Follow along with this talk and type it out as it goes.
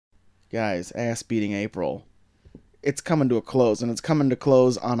guys, Ass Beating April. It's coming to a close, and it's coming to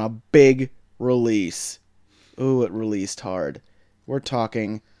close on a big release. Ooh, it released hard. We're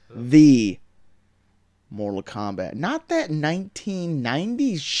talking the Mortal Kombat. Not that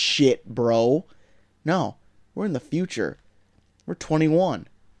 1990s shit, bro. No, we're in the future. We're 21.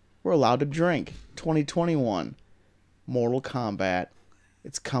 We're allowed to drink. 2021. Mortal Kombat.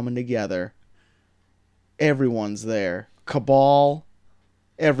 It's coming together. Everyone's there. Cabal.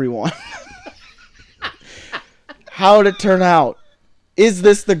 Everyone. How'd it turn out? Is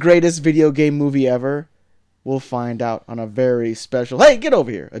this the greatest video game movie ever? We'll find out on a very special, hey, get over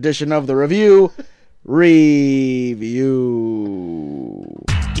here, edition of the review.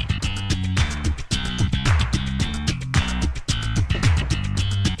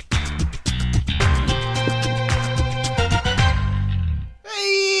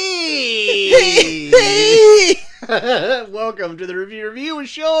 Hey! Welcome to the Review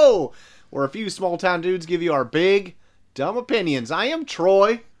Show, where a few small-town dudes give you our big, dumb opinions. I am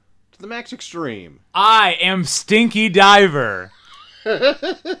Troy, to the max extreme. I am Stinky Diver.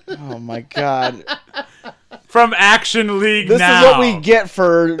 Oh my god. From Action League This Now. is what we get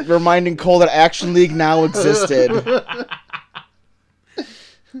for reminding Cole that Action League Now existed.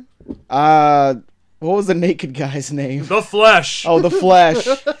 What was the naked guy's name? The Flesh. Oh, The Flesh.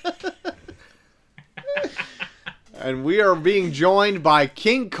 And we are being joined by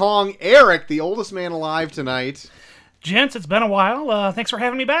King Kong Eric, the oldest man alive tonight. Gents, it's been a while. Thanks for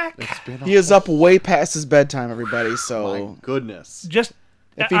having me back. It's been He is up way past his bedtime, everybody, so my goodness. Just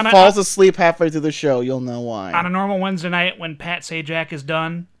if he on falls asleep halfway through the show, you'll know why. on a normal Wednesday night when Pat Sajak is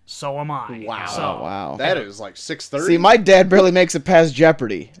done, so am I. Wow. So, Oh, wow. That is like 6:30. See, my dad barely makes it past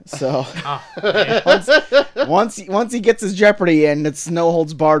Jeopardy, so once he gets his Jeopardy in, it's no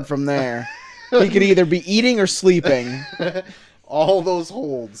holds barred from there. He could either be eating or sleeping. All those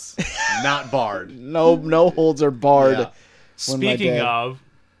holds, not barred. No holds are barred. Yeah. Speaking of,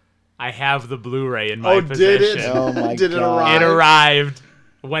 I have the Blu-ray in my Oh, possession. did it? Oh my Did it God. arrive? It arrived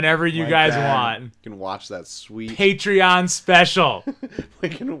whenever you My guys God. want. You can watch that sweet, Patreon special.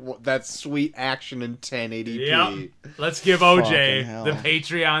 that sweet action in 1080p. Yep. Let's give OJ Fucking hell. the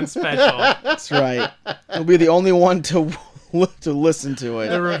Patreon special. That's right. He'll be the only one to listen to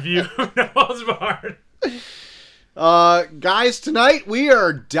The it. review of Noel's Barn. Guys, tonight we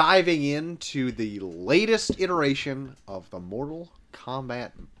are diving into the latest iteration of the Mortal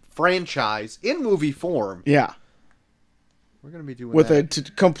Kombat franchise in movie form. Yeah, We're going to be doing with that a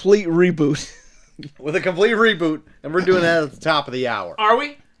complete reboot. with a complete reboot, and we're doing that at the top of the hour. Are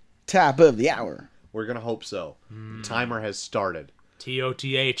we? Top of the hour. We're going to hope so. The timer has started.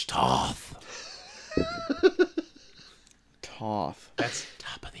 TOTH. Toth. Toth. That's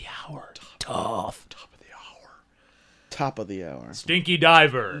top of the hour. Toth. Top of the hour. Top of the hour. Stinky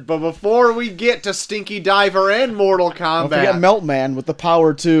Diver. But before we get to Stinky Diver and Mortal Don't forget Kombat, Melt Man with the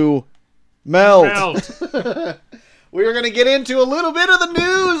power to melt. Melt. we're going to get into a little bit of the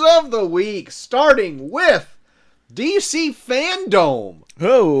news of the week, starting with DC Fandom.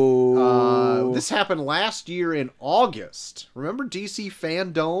 Oh. This happened last year in August. Remember DC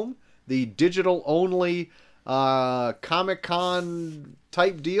Fandom? The digital-only Comic-Con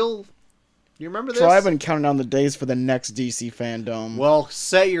type deal? You remember this? So I've been counting down the days for the next DC Fandom. Well,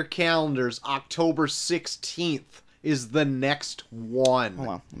 set your calendars. October 16th is the next one. Hold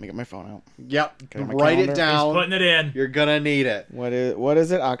on, let me get my phone out. Yep. Okay, my Write it calendar. down. Putting it in. You're going to need it. What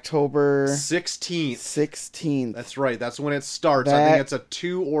is it? October 16th. 16th. That's right. That's when it starts. I That- think it's a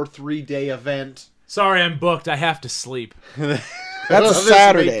 2 or 3 day event. Sorry, I'm booked. I have to sleep. That's a This may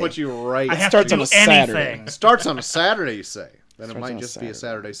Saturday. Put you right. I have starts to on do a Saturday. anything. Starts on a Saturday, you say. Then it Starts might on a just be a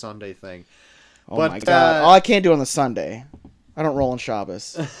Saturday. Saturday, Sunday thing. Oh But, my god. Oh, I can't do it on the Sunday. I don't roll on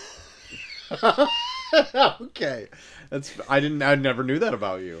Shabbos. Okay. I never knew that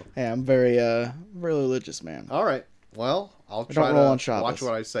about you. Hey, I'm very religious, man. All right. Well, I'll don't try roll on to Shabbos. watch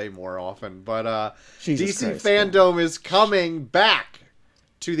what I say more often. But Jesus DC Christ, Fandom is coming back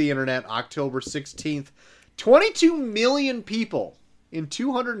to the internet October 16th. 22 million people in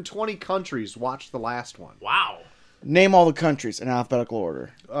 220 countries watched the last one. Wow. Name all the countries in alphabetical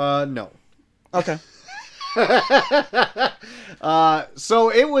order. No. Okay. So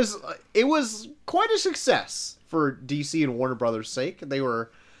it was quite a success for DC and Warner Brothers' sake. They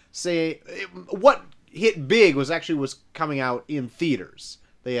were saying what hit big was coming out in theaters.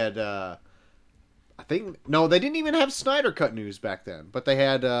 They had they didn't even have Snyder Cut news back then, but they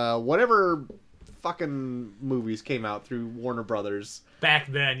had whatever fucking movies came out through Warner Brothers. Back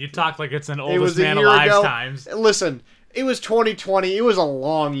then, you talk like it's an It oldest was a man year alive ago. times. Listen, it was 2020. It was a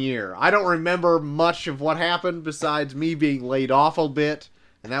long year. I don't remember much of what happened besides me being laid off a bit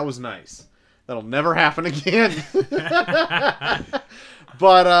and that was nice. That'll never happen again.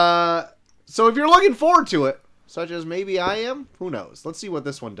 But so if you're looking forward to it, such as maybe I am, who knows? Let's see what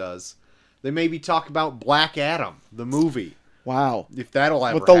this one does. They maybe talk about Black Adam, the movie, Wow. if that'll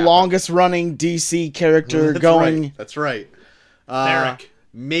ever With the happen. longest running DC character That's going. Right. That's right. Theric.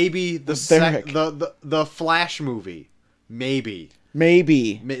 Maybe the Theric. the Flash movie. Maybe.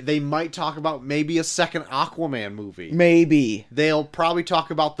 Maybe. They might talk about maybe a second Aquaman movie. Maybe. They'll probably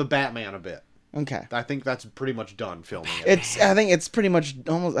talk about the Batman a bit. Okay. I think that's pretty much done filming it. I think it's pretty much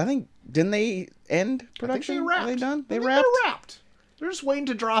almost. I think didn't they end production? I think they wrapped. Are they done? They I think wrapped. They're wrapped. They're just waiting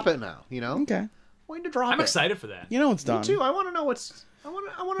to drop it now. You know. Okay. Waiting to drop I'm it. excited for that. You know it's Me done. too. I want to know what's. I want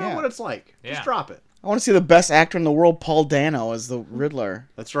to know Yeah. what it's like. Just Yeah. drop it. I want to see the best actor in the world, Paul Dano, as the Riddler.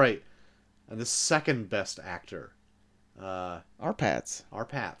 That's right. And the second best actor, Our Pats. our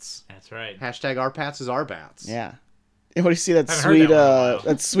Pats. That's right. Hashtag our Pats is our Bats. Yeah. And what do you see that Haven't heard sweet that one in a while.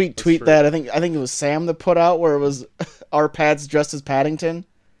 that sweet That's tweet true. that I think it was Sam that put out where it was our Pats dressed as Paddington?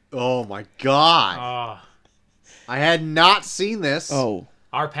 Oh my God! Oh, I had not seen this. Oh.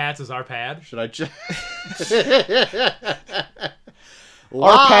 our Pats is our pad. Should I just?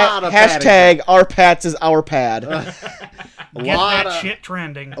 Hashtag our Pats is our pad. Get lot that of- shit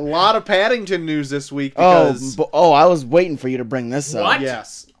trending. A lot of Paddington news this week Oh, because I was waiting for you to bring this up. What?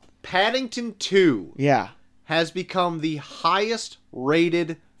 yes, Paddington 2 Yeah. has become the highest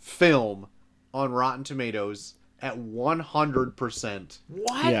rated film on Rotten Tomatoes at 100%.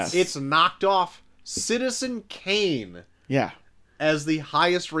 What? Yes. It's knocked off Citizen Kane Yeah. as the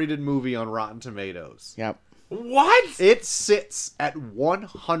highest rated movie on Rotten Tomatoes. Yep. What? It sits at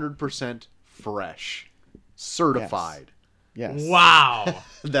 100% fresh. Certified. Yes. Wow.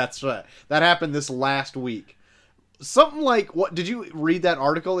 That's right. That happened this last week. Something like what? Did you read that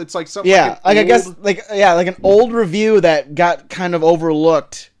article? It's like something. Yeah, like I an guess old- like an old review that got kind of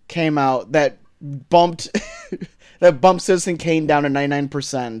overlooked came out that bumped Citizen Kane down to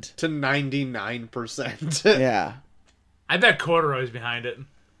 99%. to 99%. Yeah. I bet Corduroy's behind it.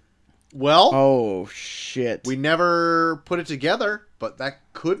 Well, Oh shit. we never put it together, but that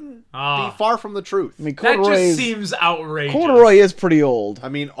couldn't Ah. be far from the truth. I mean, That Corduroy just is, seems outrageous. Corduroy is pretty old. I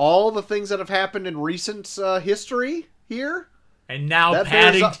mean, all the things that have happened in recent history here. And now That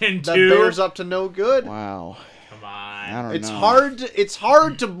bears up, Paddington that 2. bears up to no good. Wow. Come I on. don't It's know. hard. It's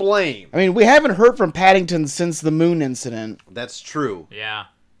hard to blame. I mean, we haven't heard from Paddington since the moon incident. That's true. Yeah.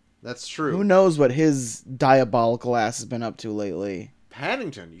 That's true. Who knows what his diabolical ass has been up to lately?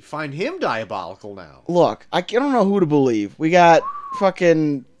 Paddington, you find him diabolical now. Look, I don't know who to believe. We got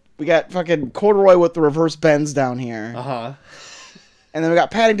fucking Corduroy with the reverse bends down here, huh. and then we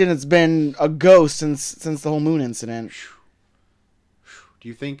got Paddington that's been a ghost since the whole moon incident. Do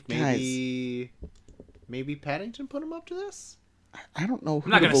you think maybe Paddington put him up to this? I don't know. Who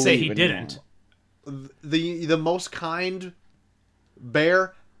I'm not to going to say he believe anymore. didn't. The most kind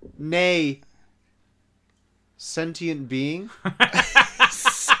bear, nay, sentient being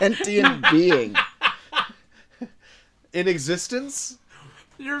Sentient being. in existence.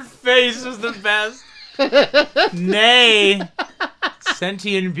 Your face is the best. Nay.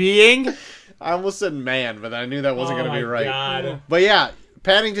 Sentient being. I almost said man, but I knew that wasn't Oh going to be my right. God. But yeah,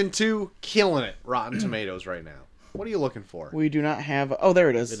 Paddington 2 killing it. Rotten Tomatoes right now. What are you looking for? We do not have. Oh, there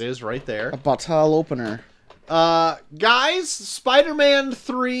it is. It is right there. A bottle opener. Guys, Spider-Man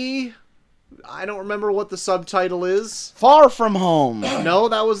 3. I don't remember what the subtitle is. Far from home. No,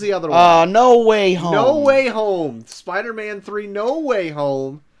 that was the other one. No way home. No Way Home. Spider-Man 3 No Way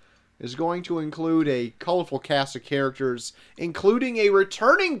Home is going to include a colorful cast of characters, including a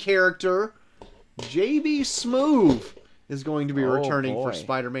returning character. JB Smoove is going to be returning for boy.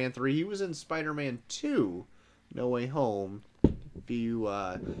 Spider-Man 3. He was in Spider-Man 2 No Way Home. If you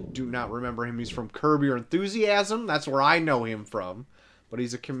do not remember him, he's from Curb Your Enthusiasm. That's where I know him from. But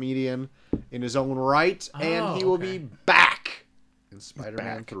he's a comedian in his own right, and he will okay. be back in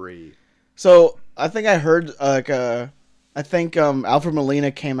Spider-Man 3. So I think I heard I think Alfred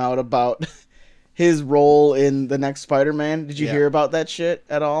Molina came out about his role in the next Spider-Man. Did you Yeah. hear about that shit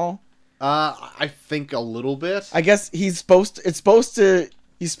at all? I think a little bit. I guess he's supposed to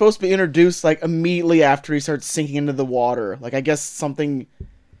be introduced like immediately after he starts sinking into the water. Like I guess something.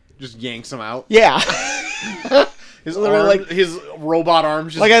 Just yanks him out. Yeah. His literally, arm, his robot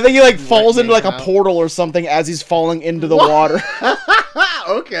arms just Like I think he falls into like a yanks him out. portal or something as he's falling into the water.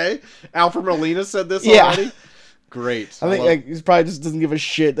 Okay. Alfred Molina said this Yeah. already? Great. I think love- like, he probably just doesn't give a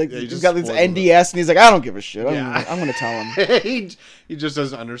shit. Like Yeah, he he's just got this spoiled it. NDS and he's like, I don't give a shit. Yeah. I'm gonna tell him. he just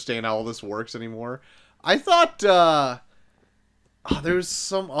doesn't understand how all this works anymore. I thought there's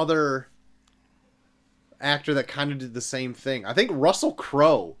some other. actor that kind of did the same thing. I think Russell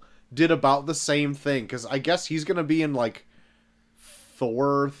Crowe did about the same thing, because I guess he's gonna be in like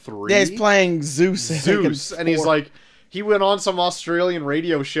Thor 3. Yeah, he's playing Zeus. I think, in Zeus, and he's Thor. like, he went on some Australian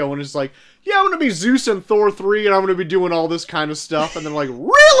radio show and is like, yeah, I'm gonna be Zeus in Thor 3, and I'm gonna be doing all this kind of stuff, and then like,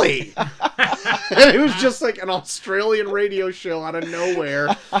 really? And it was just like an Australian radio show out of nowhere,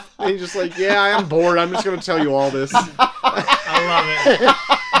 and he's just like, yeah, I am bored, I'm just gonna tell you all this. I love it.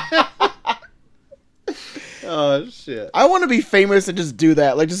 Oh shit. I want to be famous and just do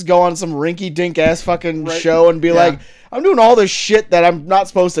that. Like, just go on some rinky-dink ass fucking Right. show and be Yeah. like, I'm doing all this shit that I'm not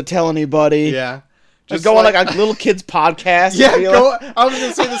supposed to tell anybody. Yeah. Just go on like a little kid's podcast. Yeah, and be go. like, I was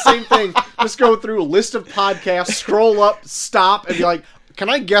gonna say the same thing. Just go through a list of podcasts, scroll up, stop, and be like, "Can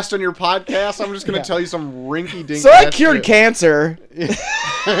I guest on your podcast?" I'm just gonna tell you some rinky-dink. so I ass cured shit. cancer. It's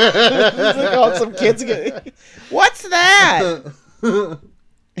like, oh, some kids get, what's that?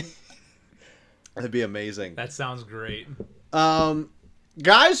 That'd be amazing. That sounds great.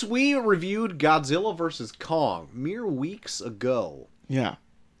 Guys, we reviewed Godzilla vs. Kong mere weeks ago. Yeah.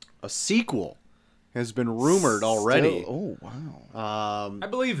 A sequel has been rumored already. Oh, wow. I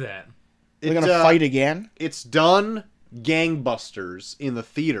believe that. They're going to fight again? It's done gangbusters in the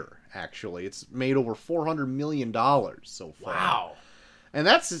theater, actually. It's made over $400 million so far. Wow. And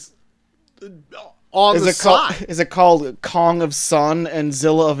that's on the side. Is it called Kong of Sun and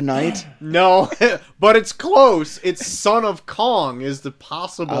Zilla of Night? No, but it's close. It's Son of Kong is the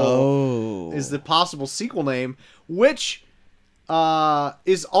possible sequel name, which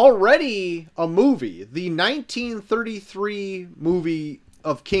is already a movie. The 1933 movie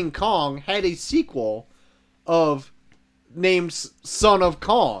of King Kong had a sequel named Son of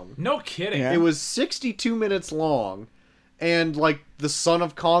Kong. No kidding. Yeah. It was 62 minutes long, and like the Son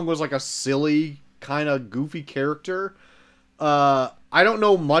of Kong was like a silly kind of goofy character. I don't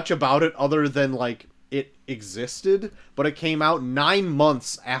know much about it other than like it existed, but it came out 9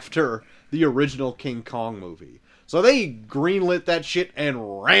 months after the original King Kong movie. So they greenlit that shit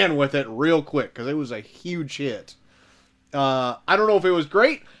and ran with it real quick because it was a huge hit. I don't know if it was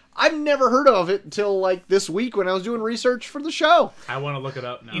great. I've never heard of it until like this week when I was doing research for the show. I want to look it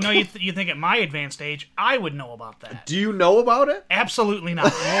up now. You know, you think at my advanced age, I would know about that. Do you know about it? Absolutely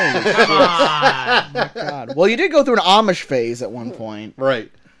not. Come on. God. Well, you did go through an Amish phase at one point.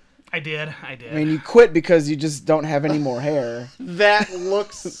 Right. I did. I mean, you quit because you just don't have any more hair. That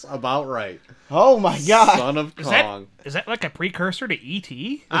looks about right. Oh, my God. Son of Is that, Kong. is that like a precursor to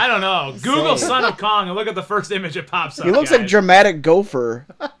E.T.? I don't know. Google Same. Son of Kong and look at the first image that pops up. He looks like guys. Dramatic Gopher.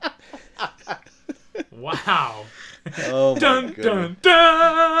 Wow. Oh my Dun goodness. dun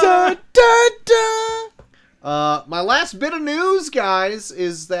dun. Da, da, da. My last bit of news, guys,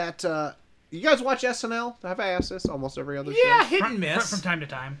 is that you guys watch SNL? Have I asked this? Almost every other Yeah, show. hit and miss. From time to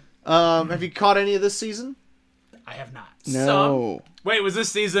time. Have you caught any of this season? I have not. No. Wait, was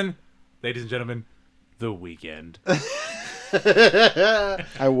this season, ladies and gentlemen, The Weekend?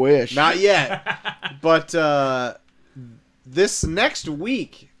 I wish. Not yet. But this next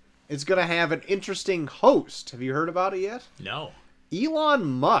week is going to have an interesting host. Have you heard about it yet? No. Elon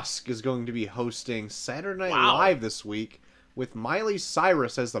Musk is going to be hosting Saturday Night Wow. Live this week with Miley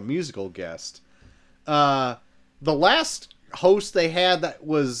Cyrus as the musical guest. The last host they had that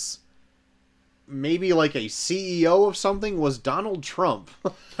was maybe like a CEO of something was Donald Trump.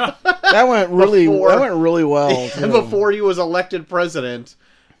 That went really Before- well. Too. Before he was elected president.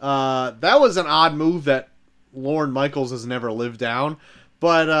 That was an odd move that Lorne Michaels has never lived down.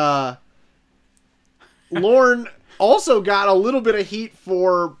 But Lorne also got a little bit of heat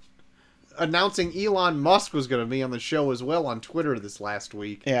for announcing Elon Musk was going to be on the show as well on Twitter this last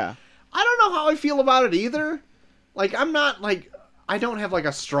week. Yeah. I don't know how I feel about it either. Like, I'm not, like, I don't have, like,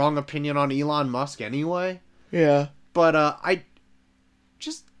 a strong opinion on Elon Musk anyway. Yeah. But,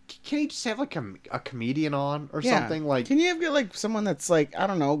 can he just have, like, a comedian on or Yeah. something? Like, Can you get like someone that's like, I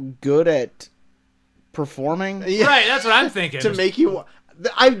don't know, good at performing? yeah, Right, that's what I'm thinking. to make you...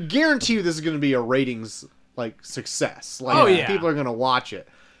 I guarantee you this is going to be a ratings, like, success. Like, Oh, yeah. people are going to watch it.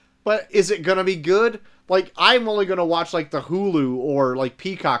 But is it going to be good? Like, I'm only going to watch, like, the Hulu or, like,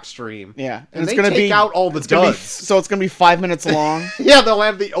 Peacock stream. Yeah. And it's they gonna take be out all the it's gonna be- duds. so it's gonna be 5 minutes long. Yeah, they'll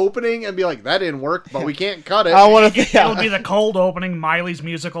have the opening and be like, that didn't work, but we can't cut it. I want to. It'll be the cold opening, Miley's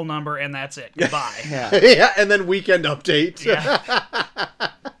musical number, and that's it. Goodbye. Yeah. Yeah, and then weekend update. Yeah.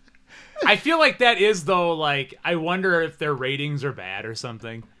 I feel like that is, though, like, I wonder if their ratings are bad or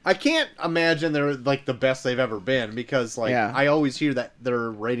something. I can't imagine they're like the best they've ever been because like Yeah. I always hear that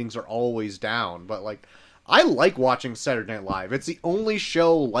their ratings are always down, but like I like watching Saturday Night Live. It's the only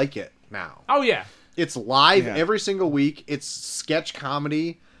show like it now. Oh, yeah. It's live Yeah. every single week. It's sketch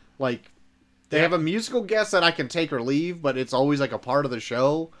comedy. Like They have a musical guest that I can take or leave, but it's always like a part of the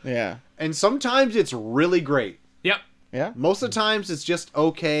show. Yeah. And sometimes it's really great. Yep. Yeah. Most of the times it's just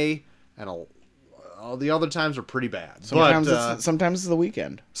okay, and all the other times are pretty bad. Sometimes but, sometimes it's the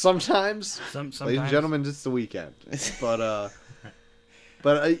weekend. Sometimes, Sometimes. ladies and gentlemen, it's the weekend.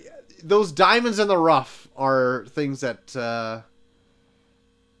 But those diamonds in the rough are things that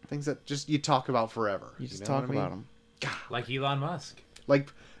just you talk about forever. You just know talk what I mean? about them. Like Elon Musk.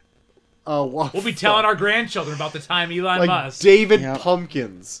 Like, We'll be telling our grandchildren about the time Elon like Musk. David Yep.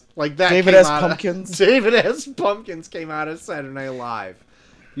 Pumpkins, like that. David came S. out of- Pumpkins? David S. Pumpkins came out of Saturday Night Live.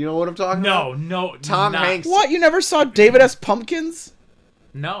 You know what I'm talking about? No. Tom not- Hanks. What? You never saw David S. Pumpkins?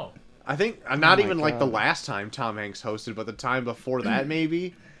 No. I think not my even like the God. last time Tom Hanks hosted, but the time before that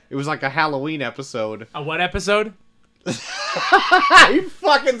maybe. It was like a Halloween episode. A what episode? He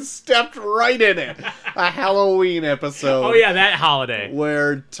fucking stepped right in it. A Halloween episode. Oh yeah, that holiday.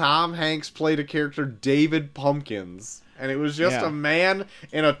 Where Tom Hanks played a character David Pumpkins, and it was just Yeah. a man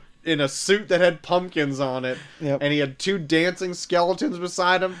in a suit that had pumpkins on it, Yep. and he had two dancing skeletons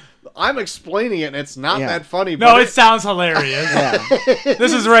beside him. I'm explaining it, and it's not Yeah. that funny. No, but it sounds hilarious. Yeah.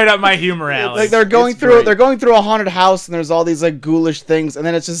 This is right up my humor alley. Like they're going It's through great. they're going through a haunted house and there's all these like ghoulish things and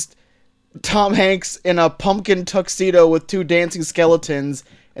then it's just Tom Hanks in a pumpkin tuxedo with two dancing skeletons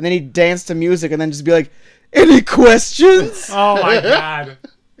and then he dance to music and then just be like, any questions? Oh my god.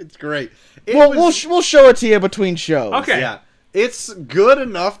 it's great. It Well, was- we'll show it to you between shows. Okay. Yeah. It's good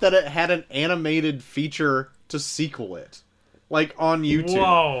enough that it had an animated feature to sequel it. Like on YouTube.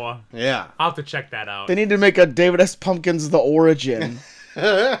 Whoa. Yeah. I'll have to check that out. They need to make a David S. Pumpkins the origin.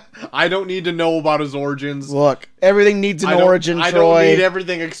 I don't need to know about his origins. Look, everything needs an origin, I Troy. don't need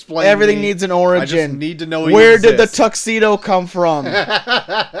everything explained. Everything to me. needs an I origin. just need to know he Where did the exists. tuxedo come from?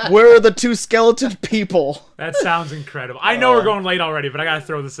 Where are the two skeleton people? That sounds incredible. I know we're going late already, but I gotta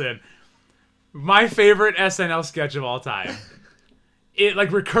throw this in. My favorite SNL sketch of all time,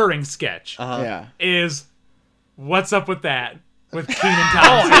 recurring sketch, Yeah. is "What's Up with That" with Keenan Oh,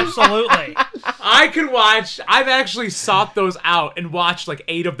 Thompson. absolutely. I've actually sought those out and watched like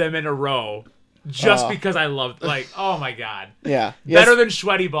 8 of them in a row, just because I loved. Like, oh my god, Yeah. better than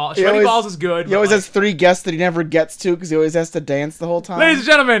Sweaty Balls. Sweaty always- Balls is good. He but, always like, has 3 guests that he never gets to because he always has to dance the whole time. ladies and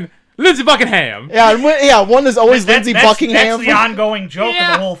gentlemen, Lindsey Buckingham. Yeah, one is always Lindsey Buckingham. That's the ongoing joke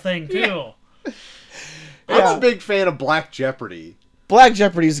Yeah. of the whole thing, too. I'm Yeah. a big fan of Black Jeopardy. Black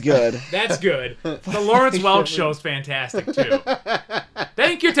Jeopardy's good. That's good. The Lawrence Welk show's fantastic too.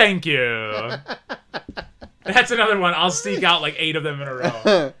 Thank you. That's another one. I'll seek out like 8 of them in a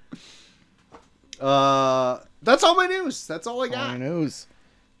row. That's all my news. That's all I All got. my news.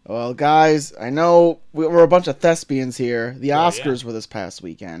 Well, guys, I know we're a bunch of thespians here. The Oscars were this past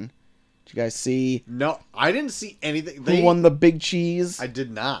weekend. Did you guys see No, I didn't see anything. who won the big cheese? I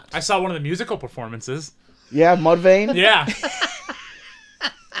did not. I saw one of the musical performances. Yeah, Mudvayne? Yeah.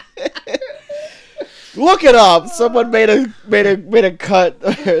 Look it up. Someone made a cut.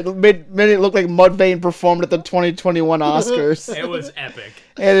 made it look like Mudvayne performed at the 2021 Oscars. It was epic.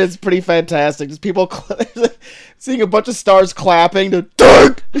 And it's pretty fantastic. Just people seeing a bunch of stars clapping to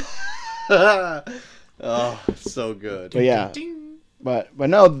Dirk. Oh, so good. But yeah, Ding. but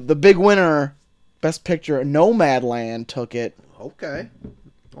no, the big winner, Best Picture, Nomadland took it. Okay.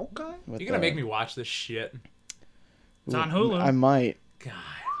 Okay. with You're gonna the- make me watch this shit. It's on Hulu. I might. God.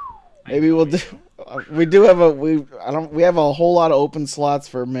 Maybe we'll do. We do have we have a whole lot of open slots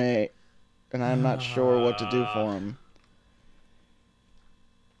for May, and I'm not sure what to do for them.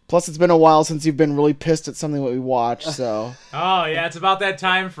 Plus, it's been a while since you've been really pissed at something that we watched, so Oh yeah, it's about that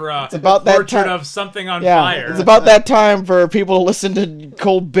time for a about that portrait time- of something on yeah, fire. it's about that time for people to listen to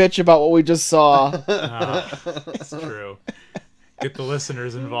Cole bitch about what we just saw. It's true. Get the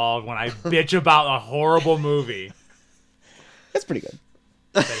listeners involved when I bitch about a horrible movie. It's pretty good.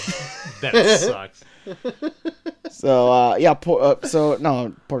 That it sucks. So yeah, Portrait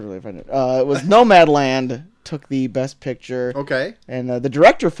offended. It was Nomadland took the Best Picture. Okay. And the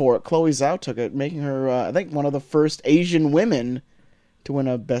director for it, Chloe Zhao, took it, making her, I think, one of the first Asian women to win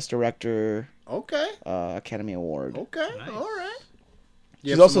a Best Director Okay. Academy Award. Okay. Nice. All right.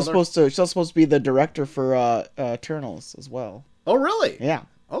 She's also supposed to be the director for Eternals as well. Oh, really? Yeah,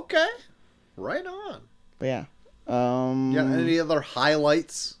 Okay. Right on. but yeah. You got any other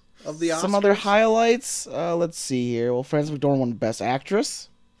highlights of the Oscars? Some other highlights. Let's see here. Well, Frances McDormand won Best Actress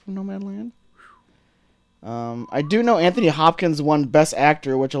from Nomadland. I do know Anthony Hopkins won Best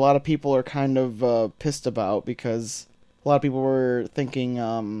Actor, which a lot of people are kind of pissed about because a lot of people were thinking,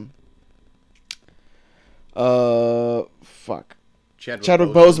 Chadwick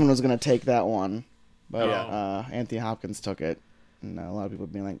Boseman was gonna take that one, but Oh. Anthony Hopkins took it. and a lot of people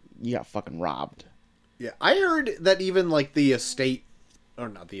being like, "You got fucking robbed." Yeah, I heard that even like the estate, or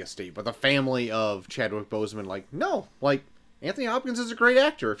not the estate, but the family of Chadwick Boseman, like, no, like Anthony Hopkins is a great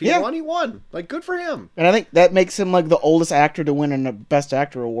actor. If he won, he won. Like, good for him. And I think that makes him like the oldest actor to win a Best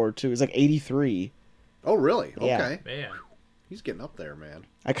Actor award too. He's like 83. Oh, really? Yeah. Okay. Man. He's getting up there, man.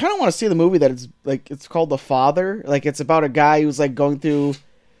 I kind of want to see the movie that it's called The Father. Like it's about a guy who's like going through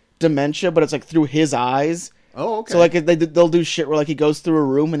dementia, but it's like through his eyes. Oh, okay. So like they'll do shit where like he goes through a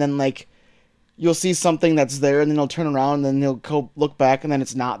room and then like you'll see something that's there and then he'll turn around and then he'll go look back and then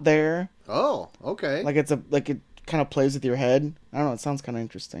it's not there. Oh, okay. Like it kind of plays with your head. I don't know. It sounds kind of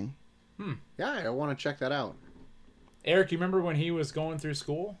interesting. Yeah, I want to check that out. Eric, you remember when he was going through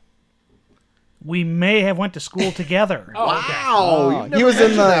school? We may have went to school together. Oh, okay. Wow, you've never He was in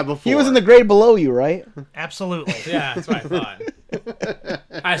mentioned that the before. he was in the grade below you, right? Absolutely. Yeah, that's what I thought.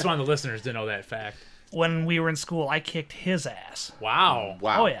 I just wanted the listeners to know that fact. When we were in school, I kicked his ass. Wow.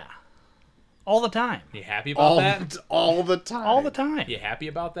 Wow. Oh, yeah. All the time. You happy about that? all the time. All the time. You happy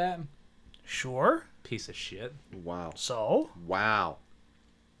about that? Sure. Piece of shit. Wow. So? Wow.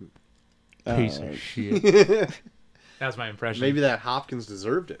 Piece of shit. That's my impression. Maybe that Hopkins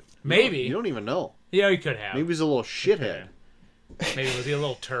deserved it. Maybe. You don't even know. Yeah, he could have. Maybe he's a little shithead. Maybe was he a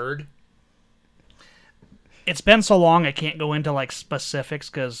little turd? It's been so long I can't go into like specifics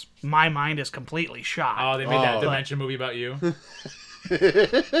because my mind is completely shot. Oh, they made that Oh. Dimension movie about you.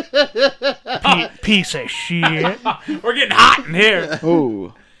 Piece of shit. We're getting hot in here.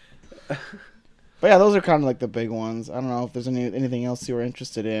 Ooh. But yeah, those are kind of like the big ones. I don't know if there's anything else you were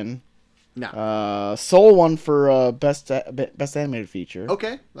interested in. No. Soul won for best animated feature.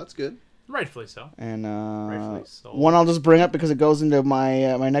 Okay, that's good. Rightfully so. And Rightfully so. one I'll just bring up because it goes into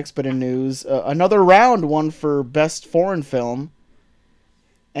my my next bit of news. Another Round won for best foreign film,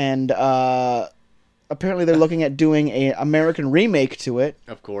 and apparently they're looking at doing a American remake to it.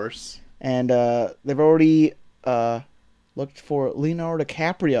 Of course. And they've already looked for Leonardo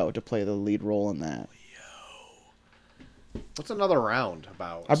DiCaprio to play the lead role in that. What's another round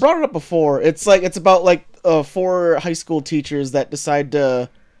about? I brought it up before. It's about like 4 high school teachers that decide to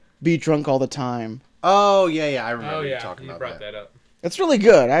be drunk all the time. Oh, yeah, I remember Oh you yeah, talking you about brought that. that up. It's really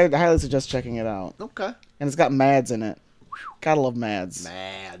good. I highly suggest checking it out. Okay. And it's got Mads in it. Gotta love Mads.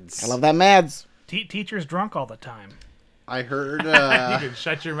 Mads. I love that Mads. Teachers drunk all the time. I heard, You can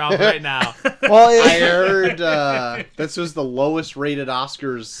shut your mouth right now. Well, I heard this was the lowest rated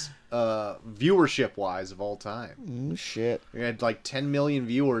Oscars viewership wise of all time. shit. We had like 10 million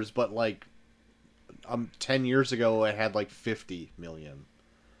viewers, but like 10 years ago it had like 50 million.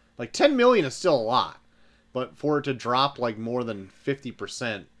 Like 10 million is still a lot, but for it to drop like more than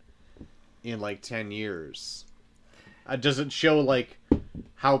 50% in like 10 years, does it show like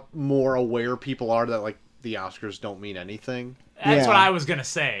how more aware people are that like the Oscars don't mean anything? That's Yeah. what I was gonna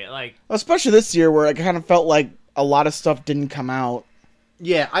say. Like, Especially this year where it kind of felt like a lot of stuff didn't come out.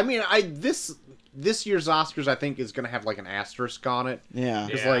 Yeah, I mean, this year's Oscars I think is gonna have like an asterisk on it. Yeah.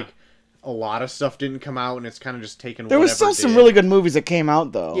 It's Yeah. like a lot of stuff didn't come out, and it's kind of just taken. There was whatever still some did. really good movies that came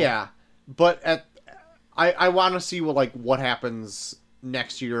out, though. Yeah, but I want to see what happens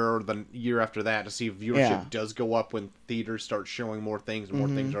next year or the year after that to see if viewership Yeah. does go up when theaters start showing more things and more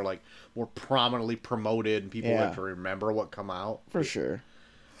things are like more prominently promoted and people Yeah. have to remember what come out. For sure.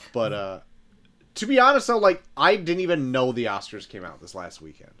 But to be honest though, like I didn't even know the Oscars came out this last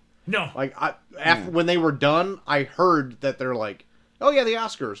weekend. no. Like after when they were done, I heard that they're like, "Oh yeah, the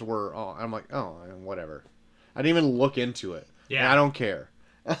Oscars were." Oh, I'm like, "Oh, whatever." I didn't even look into it. Yeah. And I don't care.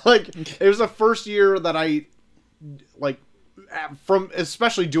 Like it was the first year that I like from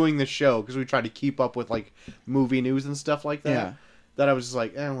especially doing this show because we tried to keep up with like movie news and stuff like that. Yeah. That I was just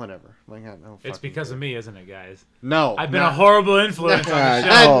like, whatever. Like, I don't It's fucking because care. of me, isn't it, guys? No, I've been a horrible influence on the God, show.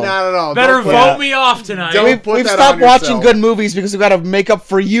 no. Not at all. Better Don't put- vote me off tonight. Don't- We've, put we've that stopped on watching yourself. good movies because we've got to make up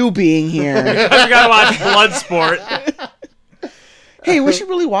for you being here. I gotta watch Bloodsport. Hey, we should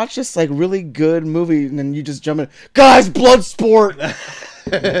really watch this like really good movie, and then you just jump in. Guys, Bloodsport.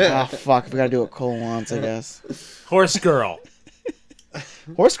 Ah, fuck. We gotta do it Cole once, I guess. Horse Girl.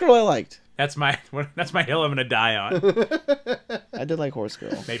 Horse Girl, I liked. That's my hill I'm gonna die on. I did like Horse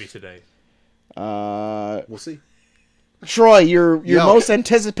Girl. Maybe today. We'll see. Troy, your Yo. most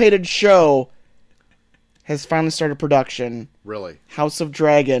anticipated show has finally started production. Really, House of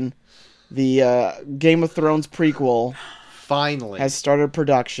Dragon, the Game of Thrones prequel, finally, has started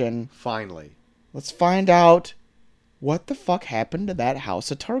production. finally. Let's find out what the fuck happened to that House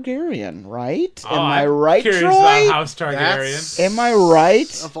of Targaryen, right? Oh, Am I I'm right, curious Troy? about House Targaryen. That's- Am I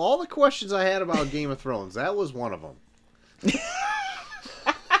right? Of all the questions I had about Game of Thrones, that was one of them.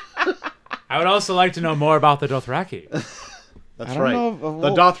 I would also like to know more about the Dothraki. That's I don't right. know if- The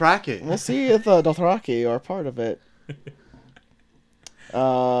Dothraki. We'll see if the Dothraki are part of it.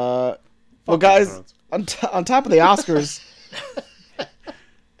 Well, guys, on top of the Oscars,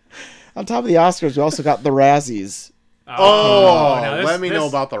 we also got the Razzies. Oh, now this- let me know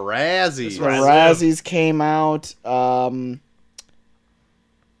this- about the Razzies. The Razzie. Razzies came out.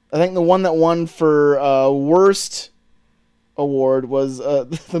 I think the one that won for worst award was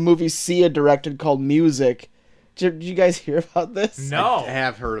the movie Sia directed called Music. Did you guys hear about this? No. I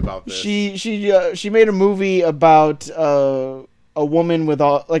have heard about this. She made a movie about a woman with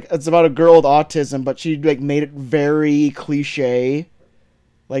it's about a girl with autism, but she made it very cliche,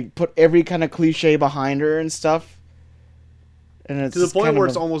 put every kind of cliche behind her and stuff. And it's to the just point kind where of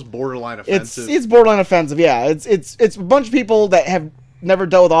it's almost borderline offensive. it's borderline offensive. Yeah, it's a bunch of people that have never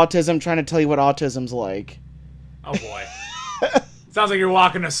dealt with autism trying to tell you what autism's like. Oh boy. Sounds like you're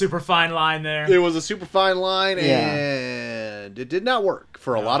walking a super fine line there. It was a super fine line, Yeah. and it did not work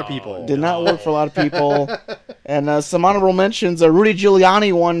for a lot of people. Did not work for a lot of people. And some honorable mentions: Rudy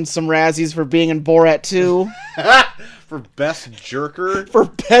Giuliani won some Razzies for being in Borat 2 For best jerker. for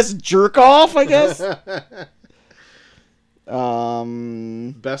best jerk off, I guess.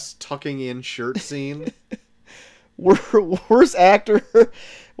 Best tucking in shirt scene. Worst actor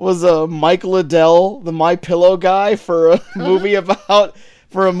was Michael Adele, the My Pillow guy, for a movie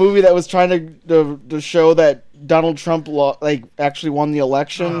that was trying to show that Donald Trump actually won the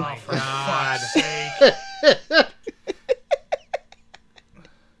election. Oh, for God. fuck's sake.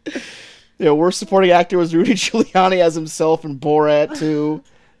 Worst supporting actor was Rudy Giuliani as himself in Borat 2.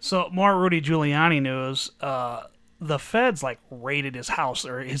 So, more Rudy Giuliani news. The feds raided his house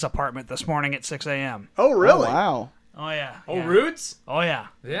or his apartment this morning at 6 a.m. Oh, really? Oh, wow. Oh yeah. Oh, yeah. Roots? Oh yeah.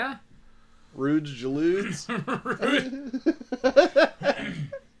 Yeah. Rudes Jaludes.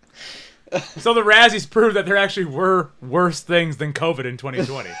 So the Razzies proved that there actually were worse things than COVID in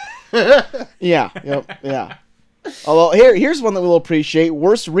 2020. Yeah. Yep. Yeah. Although here's one that we'll appreciate: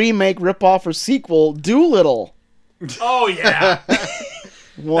 worst remake, ripoff, or sequel, Doolittle. Oh yeah.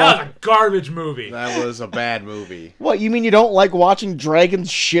 What? That was a garbage movie. That was a bad movie. What, you mean you don't like watching dragons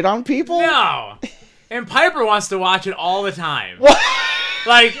shit on people? No. And Piper wants to watch it all the time.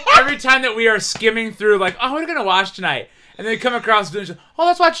 Every time that we are skimming through, what are we going to watch tonight? And then come across Doolittle. Oh,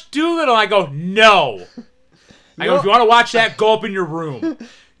 let's watch Doolittle. I go, no. I go, if you want to watch that, go up in your room.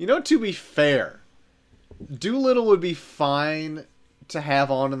 To be fair, Doolittle would be fine to have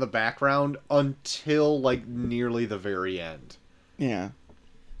on in the background until, nearly the very end. Yeah.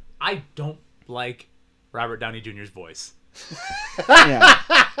 I don't like Robert Downey Jr.'s voice. Yeah.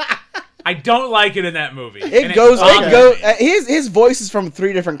 I don't like it in that movie. It And goes. bothers me. His voice is from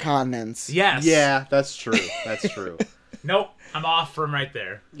 3 different continents. Yes. Yeah, that's true. That's true. Nope. I'm off from right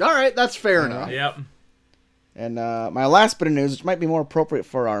there. All right, that's fair enough. Yep. And my last bit of news, which might be more appropriate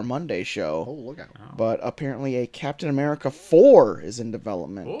for our Monday show, Oh, look out. but apparently a Captain America 4 is in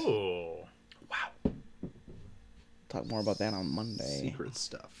development. Ooh. Talk more about that on Monday. Secret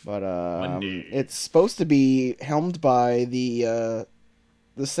stuff. But Monday. it's supposed to be helmed by the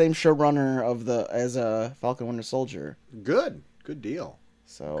same showrunner as Falcon Winter Soldier. Good. Good deal.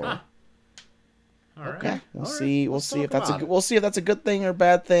 So Huh. All right. yeah, we'll All right, see. We'll let's see if talk that's about it. we'll see if that's a good thing or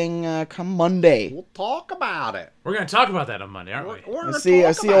bad thing come Monday. We'll talk about it. We're going to talk about that on Monday, aren't we? We're I gonna see.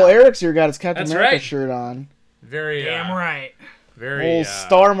 I talk see. about Old it. Eric's here got his Captain That's America right. shirt on. Very, Damn right. very. Old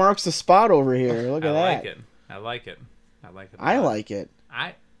star marks the spot over here. Look I at that. like it. I like it. I like it. I like it.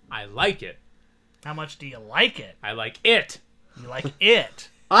 I like it. How much do you like it? I like it. You like it?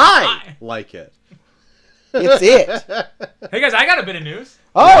 I like it. It's it. Hey guys, I got a bit of news.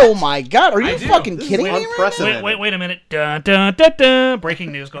 Oh my God! Are I you do. fucking This is kidding me? Right now? unprecedented. Wait a minute. Dun, dun, dun, dun.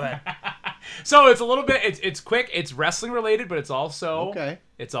 Breaking news. Go ahead. So it's a little bit. It's quick. It's wrestling related, but it's also Okay.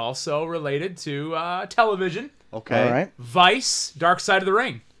 It's also related to television. Okay. All right. Vice, Dark Side of the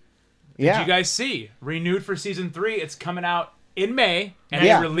Ring. Did Yeah. you guys see? Renewed for season 3. It's coming out in May, and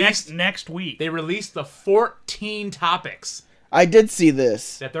Yeah. they released Next week. they released the 14 topics I did see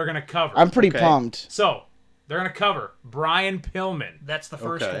this. that they're gonna cover. I'm pretty Okay. pumped. So they're gonna cover Brian Pillman That's the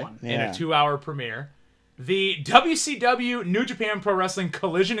first Okay. one. in Yeah. a 2-hour premiere. The WCW New Japan Pro Wrestling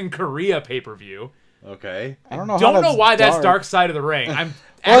Collision in Korea pay-per-view. Okay. I don't know. Don't how know why that's Dark Side of the Ring. I'm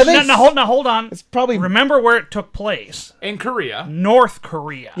Well, I actually think- Now hold on. It's probably Remember where it took place? in Korea. North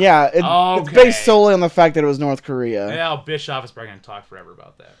Korea. yeah. It's Okay. based solely on the fact that it was North Korea. Yeah, Bischoff is probably gonna talk forever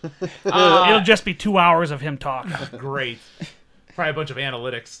about that. It'll just be 2 hours of him talking. Great. Probably a bunch of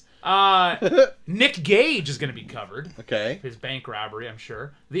analytics. Nick Gage is going to be covered. Okay. His bank robbery, I'm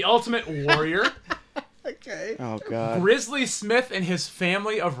sure. The Ultimate Warrior. Okay. Oh god. Grizzly Smith and his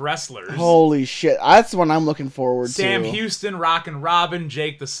family of wrestlers. Holy shit. That's what I'm looking forward Sam to. Houston, Rockin' Robin,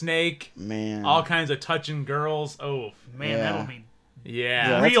 Jake the Snake, Man. all kinds of touching girls. Oh, Man, Yeah. that'll be yeah.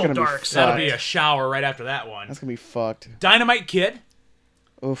 Yeah, that's real gonna be dark fucked. That'll side. be a shower right after that one. That's gonna be fucked. Dynamite Kid,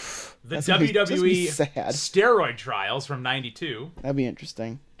 Oof. the That's gonna be WWE sad. steroid trials from '92. That'd be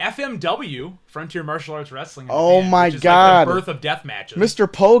interesting. FMW, Frontier Martial Arts Wrestling. in Oh Japan, my which is God. Like the birth of death matches. Mr.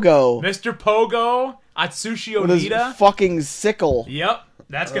 Pogo Mr. Pogo, Atsushi with his Onita. fucking sickle. Yep,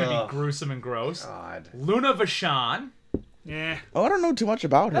 that's gonna Ugh. be gruesome and gross. God. Luna Vachon. Yeah. Oh, I don't know too much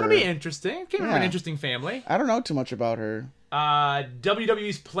about her. That'll be interesting. Came from an Yeah. interesting family. I don't know too much about her.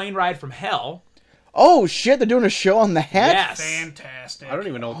 WWE's Plane Ride from Hell. Oh shit, they're doing a show on that? Yes. Fantastic. I don't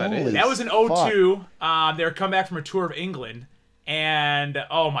even know what that Holy is. That was in Fuck. 02. They were coming back from a tour of England. And,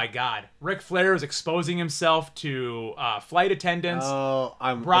 oh my God. Ric Flair was exposing himself to flight attendants. Oh,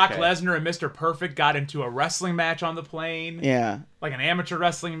 I'm Brock okay. Lesnar and Mr. Perfect got into a wrestling match on the plane. Yeah. Like an amateur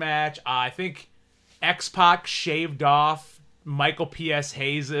wrestling match. I think X-Pac shaved off Michael P.S.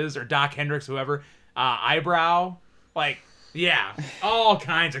 Hayes's or Doc Hendricks, whoever, eyebrow. Like, yeah, all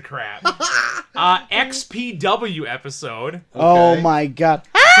kinds of crap. XPW episode. Oh Okay. my god.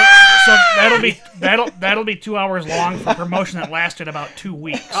 So that'll be 2 hours long for promotion that lasted about 2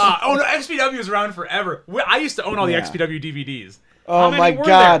 weeks. Oh no, XPW was around forever. I used to own all the Yeah. XPW DVDs. Oh many my were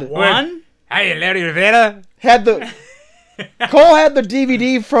god. there? One? Hey, Larry Rivera. Had the Cole had the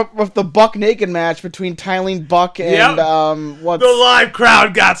DVD from of the Buck Naked match between Tylene Buck and Yep. what's The live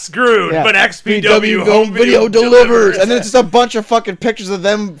crowd got screwed, yeah, but XPW home video delivers. And then it's just a bunch of fucking pictures of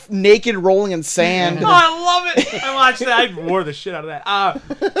them naked rolling in sand. Oh, I love it. I watched that. I wore the shit out of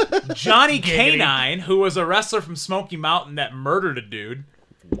that. Johnny Canine, who was a wrestler from Smoky Mountain that murdered a dude.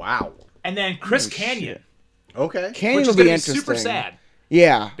 Wow. And then Chris Holy Canyon, shit. Okay. Canyon which will is be going to be interesting. super sad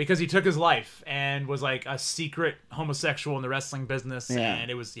Yeah. because he took his life and was like a secret homosexual in the wrestling business. Yeah. And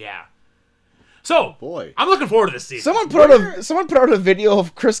it was, yeah. So, Boy. I'm looking forward to this season. Someone put out a video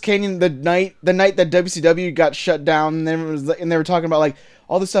of Chris Canyon the night that WCW got shut down, and they were talking about like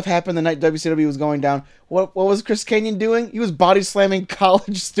all this stuff happened the night WCW was going down. What was Chris Canyon doing? He was body slamming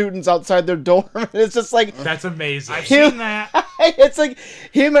college students outside their dorm. It's just like That's amazing. I've seen that. it's like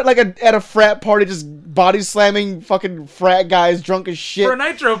him at a frat party just body slamming fucking frat guys drunk as shit For a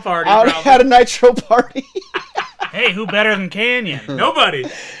Nitro party, out probably. at a nitro party. Hey, who better than Canyon? Nobody. I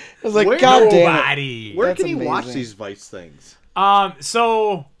was like, Where- God damn it. Nobody. Where That's can you watch amazing. these Vice things?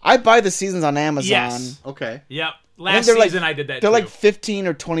 So, I buy the seasons on Amazon. yes. Okay. Yep. I think Last they're season I did that They're too. like 15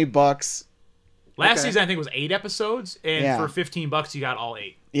 or 20 bucks. Last okay. season I think was 8 episodes, and Yeah. for $15 you got all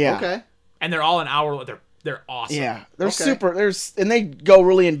 8. Yeah. Okay. And they're all an hour. They're awesome. Yeah, they're Okay. super. And they go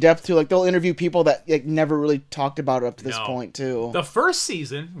really in depth too. Like they'll interview people that like never really talked about it up to this No. point too. The first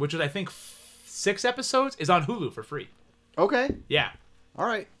season, which is I think 6 episodes, is on Hulu for free. Okay. Yeah, All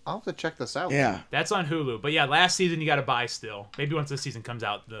right. I'll have to check this out. Yeah, that's on Hulu. But yeah, last season you got to buy still. Maybe once this season comes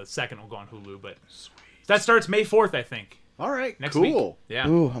out, the second will go on Hulu. But that starts May 4th, I think. All right. Next cool. week. Yeah.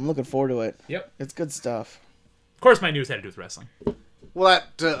 ooh, I'm looking forward to it. Yep. It's good stuff. Of course, my news had to do with wrestling. Well,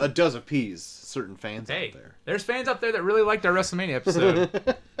 that does appease certain fans Hey, out there. there's fans out there that really liked our WrestleMania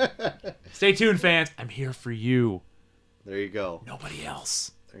episode. Stay tuned, fans. I'm here for you. There you go. Nobody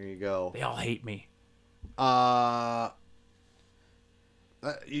else. There you go. They all hate me.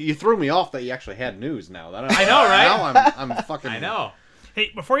 You threw me off that you actually had news now. That I know, right? Now I'm fucking. I know.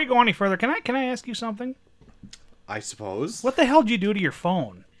 Hey, before you go any further, can I ask you something? I suppose. What the hell did you do to your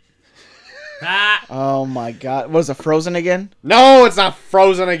phone? Ah, Oh my god, was it frozen again? No, it's not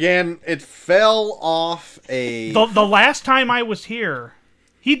frozen again. It fell off a. The last time I was here,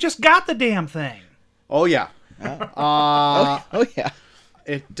 he just got the damn thing. Oh yeah. Oh yeah.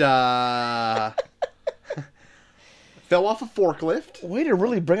 It fell off a forklift. Way to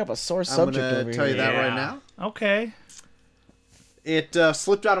really bring up a sore I'm subject gonna over tell you here. that Yeah. right now. Okay. It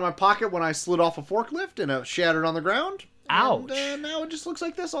slipped out of my pocket when I slid off a forklift and it shattered on the ground. Ouch. And now it just looks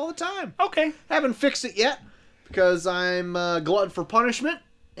like this all the time. Okay. Haven't fixed it yet because I'm glutton for punishment,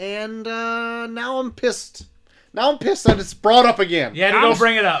 and now I'm pissed. Now I'm pissed that it's brought up again. you had to go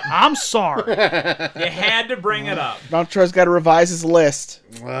bring it up. I'm sorry. You had to bring it up. Now Troy's got to revise his list.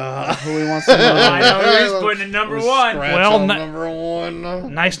 Who he wants to know. I know he's putting in number one. Scratch Well, on n- number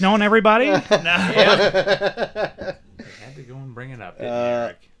one. Nice knowing everybody. Had to go and bring it up, didn't you,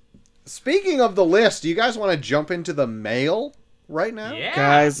 Eric? Speaking of the list, do you guys want to jump into the mail right now? Yeah.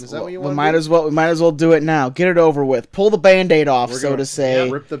 Guys, Is that what you we wanna might do? as well do it now. Get it over with. Pull the Band-Aid off, We're so gonna to say,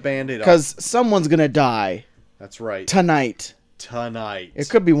 rip the Band-Aid off. because someone's gonna die That's right. tonight. Tonight. It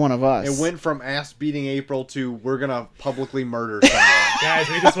could be one of us. It went from ass beating April to we're gonna publicly murder someone. Guys,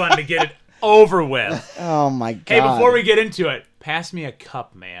 we just wanted to get it over with. Oh my god. Hey, before we get into it, pass me a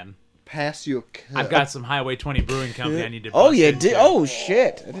cup, man. Pass you a cup. I've got some Highway 20 Brewing Company I need to. Oh, bust you into. did. Oh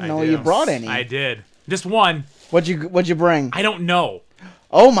shit! I didn't know you brought any. I did. Just one. What'd you bring? I don't know.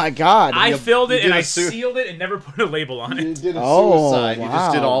 Oh my god! I filled it did and a I su- sealed it and never put a label on You it. did a Oh suicide. wow! You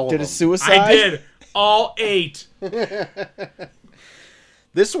just did all of Did them. a suicide? I did. All 8.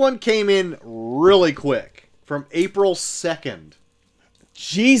 This one came in really quick from April 2nd.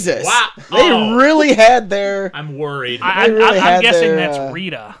 Jesus! Wow. They Oh. really had their. I'm worried. They really I'm had guessing their, that's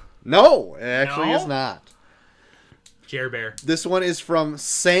Rita. No, it actually No? is not. Jer Bear. This one is from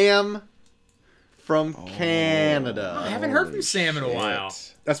Sam from Canada. I haven't heard from Sam in a while.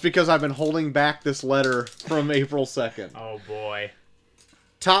 That's because I've been holding back this letter from April 2nd. Oh boy.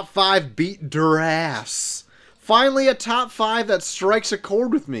 Top 5 beat Durass. Finally, a top 5 that strikes a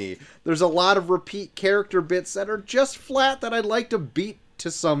chord with me. There's a lot of repeat character bits that are just flat that I'd like to beat to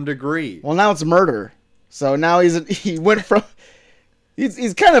some degree. Well, now it's murder. So now he went from.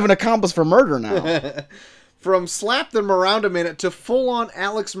 He's kind of an accomplice for murder now. From slap them around a minute to full-on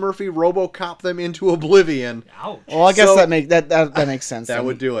Alex Murphy RoboCop them into oblivion. Ouch. Well, I guess So- that makes sense. That then.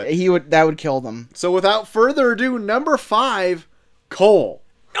 would do it. That would kill them. So without further ado, number 5, Cole.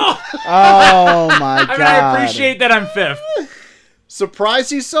 Oh my god! I mean, I appreciate that I'm 5th.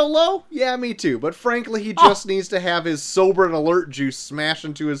 Surprised he's so low? Yeah, me too. But frankly, he just needs to have his sober and alert juice smashed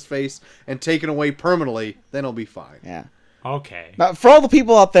into his face and taken away permanently. Then he'll be fine. Yeah. Okay. Now, for all the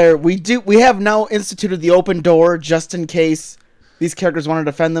people out there, we have now instituted the open door just in case these characters want to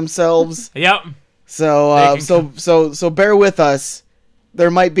defend themselves. Yep. So, They can so bear with us.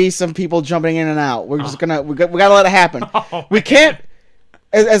 There might be some people jumping in and out. We're just gonna we gotta let it happen. Oh, We can't,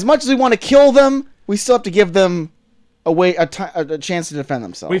 as much as we want to kill them, we still have to give them a chance to defend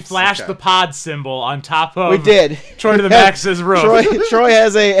themselves. We flashed Okay. the pod symbol on top of We did. Troy to the Max's roof. Troy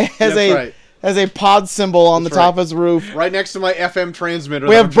has That's right. a pod symbol on the That's top right. of his roof. Right next to my FM transmitter.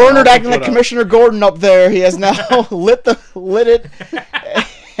 We that have I'm trying Bernard to acting put like up. Commissioner Gordon up there. He has now lit it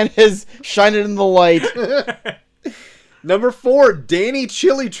and has shined it in the light. Number 4, Danny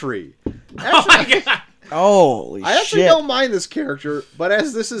Chili Tree. Oh my god. Holy I actually shit! don't mind this character, but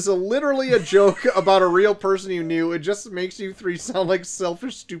as this is literally a joke about a real person you knew, it just makes you 3 sound like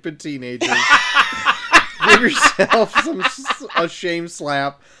selfish, stupid teenagers. Give yourself a shame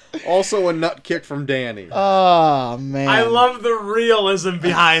slap. Also a nut kick from Danny. Oh man, I love the realism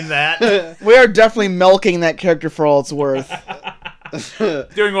behind that. We are definitely milking that character for all it's worth.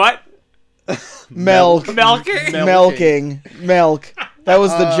 Doing what? Milk. Milking? Milk. That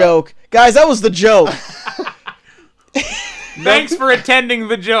was the joke, guys. That was the joke. Thanks for attending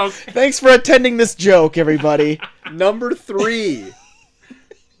the joke. Thanks for attending this joke, everybody. Number 3,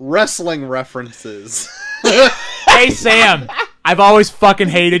 wrestling references. Hey Sam, I've always fucking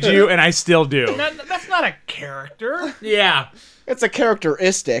hated you, and I still do. That's not a character. Yeah. It's a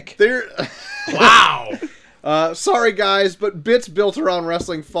characteristic. There. Wow. Sorry guys, but bits built around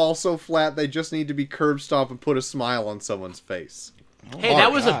wrestling fall so flat they just need to be curb stomped and put a smile on someone's face. Hey,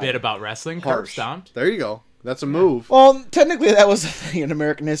 that was a God. bit about wrestling. Curb Harsh. stomped. There you go. That's a move. Well, technically that was a thing in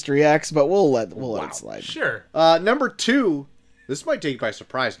American History X, but we'll let it slide. Sure. Number 2, this might take you by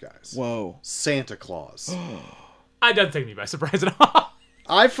surprise, guys. Whoa. Santa Claus. It doesn't take me by surprise at all.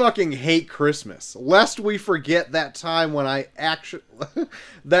 I fucking hate Christmas. Lest we forget that time when I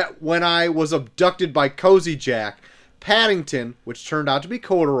when I was abducted by Cozy Jack, Paddington, which turned out to be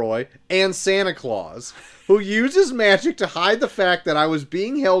Corduroy, and Santa Claus, who uses magic to hide the fact that I was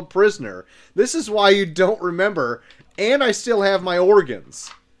being held prisoner. This is why you don't remember, and I still have my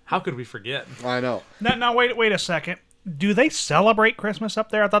organs. How could we forget? I know. Now wait a second. Do they celebrate Christmas up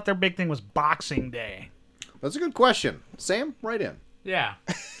there? I thought their big thing was Boxing Day. That's a good question. Sam, write in. Yeah.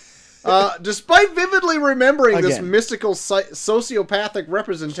 Despite vividly remembering this Again. mystical sociopathic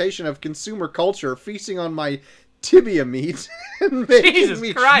representation of consumer culture feasting on my tibia meat and making Jesus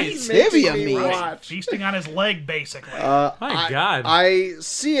me Christ. making Tibia me meat? watch. Feasting on his leg, basically. My God. I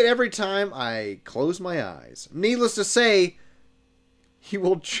see it every time I close my eyes. Needless to say, he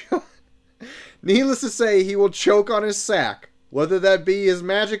will choke on his sack. Whether that be his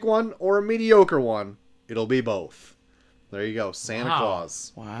magic one or a mediocre one, it'll be both. There you go, Santa Wow.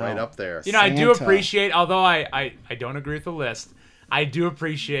 Claus, Wow. right up there. I do Santa. appreciate, although I don't agree with the list, I do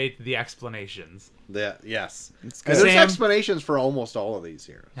appreciate the explanations. Yes. It's And good. there's Sam- explanations for almost all of these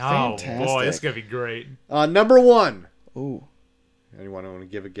here. Oh, boy, Fantastic. this is going to be great. Number 1. Ooh. Anyone want to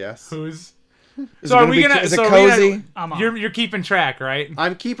give a guess? Who's? So are we gonna? Is it so are we cozy? gonna- I'm on. You're keeping track, right?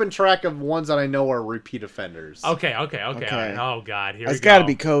 I'm keeping track of ones that I know are repeat offenders. Okay. Okay. All right. Oh God, here we It's go. got to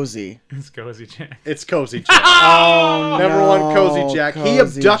be cozy. It's cozy Jack. It's Cozy Jack. Oh, Number one, Cozy Jack. He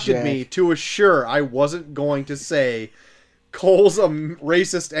Cozy abducted Jack. me to assure I wasn't going to say Cole's a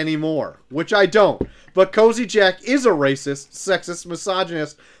racist anymore, which I don't. But Cozy Jack is a racist, sexist,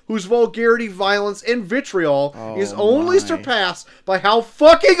 misogynist whose vulgarity, violence, and vitriol is only my. surpassed by how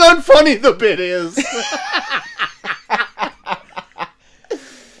fucking unfunny the bit is.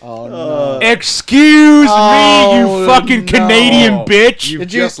 Oh no! Excuse me, Oh, you fucking no. Canadian bitch. You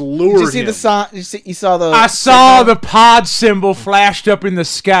Did you just lured Did you see him. the sign? You saw the? I saw the pod symbol flashed up in the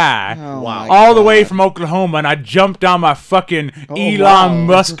sky. Oh, Wow. my All the God. way from Oklahoma, and I jumped on my fucking Elon wow.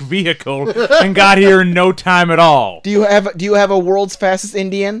 Musk vehicle and got here in no time at all. Do you have a world's fastest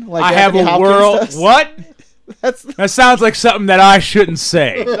Indian? Like I have Anthony a Hopkins world. does? What? That's That sounds like something that I shouldn't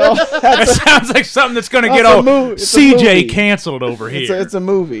say. That sounds like something that's going to get That's a old it's a CJ movie. canceled over here. it's a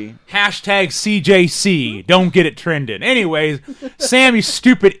movie. Hashtag CJC. Don't get it trending. Anyways, Sam, you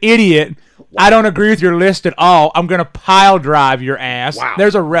stupid idiot. I don't agree with your list at all. I'm going to pile drive your ass. Wow.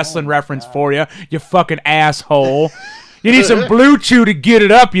 There's a wrestling reference for you, you fucking asshole. You need some Blue Chew to get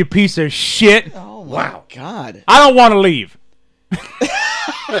it up, you piece of shit. Oh my Wow. God! I don't want to leave.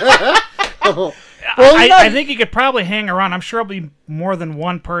 I think you could probably hang around. I'm sure there'll be more than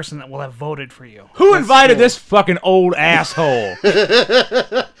one person that will have voted for you. Who invited this fucking old asshole?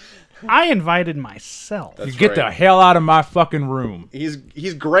 I invited myself. You get the hell out of my fucking room. He's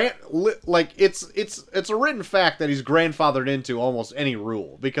it's a written fact that he's grandfathered into almost any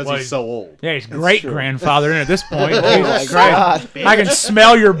rule because Well, he's so old. Yeah, he's great grandfather at this point. Oh my Jesus Christ. God! I can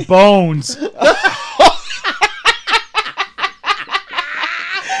smell your bones.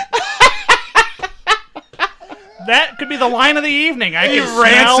 That could be the line of the evening. I can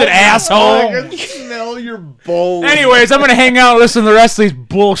Rancid I asshole. can smell your bones. Anyways, I'm gonna hang out and listen to the rest of these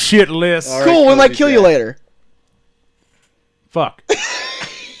bullshit lists. All right. Cool. We might Cozy kill you Jack. later. Fuck.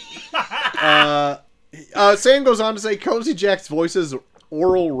 Sam goes on to say Cozy Jack's voice is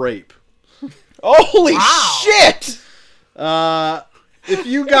oral rape. Holy shit! If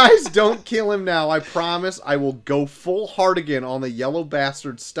you guys don't kill him now, I promise I will go full Hardigan on the yellow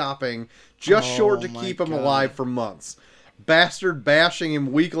bastard stopping just short to my keep him God. alive for months. Bastard bashing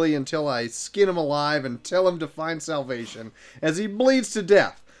him weekly until I skin him alive and tell him to find salvation as he bleeds to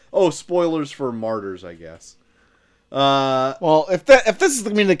death. Oh, spoilers for Martyrs, I guess. Well, if this is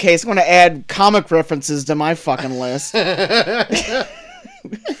going to be the case, I'm going to add comic references to my fucking list.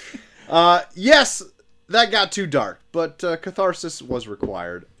 Yes, that got too dark, but catharsis was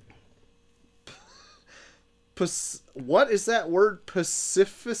required. What is that word?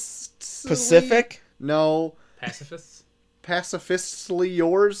 Pacific? No. Pacifists? Pacifistly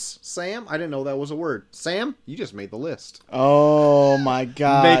yours, Sam? I didn't know that was a word. Sam, you just made the list. Oh my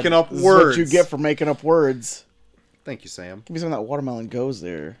God! Making up This is what you words. get for making up words. Than't you, Sam. Give me some of that watermelon goes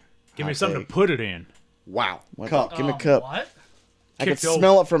there. Give me Hot something take. to put it in. Wow. What? Cup. Give me a cup. What? I can Kicked over.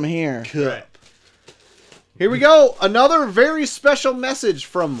 smell it from here. Cup. Here we go. Another very special message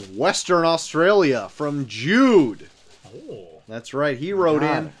from Western Australia from Jude. Oh. That's right. He wrote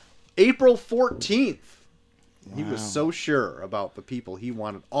God. in April 14th. He was Wow. so sure about the people he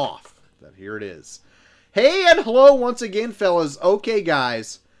wanted off that here it is. Hey and hello once again, fellas. Okay,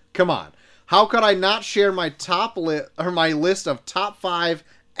 guys. Come on. How could I not share my my list of top 5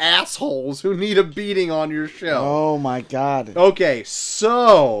 assholes who need a beating on your show? Oh my God! Okay,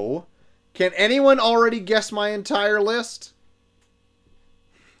 so can anyone already guess my entire list?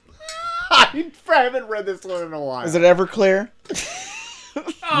 I haven't read this one in a while. Is it ever clear?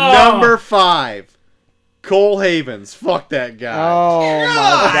 Number 5, Cole Havens. Fuck that guy. Oh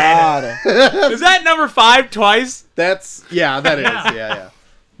my God! Is that number 5 twice? That is. Yeah.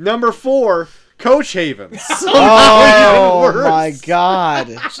 Number 4, Coach Havens. Oh Even worse. my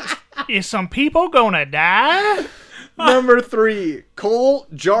God! Is some people gonna die? Number 3, Cole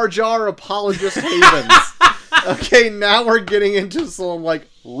Jar Jar Apologist Havens. Okay, now we're getting into some like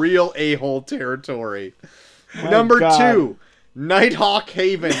real a-hole territory. Number God. 2, Nighthawk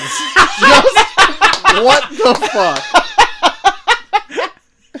Havens. Just what the fuck?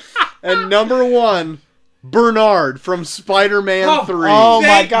 And number 1, Bernard from Spider-Man Oh, 3. Oh my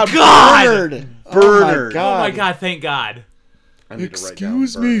Thank God! God! Bernard! Bernard. Oh my God, thank God. I need to write down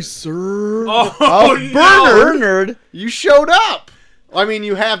Excuse me, Bernard. sir. Oh, no. Bernard! You showed up. I mean,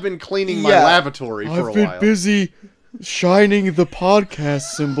 you have been cleaning my Yeah. lavatory for a while. busy shining the podcast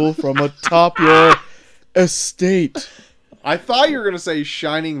symbol from atop your estate. I thought you were going to say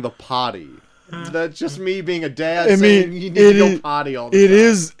shining the potty. That's just me being a dad I saying mean, you need it to go is- potty all the It time.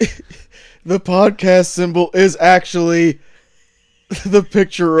 is. The podcast symbol is actually the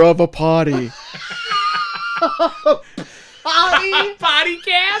picture of a potty. Potty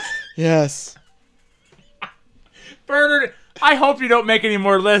cast? Yes. Bernard, I hope you don't make any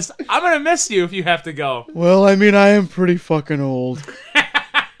more lists. I'm going to miss you if you have to go. Well, I mean, I am pretty fucking old.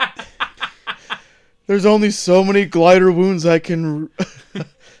 There's only so many glider wounds I can...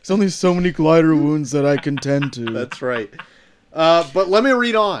 There's only so many glider wounds that I can tend to. That's right. But let me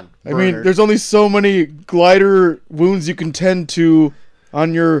read on. I mean, Bernard. there's only so many glider wounds you can tend to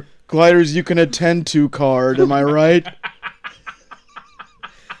on your gliders you can attend to card. Am I right?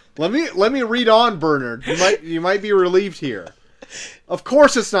 Let me read on, Bernard. You might be relieved here. Of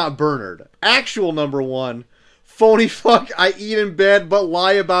course it's not Bernard. Actual number 1. Phony fuck, I eat in bed but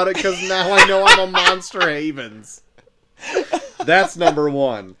lie about it because now I know I'm a Monster Havens. That's number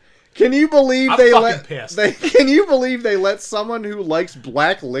 1. Can you believe I'm they fucking pissed. Can you believe they let someone who likes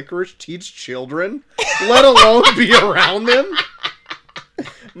black licorice teach children, let alone be around them?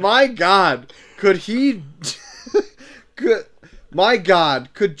 My God, could he? My God,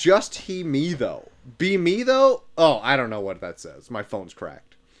 could just he me though? Be me though? Oh, I don't know what that says. My phone's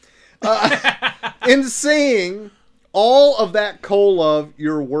cracked. In saying all of that, Cole, love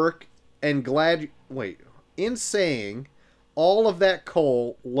your work and glad. In saying all of that,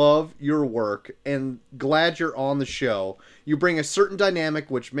 Cole, love your work and glad you're on the show. You bring a certain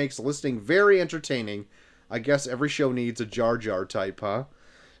dynamic which makes listening very entertaining. I guess every show needs a Jar Jar type, huh?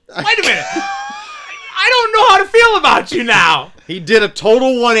 Wait a minute. I don't know how to feel about you now. He did a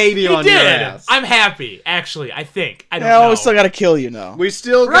total 180 on He your did. ass. I'm happy, actually. I think. I don't Yeah, know. we still gotta kill you now. We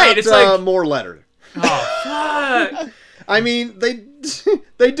still got Right, it's like- more letter. Oh, fuck. I mean,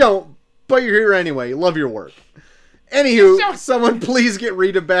 they don't, but you're here anyway. Love your work. Anywho, someone please get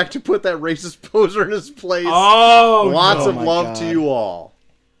Rita back to put that racist poser in his place. Oh, Lots no. of Oh my love God. to you all.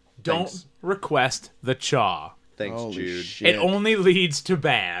 don't Thanks. request the chaw. Thanks, Holy Jude. shit. It only leads to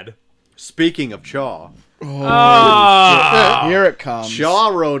bad. Speaking of Chaw, Oh. Here it comes. Chaw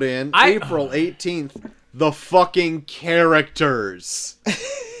wrote in I- April 18th, the fucking characters.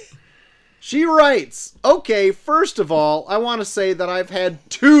 She writes, okay, first of all, I want to say that I've had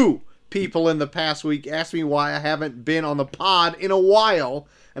 2 people in the past week ask me why I haven't been on the pod in a while,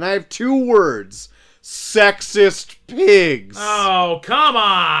 and I have 2 words. Sexist pigs. Oh, come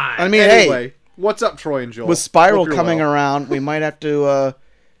on. I mean, Anyway, hey, what's up, Troy and Joel? with Spiral Hope you're coming well. around, we might have to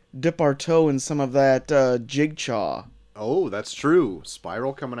dip our toe in some of that jig chaw. Oh, that's true.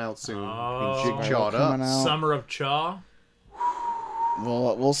 Spiral coming out soon. Oh. Jig chawed up. Coming out. Summer of chaw.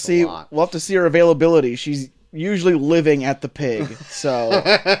 Well, we'll see. lot. We'll have to see her availability. She's usually living at the pig, so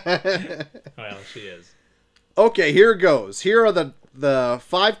Well, she is. Okay, here goes. Here are the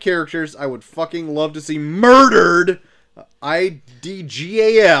 5 characters I would fucking love to see murdered.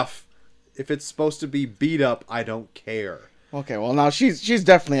 IDGAF. If it's supposed to be beat up, I don't care. okay. Well, now she's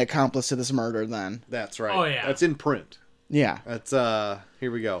definitely accomplice to this murder. Then, That's right. Oh, yeah. That's in print. yeah. That's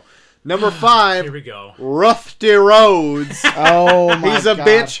here we go. Number 5, Here we go. Rusty Rhodes. Oh my He's a God.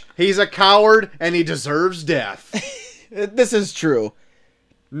 bitch, he's a coward, and he deserves death. This is true.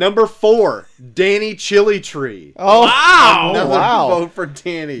 Number 4, Danny Chili Tree. Oh Wow. Another wow. vote for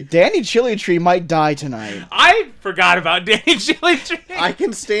Danny. Danny Chili Tree might die tonight. I forgot about Danny Chili Tree. I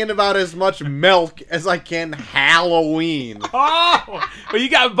can stand about as much milk as I can Halloween. Oh, well, you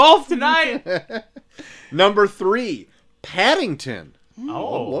got both tonight. Number 3, Paddington.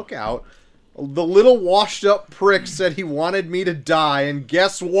 Oh, Look out. The little washed up prick said he wanted me to die, and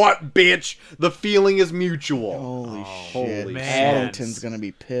guess what, bitch? The feeling is mutual. Holy shit! holy Paddington's gonna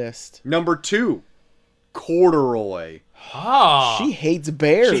be pissed. Number 2, Corduroy. Oh. She hates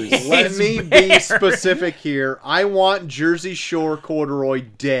bears. She- Let It's me be bears. specific here. I want Jersey Shore Corduroy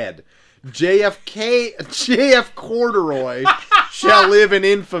dead. JF Corduroy shall live in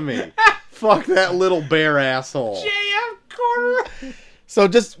infamy. Fuck that little bear asshole. JF Corduroy. So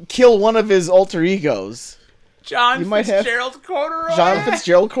just kill one of his alter egos, John You might have- Fitzgerald Corduroy. John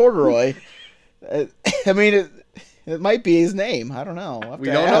Fitzgerald Corduroy. I mean, it might be his name. I don't know. I'll have We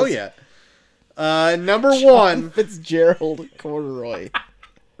to don't know ask. yet. Number 1. Fitzgerald Corduroy.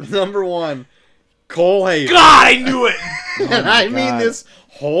 Number 1. Cole Hayden. God, I knew it. And I mean God. this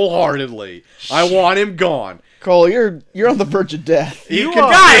wholeheartedly. I want him gone. Cole, you're on the verge of death. He You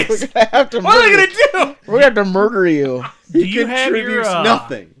con- guys. We're gonna have to What am I murder. gonna do? We're gonna have to murder you. Do He you have your contributes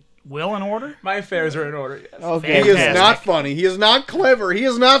nothing. will in order? My affairs are in order. Yes. Okay. He is Fantastic. not funny. He is not clever. He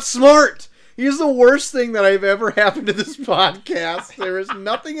is not smart. He is the worst thing that I've ever happened to this podcast. There is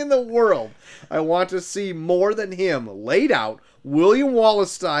nothing in the world I want to see more than him laid out, William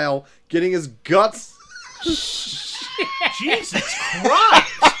Wallace style, getting his guts. Jesus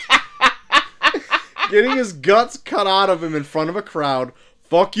Christ! getting his guts cut out of him in front of a crowd.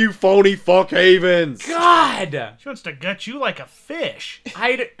 Fuck you, phony fuck havens. God. She wants to gut you like a fish.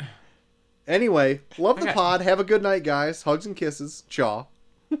 Anyway, love the Okay. pod. Have a good night, guys. Hugs and kisses. Chaw.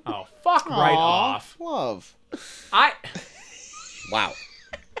 Oh, fuck right Aw, off. Love. Wow.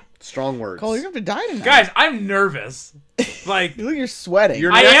 Strong words. Cole, you're going to have to die tonight. Guys, I'm nervous. Like, You look, you're sweating.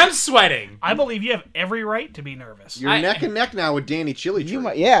 You're I neck- am sweating. I believe you have every right to be nervous. You're neck and neck now with Danny Chili Tree.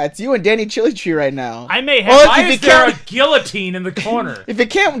 Yeah, it's you and Danny Chili Tree right now. I may have. Well, Why if you is there a count- guillotine in the corner? If you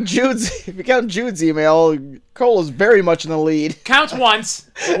count Jude's email, Cole is very much in the lead. Count once.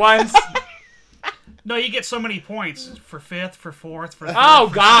 Once. No, you get so many points for fifth, for fourth, for third, Oh,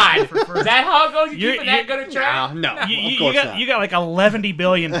 for God. second, for Is first. that how it goes? You You're- keeping that good a track? No, You, of you course got not. you got like 11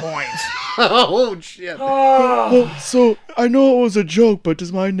 billion points. Oh, shit. So, I know it was a joke, but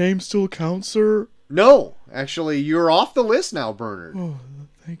does my name still count, sir? No, actually, you're off the list now, Bernard. Oh,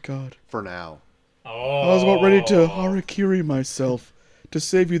 thank God. For now. Oh. I was about ready to harakiri myself to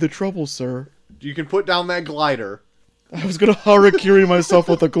save you the trouble, sir. You can put down that glider. I was gonna harakiri myself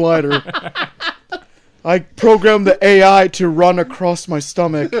with a glider. I programmed the AI to run across my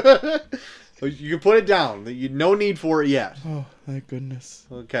stomach. You can put it down. No need for it yet. Oh, thank goodness.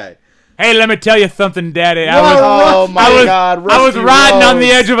 Okay. Hey, let me tell you something, Daddy. Oh my God! I was Rusty riding on the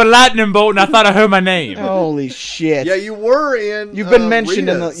Rhodes. edge of a lightning bolt, and I thought I heard my name. Holy shit! Yeah, you were in. You've been mentioned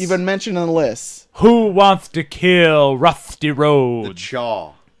Rita's. You've been mentioned in the list. Who wants to kill Rusty The Rhodes?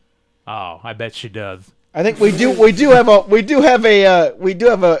 Chaw. Oh, I bet she does. I think we do have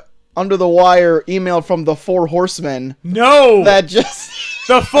a under the wire email from the Four Horsemen No! that just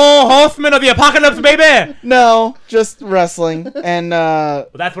The Four Horsemen of the Apocalypse, baby! no, just wrestling and Well,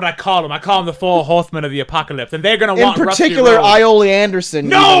 that's what I call them. I call them the Four Horsemen of the Apocalypse, and they're gonna in want particular, Rusty Rhodes. Iole Anderson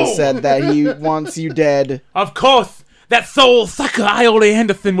No! even said that he wants you dead. Of course, that soul sucker Iole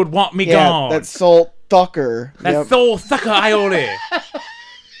Anderson would want me Yeah, gone. that's Salt Tucker. That Yep. soul sucker Iole.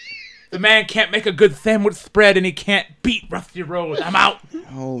 The man can't make a good sandwich spread, and he can't beat Rusty Rhodes. I'm out.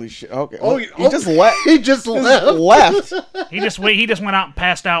 Holy shit! Okay, Oh, he just left. He just left. Left. He just went out and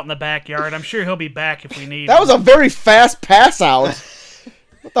passed out in the backyard. I'm sure he'll be back if we need That him. was a very fast pass out.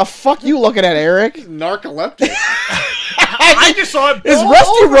 What the fuck you looking at, Eric? Narcoleptic. I just saw it Is fall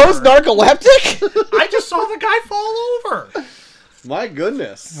Rusty over. Rhodes narcoleptic? I just saw the guy fall over. My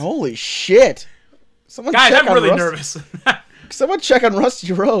goodness. Holy shit! Someone Guys, check I'm on really Rusty- nervous. Someone check on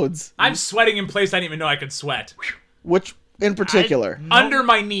Rusty Rhodes. I'm sweating in place I didn't even know I could sweat. Which, in particular? Under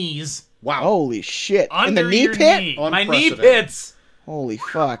my knees. Wow. Holy shit! In Under the knee your pit? knee. My knee Unprecedented. pits. Holy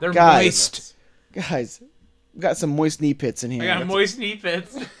fuck, They're guys! moist. Guys, we got some moist knee pits in here. I got moist knee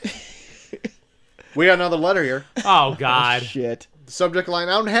pits. We got another letter here. Oh, God. Shit. The subject line,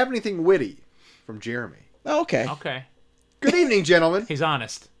 I don't have anything witty, from Jeremy. Oh, okay. Okay. Good evening, gentlemen. He's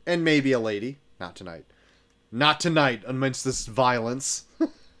honest. And maybe a lady. Not tonight. Not tonight, amidst this violence.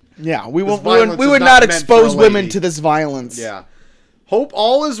 Yeah, we This would violence we is would not not meant expose for a women lady. to this violence. Yeah. Hope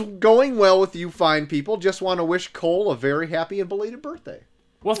all is going well with you fine people. Just want to wish Cole a very happy and belated birthday.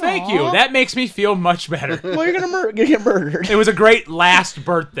 Well, thank you. Aw. That makes me feel much better. Well, you're gonna get murdered. It was a great last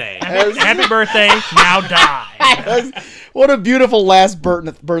birthday. Happy birthday, now die. What a beautiful last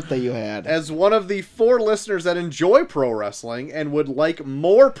birthday you had. As one of the 4 listeners that enjoy pro wrestling and would like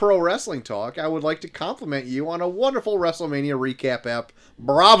more pro wrestling talk, I would like to compliment you on a wonderful WrestleMania recap app.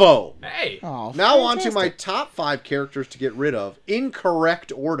 Bravo! Hey. Oh, Now on to my fantastic. top 5 characters to get rid of, in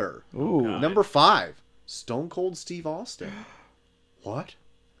correct order. Ooh. Number 5, Stone Cold Steve Austin. What?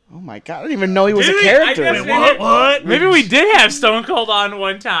 Oh my god! I didn't even know he was Did a we? character. I guess Wait, what? Maybe we did have Stone Cold on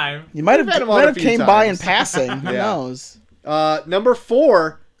one time. You might have We've had him on a few came by in times. passing. Who Yeah. knows? Number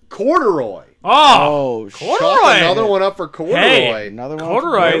 4, Corduroy. Oh, Oh, Chalk Corduroy. another one up for Corduroy. Hey, Another one.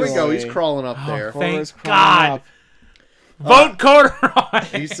 Corduroy. for There we go. He's Corduroy. crawling up there. thank Corduroy's crawling God. up. Vote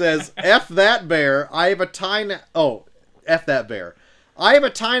Corduroy. He says, F that bear. I have a tie now. Oh, F that bear. I have a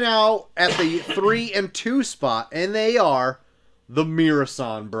tie now at the 3 and 2 spot, and they are the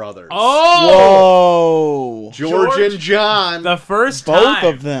Mirasan brothers. Oh, Whoa! George and John. the first Both time.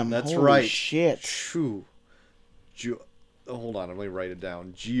 of them. That's Holy right. Shit. True. Hold on, let me write it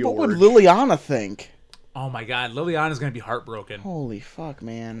down. George. What would Liliana think? Oh my God, Liliana's gonna be heartbroken. Holy fuck,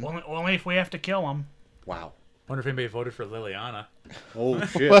 man. Only if we have to kill him. Wow. Wonder if anybody voted for Liliana. Oh,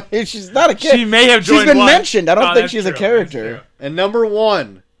 shit. Well, she's not a kid. She may have She's joined. been one. mentioned. I don't Oh, think that's she's a true, character. that's And number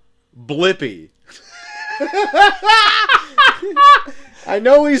 1, Blippy. I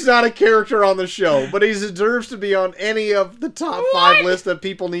know he's not a character on the show, but he deserves to be on any of the top 5 lists that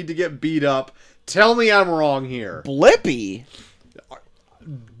people need to get beat up. Tell me I'm wrong here. Blippy.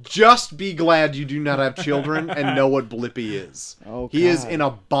 Just be glad you do not have children and know what Blippi is. Oh, he is God. an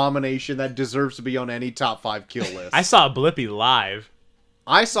abomination that deserves to be on any top 5 kill list. I saw Blippi live.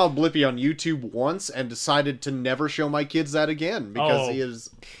 I saw Blippi on YouTube once and decided to never show my kids that again because Oh. he is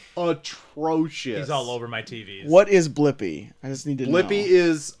atrocious. He's all over my TVs. What is Blippi? I just need to know. Blippi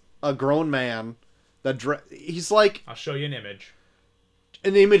is a grown man that he's like I'll show you an image.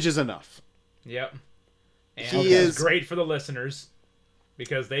 an image is enough. Yep. And He it's is- great for the listeners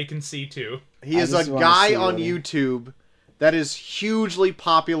because they can see too. He I is a just wanna guy see on what he- YouTube that is hugely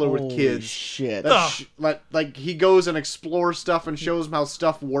popular with Holy kids. shit. Like he goes and explores stuff and shows them how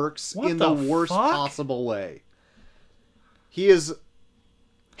stuff works What in the the worst fuck? possible way. He is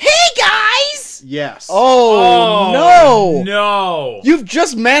Hey guys! yes. Oh, no! No! You've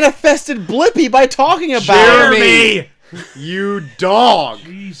just manifested Blippi by talking about Jeremy! it. You dog.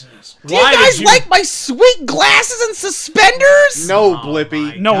 Jesus. Do you guys like my sweet glasses and suspenders? No, Oh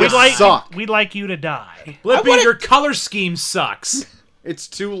Blippi. my No, God. we'd like suck. we'd like you to die. Blippi, wanna- your color scheme sucks. It's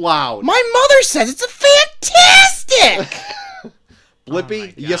too loud. My mother says it's a fantastic. Blippi, Oh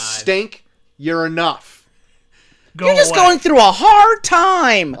my you God. stink. You're enough. Go You're just away. going through a hard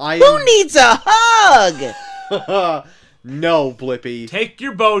time. I Who am- needs a hug? No, Blippi. Take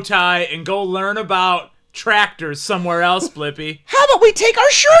your bow tie and go learn about tractors somewhere else, Blippi. How about we take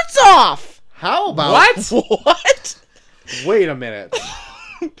our shirts off? How about What? What? Wait a minute.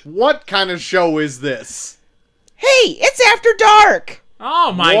 What kind of show is this? Hey, it's after dark.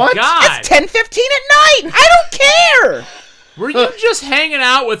 Oh my What? God! It's 10:15 at night. I don't care. Were you just hanging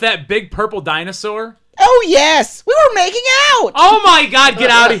out with that big purple dinosaur? Oh yes, we were making out. Oh my God! Get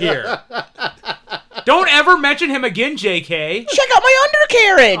out of here! Don't ever mention him again, JK. Check out my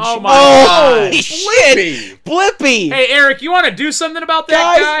undercarriage. Oh my Holy God. shit, Blippi. Hey Eric, you want to do something about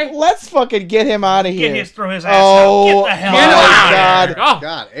that Guys, guy? let's fucking get him out of here. Get his throw his ass Oh, out. Get the hell my Get him out. out of God. here. Oh,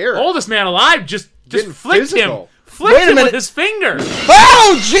 God, Eric. oldest man alive just Getting flicked physical. him. Flicked Wait a him with minute. his finger.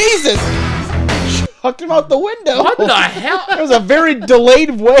 Oh Jesus! Chucked him out the window. What the hell? There was a very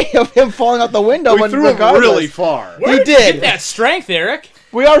delayed way of him falling out the window. We when threw him regardless. really far. Where He did did. you get that strength, Eric?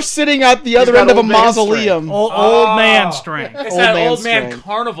 We are sitting at the other got end of a old man mausoleum. Old Oh. man strength. It's Old that man old man strength.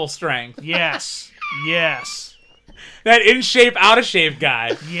 carnival strength. Yes. Yes. That in shape, out of shape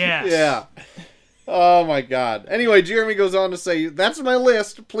guy. Yes. Yeah. Oh my God. Anyway, Jeremy goes on to say, "That's my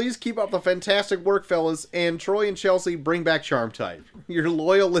list. Please keep up the fantastic work, fellas. And Troy and Chelsea, bring back Charm Type. Your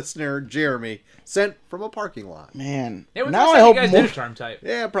loyal listener, Jeremy, sent from a parking lot. Man, Hey, when's now the I last time hope you guys more. did a charm type.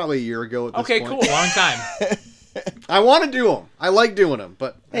 Yeah, probably a year ago at this Okay, point. cool. Long time. I want to do them. I like doing them,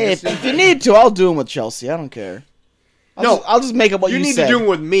 but I Hey, just if you need to, I'll do them with Chelsea. I don't care. I'll just make up what you you need said. to do them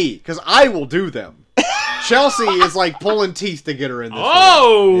with me because I will do them. Chelsea is like pulling teeth to get her in this.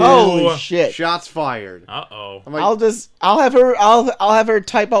 Oh! Holy room. shit! Shots fired. Uh-oh. I'm like, I'll have her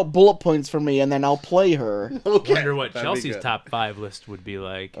type out bullet points for me, and then I'll play her. okay. Wonder what That'd be Chelsea's good. top 5 list would be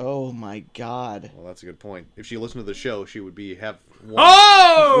like. Oh my god! Well, that's a good point. If she listened to the show, she would have one.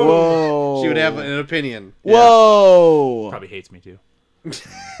 Oh! Whoa! She would have an opinion. Whoa! Probably hates me too.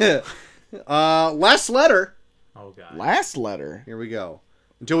 Yeah. Last letter. Oh, God. Last letter. Here we go.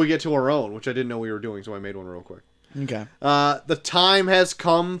 Until we get to our own, which I didn't know we were doing, so I made one real quick. Okay, The time has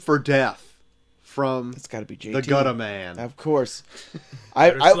come for death. From it's got to be JT. the Gutta Man. Of course.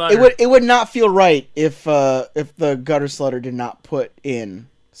 Gutter it Slutter. would not feel right if the Gutter Slutter did not put in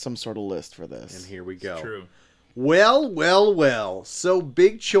some sort of list for this. And here we go. True. Well, well, well. So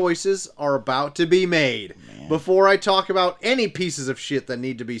big choices are about to be made. Before I talk about any pieces of shit that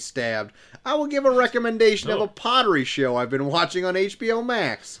need to be stabbed, I will give a recommendation of a pottery show I've been watching on HBO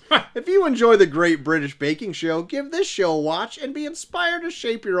Max. If you enjoy the Great British Baking Show, give this show a watch and be inspired to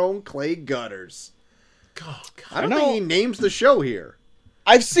shape your own clay gutters. Oh, God. I don't know. think he names the show here.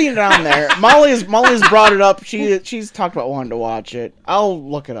 I've seen it on there. Molly's brought it up. She's talked about wanting to watch it. I'll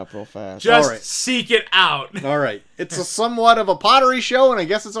look it up real fast. Just Alright. seek it out. All right. It's a somewhat of a pottery show, and I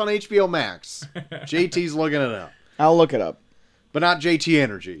guess it's on HBO Max. JT's looking it up. I'll look it up. But not JT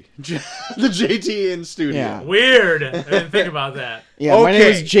Energy. the JT in studio. Yeah. Weird. I didn't think about that. Yeah, my name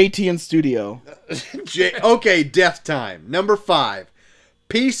is Okay. JT in studio. Okay, Death Time. Number 5.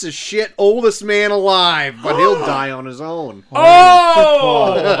 Piece of shit oldest man alive, but he'll die on his own.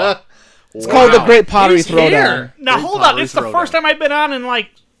 Oh! It's called the Great Pottery He's Throwdown. here. Now Great hold on. pottery It's the throwdown. first time I've been on in like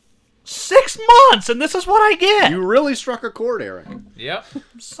 6 months, and this is what I get. You really struck a chord, Eric. Yep.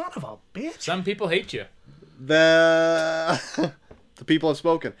 Son of a bitch. Some people hate you. The the people have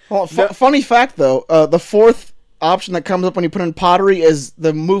spoken. Well, funny fact though, the fourth option that comes up when you put in pottery is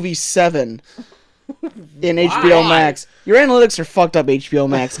the movie Seven in HBO Why? Max. Your analytics are fucked up, HBO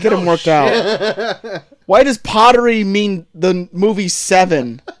Max. Get them worked out. Why does pottery mean the movie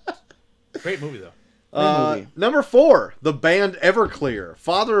Seven? Great movie though. movie. Number 4, the band Everclear.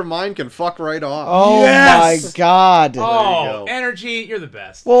 Father of Mine can fuck right off. Oh Yes! my god. Oh, go. energy, you're the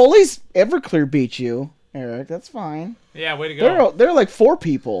best. Well, at least Everclear beat you, Eric. That's fine. Yeah, way to go. They're like 4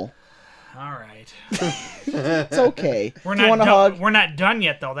 people. All right. It's okay. We're Do you not want a done. hug? We're not done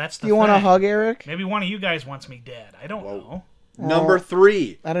yet, though. That's the Do you want a thing. hug, Eric? Maybe one of you guys wants me dead. I don't know. Number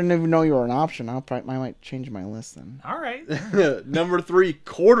 3. I didn't even know you were an option. I might change my list then. All right. Number 3,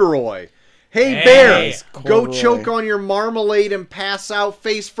 Corduroy. Hey, Hey. Bear, go Corduroy. choke on your marmalade and pass out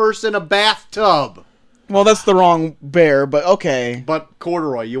face first in a bathtub. Well, that's the wrong bear, but okay. But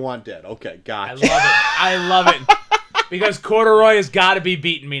Corduroy, you want dead. Okay, I gotcha. love it. I love it. Because Corduroy has got to be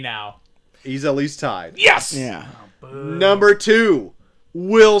beating me now. He's at least tied. Yes! Yeah. Number 2,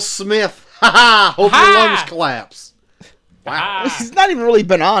 Will Smith. Ha ha! Hope Ha! your lungs collapse. Wow. Ah. He's not even really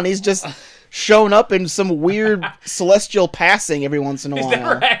been on. He's just shown up in some weird celestial passing every once in a He's while.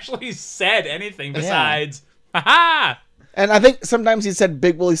 never actually said anything besides, ha And I think sometimes he said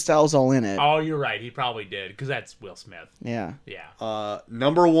Big Willie Styles all in it. Oh, you're right. He probably did, because that's Will Smith. Yeah. Yeah.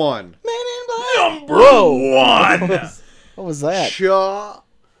 Number 1, Man in Black. Number Whoa. one! What was that?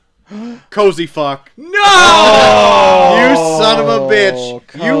 Cozy fuck. No! You son of a bitch.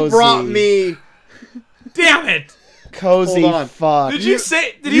 Cozy. You brought me. Damn it! Cozy Hold on. fuck. Did you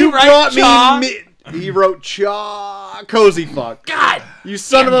say, did You he write brought Chaw? me. He wrote Chaw. Cozy fuck. God! You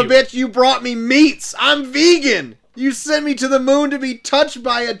son Damn of a you. bitch. You brought me meats. I'm vegan. You sent me to the moon to be touched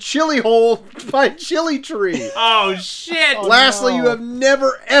by a chili hole by a chili tree. Oh, shit! Lastly, no. you have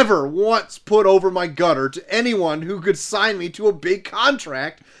never, ever once put over my gutter to anyone who could sign me to a big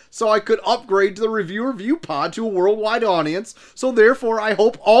contract so I could upgrade to the Review Pod to a worldwide audience. So therefore, I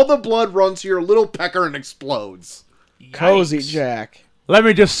hope all the blood runs to your little pecker and explodes. Cozy Yikes. Jack. Let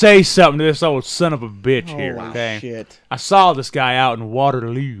me just say something to this old son of a bitch here, Holy okay? shit. I saw this guy out in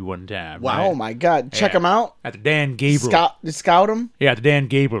Waterloo one time. Wow. right? Oh my god. Check Yeah. him out. At the Dan Gabriel. Scout him. Yeah, at the Dan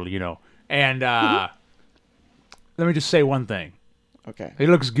Gabriel, you know. And let me just say one thing. Okay. He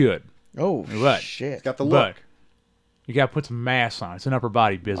looks good, Oh What? shit. Got the but look. you got to put some mass on. It's an upper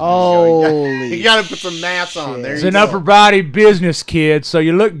body business. Holy You gotta put some mass on. shit. There It's you an go. upper body business, kid. So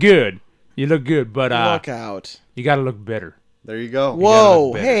you look good. You look good, but look out. you got to look better. There you go. Whoa,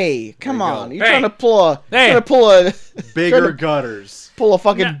 look better. hey, come There you on. go. You Hey. trying to pull a Hey. trying to pull a Bigger trying to gutters. pull a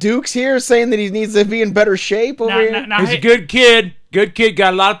fucking No. Dukes here saying that he needs to be in better shape over here? Now, He's hey, a good kid. Good kid.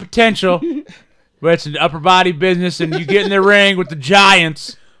 Got a lot of potential. But it's an upper body business, and you get in the ring with the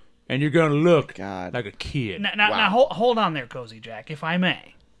Giants, and you're going to look God. like a kid. now hold on there, Cozy Jack, if I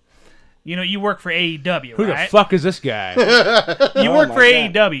may. You know, you work for AEW, Who right? the fuck is this guy? You Oh work my for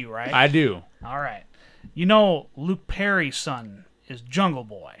God. AEW, right? I do. All right. You know, Luke Perry's son is Jungle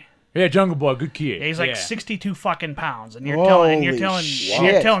Boy. Yeah, Jungle Boy, good kid. Yeah, he's like yeah. 62 fucking pounds, and you're Holy telling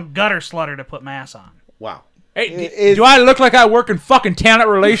shit. Gutter Slutter to put mass on. Wow. Hey, Is- do I look like I work in fucking talent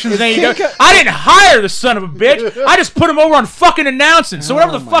relations? Is And King Co- I didn't hire the son of a bitch. I just put him over on fucking announcing. So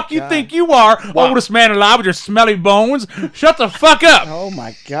whatever Oh the my fuck you God. think you are, oldest man alive with your smelly bones, shut the fuck up. Oh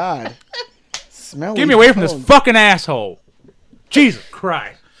my god. Smelly Get me away from this bones. fucking asshole. Jesus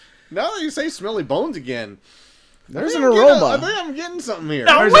Christ. Now that you say smelly bones again, There's I an think I'm getting- I aroma. think I'm getting something here.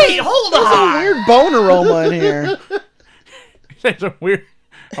 Now, wait, hold There's a on. weird bone aroma in here. That's a weird.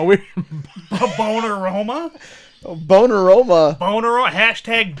 A bone aroma? Bone aroma. Bone aroma.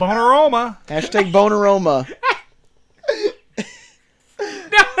 Hashtag bone aroma. Hashtag bone aroma.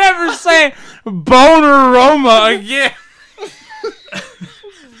 Don't ever say bone aroma again.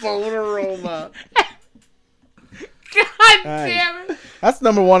 Bone aroma. God damn it. That's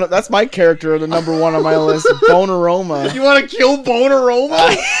number one. That's my character, the number one on my list. Bone aroma. You want to kill bone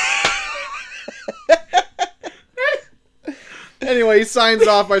aroma? Anyway, he signs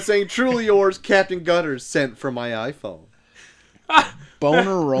off by saying, "Truly yours, Captain Gutters, sent from my iPhone." Bone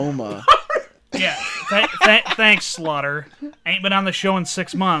aroma. Yeah. Thanks, Slaughter. Ain't been on the show in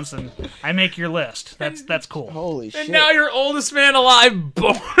 6 months, and I make your list. That's cool. Holy And shit. now you're oldest man alive,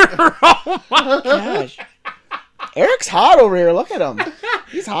 bone aroma. Gosh. Eric's hot over here. Look at him.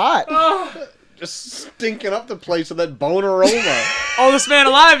 He's hot. Just stinking up the place with that bone aroma. Oldest man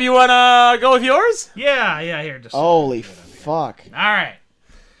alive, you wanna go with yours? Yeah, here. Just Holy fuck. all right.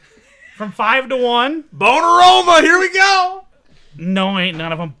 From 5 to 1. Bone aroma, here we go. No, ain't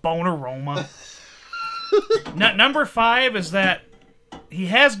none of them bone aroma. Number 5 is that he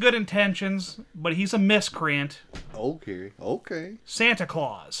has good intentions, but he's a miscreant. Okay. Santa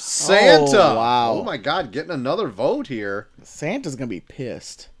Claus. Santa. Oh, wow. Oh my God, getting another vote here. Santa's gonna be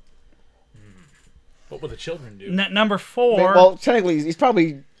pissed. What will the children do? Number 4. Well, technically, he's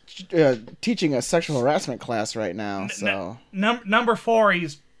probably teaching a sexual harassment class right now. So Number 4,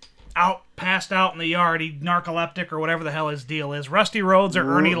 he's passed out in the yard. He narcoleptic or whatever the hell his deal is. Rusty Rhodes or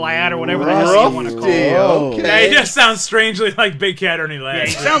Ernie Ladd or whatever the hell you want to call him. Whoa. Yeah, he just sounds strangely like Big Cat Ernie Yeah, Ladd.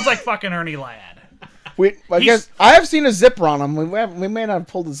 he sounds like fucking Ernie Ladd. I guess I have seen a zipper on him. We may not have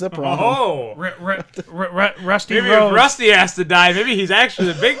pulled the zipper on him. Oh. Rusty Maybe Rhodes. if Rusty has to die, maybe he's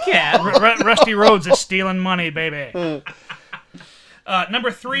actually the Big Cat. Rusty Rhodes is stealing money, baby.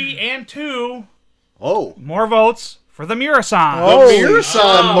 Number 3 and 2, Oh. more votes for the Murasan. Holy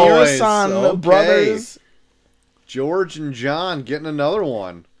Murasan boys. Murasan Okay. brothers. George and John getting another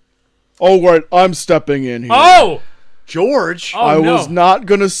one. Oh, right. I'm stepping in here. Oh! George? Oh, I no. was not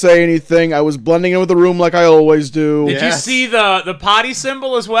going to say anything. I was blending in with the room like I always do. Did you Yes. see the potty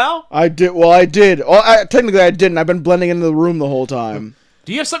symbol as well? I did. Well, I did. Oh, technically, I didn't. I've been blending into the room the whole time.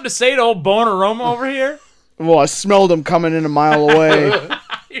 Do you have something to say to old Bone Aroma over here? Well, I smelled him coming in a mile away.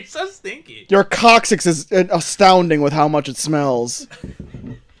 You're so stinky. Your coccyx is astounding with how much it smells.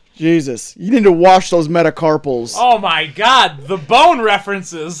 Jesus. You need to wash those metacarpals. Oh my god, the bone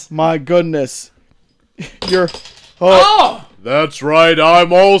references. My goodness. You're... Oh! That's right,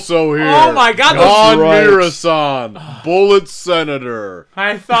 I'm also here. Oh my God, those- John Right. Mirasan, Bullet Senator.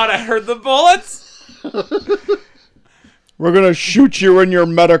 I thought I heard the bullets. We're gonna shoot you in your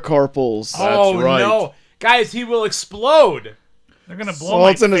metacarpals. Oh right. no. Guys, he will explode. They're going to So blow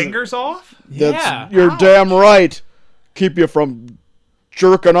my it's in his- fingers off? Yeah. You're damn right. Keep you from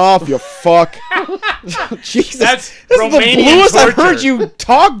jerking off, you fuck. Jesus. That's this is the Romanian bluest I've torture. heard you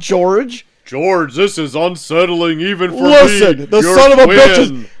talk, George. George, this is unsettling even for me. Listen, the your son of a twin. bitch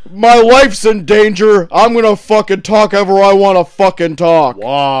is... My life's in danger. I'm gonna fucking talk ever I want to fucking talk.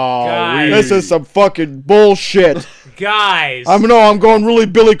 Wow. Guys. This is some fucking bullshit. Guys. I'm going really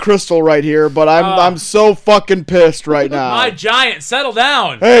Billy Crystal right here, but I'm so fucking pissed right now. My giant, settle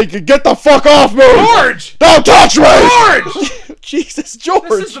down. Hey, get the fuck off me! George! Don't touch me! George! Jesus, This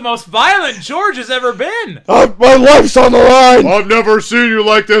George! is the most violent George has ever been. My life's on the line. I've never seen you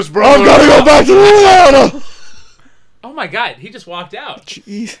like this, brother. I'm gonna go back to Atlanta. Oh my god, he just walked out.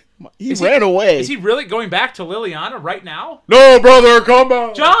 Jeez, he Is ran away. Is he really going back to Liliana right now? No, brother, come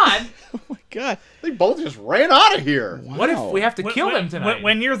back. John, Oh my god! They both just ran out of here. what if we have to kill him tonight?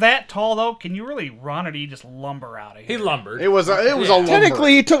 When you're that tall, though, can you really run or do you just lumber out of He here? lumbered. It was a Yeah. lumber.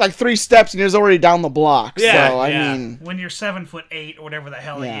 Technically, he took like 3 steps and he was already down the block. Yeah, so I yeah. mean, When you're 7'8" or whatever the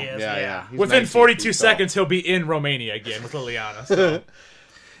hell Yeah. he is. Yeah. He's Within 19 42 feet seconds, he'll be in Romania again with Liliana. So.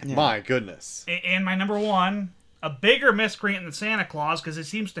 tall. My goodness. And my number 1, a bigger miscreant than Santa Claus because it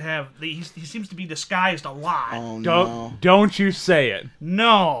seems to have he seems to be disguised a lot. oh no. Don't you say it.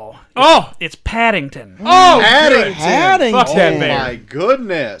 No, Oh! it's Paddington. Oh! Paddington. Paddington. Fuck that Oh bear. my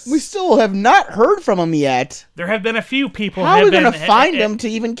goodness. We still have not heard from him yet. There have been a few people How are have we gonna been, find him to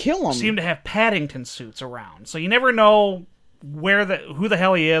even kill him? seem to have Paddington suits around, so you never know who the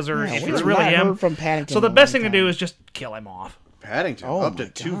hell he is or Yeah, if we it's have really not him. heard from Paddington So the in a best long thing to do time. is just kill him off. Paddington Oh up to my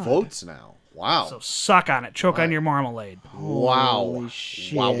 2 God. votes now. Wow. So suck on it, choke on your marmalade. wow. Holy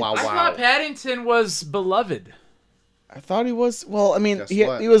shit. Wow, wow, I wow. thought Paddington was beloved. I thought he was. Well, I mean, Guess he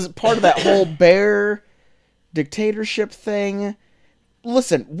what? was part of that whole bear dictatorship thing.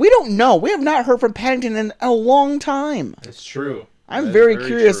 Listen, we don't know. We have not heard from Paddington in a long time. It's true. I'm That is very very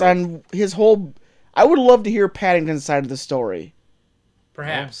curious true. on his whole. I would love to hear Paddington's side of the story.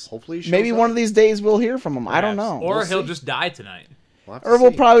 Perhaps. Hopefully he shows Maybe up. one of these days we'll hear from him. I don't Perhaps. know. Or We'll he'll see. just die tonight. We'll have to Or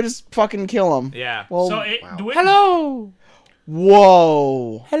we'll see. probably just fucking kill him. Yeah. Well, So wow. Hello!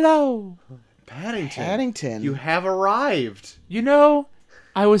 whoa. Hello! Paddington. Paddington. You have arrived. You know,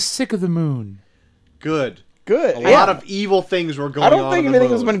 I was sick of the moon. Good. Good. A Yeah. lot of evil things were going I on. don't think in the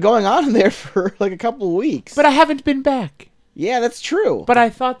anything has moon. been going on in there for like a couple of weeks. But I haven't been back. Yeah, that's true. But I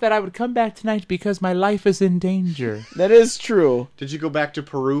thought that I would come back tonight because my life is in danger. That is true. Did you go back to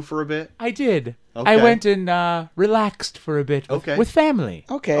Peru for a bit? I did. Okay. I went and relaxed for a bit with, Okay. with family.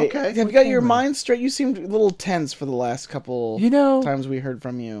 Okay. Okay. Have you got your mind straight? You seemed a little tense for the last couple You know, times we heard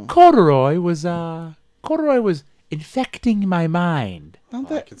from you. Corduroy was infecting my mind.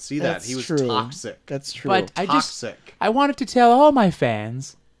 Don't Oh, I can see that. that's He was true. toxic. That's true. But Toxic. I wanted to tell all my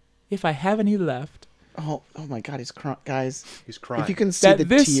fans, if I have any left, oh my God, he's crying, guys. He's crying. If you can see That the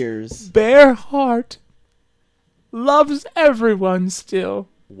this- tears. bare heart loves everyone still.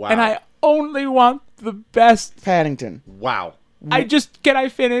 Wow. And I only want the best. Paddington. Wow. Can I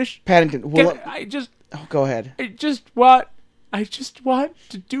finish? Paddington. Well, I just go ahead. want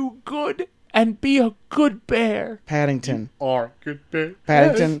to do good and be a good bear. Paddington. Or good bear.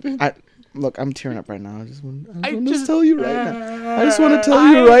 Paddington. Look, I'm tearing up right now. I just want to just- tell you right now. I just want to tell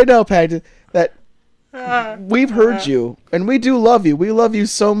you right now, Paddington, that we've heard you, and we do love you. We love you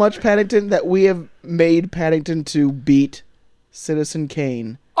so much, Paddington, that we have made Paddington 2 beat Citizen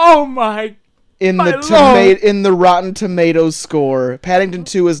Kane Oh my! in My in the Rotten Tomatoes score. Paddington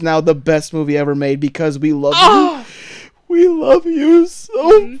 2 is now the best movie ever made because we love you. We love you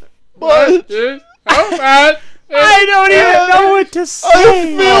so much. I don't even know what to say. I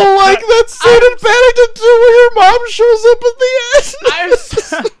feel like that scene in Paddington 2 where your mom shows up at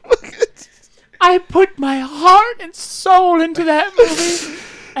the end. I put my heart and soul into that movie,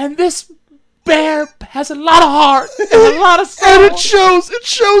 and this bear has a lot of heart and a lot of soul. And it shows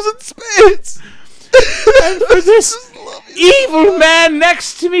in spades. And for this evil man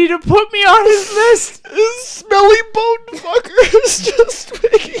next to me to put me on his list, This smelly bone fucker is just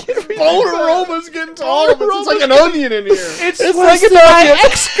making everything Bone bad. aroma's getting to all of us. It's like an onion in here. it's It's worse like than an my onion.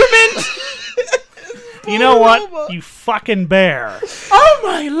 excrement. You know what? You fucking bear. Oh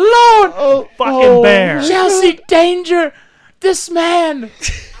my lord! Fucking bear. Chelsea Danger, this man.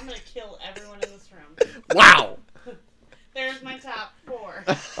 I'm gonna kill everyone in this room. Wow. There's my top 4.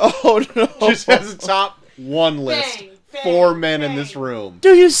 Oh no. Just has a top 1 list. Bang, bang, 4 men in bang. this room.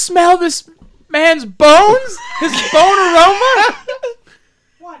 Do you smell this man's bones? His bone aroma?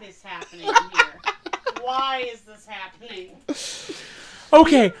 What is happening here? Why is this happening?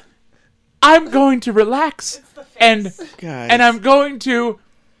 Okay, I'm going to relax It's the face. and I'm going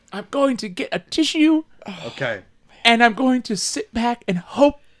to get a tissue Okay. and I'm going to sit back and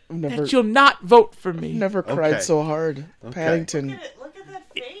hope Never, that you'll not vote for me. never cried Okay. so hard. Paddington. Look at it. Look at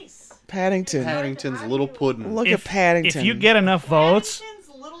that face. Paddington. Paddington's little pudding. Look at Paddington. If you get enough votes,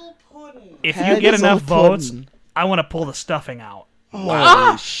 Paddington's little pudding. if you Paddington's get enough little votes, pudding. I want to pull the stuffing out.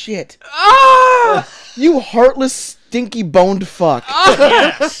 Holy shit. Ah! You heartless, stinky boned fuck.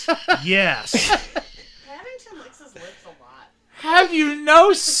 Yes. Yes. Paddington licks his lips a lot. Have you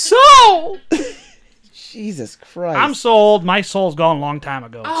no soul? Jesus Christ. I'm sold. My soul's gone a long time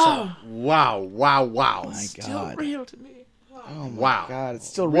ago. So. Wow, wow, wow. my Still God. real to me. Oh my Wow. God. It's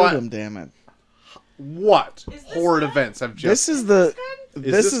still real What? to him, damn it. What Is this horrid good? events have just... This is the. Is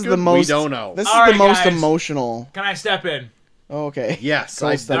This this is good? the We most. don't know. This All is the right, most guys. emotional. Can I step in? Okay. Yes, Cool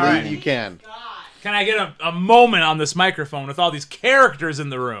I stuff. believe Alright. you can. God. Can I get a moment on this microphone with all these characters in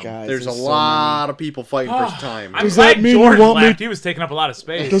the room? Guys, There's a so lot of people fighting for time. I'm Does glad that mean you Jordan want me- left. He was taking up a lot of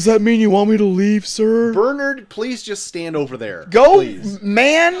space. Does that mean you want me to leave, sir? Bernard, please just stand over there. Go, Please.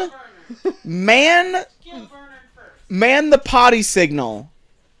 man, Bernard. man, Kill Bernard first. man the potty signal.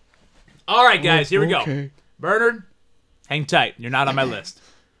 All right, guys, here we go. Okay. Bernard, hang tight. You're not on my list.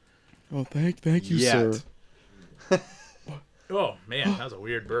 Oh, thank you, Yet. sir. Oh, man, that was a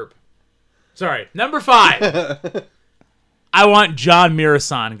weird burp. Sorry. Number 5. I want John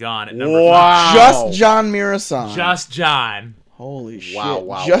Mirasan gone at number 5. Wow. Just John Mirasan. Just John, Holy shit.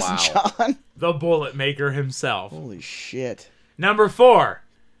 Wow, Just wow. John. the bullet maker himself. Holy shit. Number 4.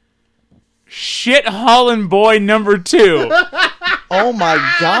 Shit Holland Boy number 2. Oh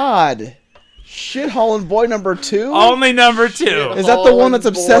my God. Shit Holland Boy number 2? Only number 2. Is that the one that's Holland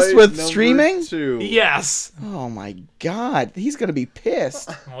obsessed Boy with number streaming? 2. Yes. Oh my God. He's going to be pissed.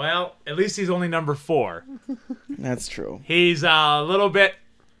 Well, at least he's only number 4. That's true. He's a little bit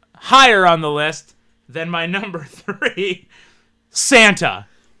higher on the list than my number 3, Santa.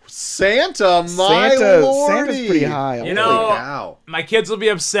 Santa, my lordy. Santa's pretty high. You know- Holy cow. My kids will be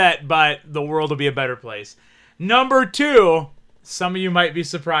upset, but the world will be a better place. Number 2, some of you might be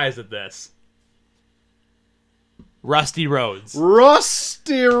surprised at this. Rusty Rhodes.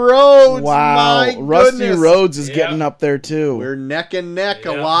 Rusty Rhodes, Wow. my Rusty goodness. Rhodes is Yeah. getting up there too. We're neck and neck.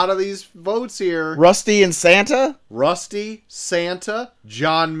 Yeah. A lot of these votes here. Rusty and Santa? Rusty, Santa,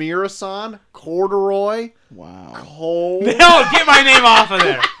 John Mirasan, Corduroy, Wow. Cole. No, get my name off of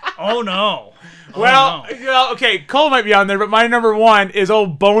there. Oh no. Oh, Well, no. well, okay, Cole might be on there, but my number 1 is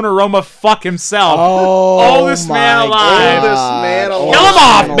old Bone Aroma fuck himself. Oh, Oldest my man alive. Oldest man alive. Kill him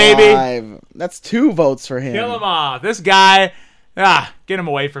off, man baby. alive. That's 2 votes for him. Kill him off. This guy, get him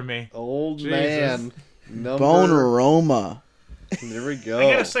away from me. Old Jesus. man. Number. Bone aroma. There we go.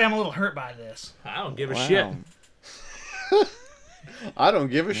 I gotta say, I'm a little hurt by this. I don't give a Wow. shit. I don't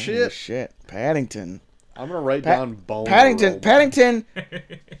give a Holy shit. shit. Paddington. I'm gonna write Pa- down Bone. Paddington. Aroma. Paddington.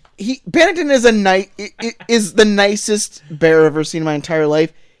 Paddington is is the nicest bear I've ever seen in my entire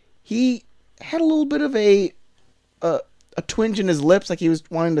life. He had a little bit of a twinge in his lips, like he was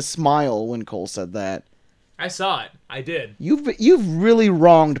wanting to smile when Cole said that. I saw it. I did. You've really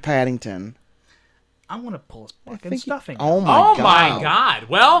wronged Paddington. I'm gonna pull his fucking Think you- stuffing. Oh out. my Oh god. my god.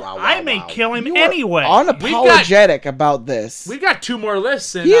 Well, Wow, wow, I may wow. kill him You are anyway. unapologetic about this. we've got 2 more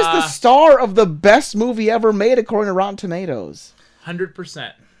lists and He is the star of the best movie ever made according to Rotten Tomatoes.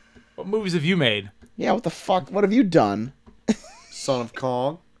 100%. What movies have you made? Yeah, what the fuck? What have you done? Son of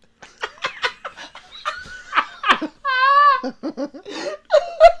Kong.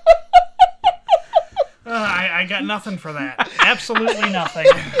 I got nothing for that. Absolutely nothing.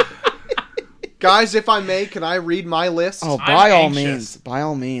 Guys, if I may, can I read my list? Oh, by all anxious. means. By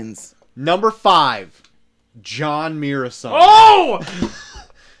all means. Number 5, John Mirasan. Oh!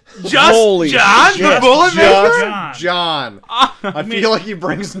 Just Holy John, shit. the bullet maker? Just John. I feel like he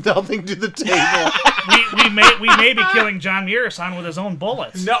brings nothing to the table. we may be killing John Murasan with his own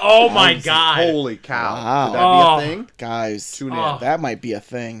bullets. No, oh my god. Holy cow. Wow. Could that be Oh. a thing? Guys, Tune in. Oh. that might be a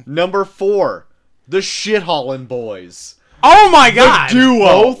thing. Number 4, the Shithollin' Boys. Oh my god. Duo.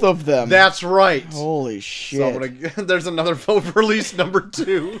 Both of them. That's right. Holy So shit. I'm gonna, there's another vote for release number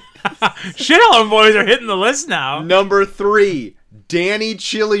 2. Shithollin' boys are hitting the list now. Number 3, Danny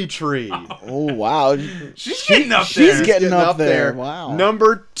Chili Tree. Oh, wow. She's getting up there. She's getting up there. Wow.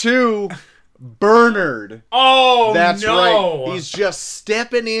 Number 2, Bernard. Oh, That's no. right. He's just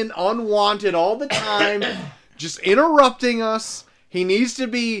stepping in unwanted all the time, just interrupting us. He needs to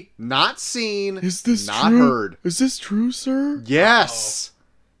be not seen, Is this not true? heard. Is this true, sir? Yes.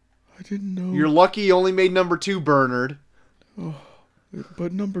 I didn't know. You're lucky you only made number 2, Bernard.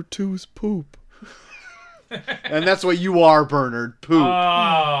 But number 2 is poop. And that's what you are, Bernard. Poop.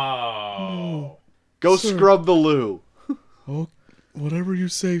 Oh. Go sir. scrub the loo. Oh, whatever you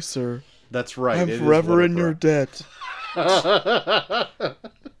say, sir. That's right. I'm it is forever in your whatever. debt.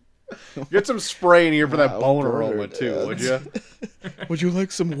 Get some spray in here for that Wow, bone Bernard. aroma, too, would you? Would you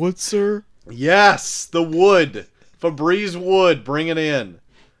like some wood, sir? Yes, the wood. Febreze wood. Bring it in.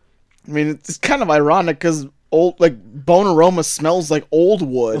 I mean, it's kind of ironic because bone aroma smells like old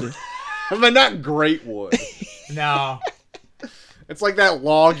wood. But not great wood. No. It's like that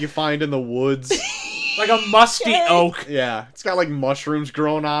log you find in the woods. Like a musty oak. Yeah, it's got like mushrooms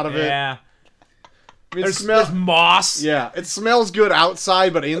growing out of it. Yeah. I mean, There's moss. yeah, it smells good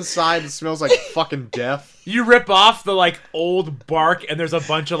outside, but inside it smells like fucking death. You rip off the like old bark and there's a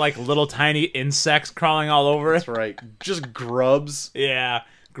bunch of like little tiny insects crawling all over it. That's right. Just grubs. Yeah.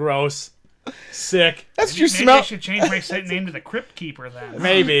 Gross. Sick. That's what you Maybe smell. I should change my site name to the Crypt Keeper then.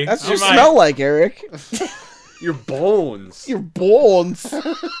 Maybe. That's what I you might. smell like, Eric. Your bones. Your bones.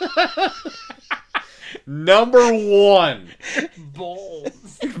 Number 1.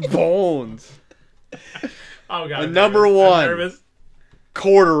 Balls. Bones. Oh god. I'm Number nervous. one. I'm nervous.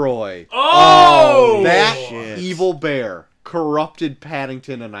 Corduroy. Oh! That shit. evil bear corrupted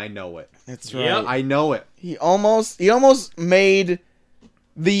Paddington, and I know it. That's Yep. right. I know it. He almost made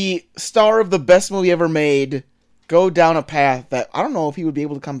the star of the best movie ever made go down a path that I don't know if he would be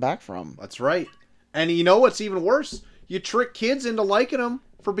able to come back from. That's right. And you know what's even worse? You trick kids into liking him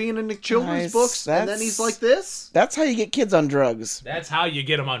for being in the children's Nice. books, and then That's- he's like this. That's how you get kids on drugs. That's how you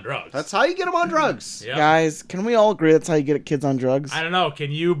get them on drugs. That's how you get them on drugs. Yep. Guys, can we all agree that's how you get kids on drugs? I don't know.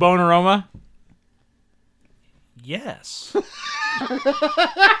 Can you bone aroma? Yes.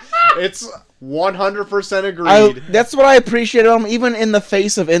 It's 100% agreed. That's what I appreciate about him. Even in the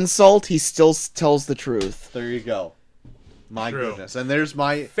face of insult, he still tells the truth. There you go. My True. goodness. And there's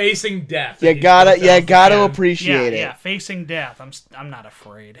my... Facing death. You gotta appreciate yeah, it. facing death. I'm not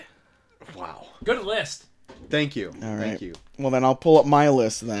afraid. Wow. Good list. Thank you. All right. Thank you. Well, then I'll pull up my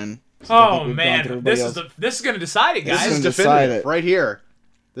list then. since I think Oh we've gone through man, everybody this is gonna decide it, This guys. is gonna decide definitive it. right here.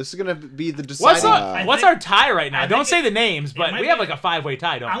 This is going to be the What's deciding... what's our tie right now? I Don't think say the names, but might we have be- like a 5-way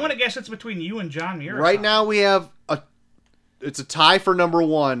tie, don't I'm we? gonna guess it's between you and John Muir. Right now we have it's a tie for number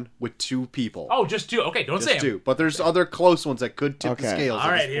 1 with 2 people. Oh, just 2. Okay, don't say Just 'em. 2. But there's other close ones that could tip the Okay. scales. All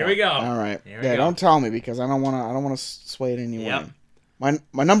at right, this here point. we go. All right. Here we Yeah, go. don't tell me because I don't want to sway it any way. Yep.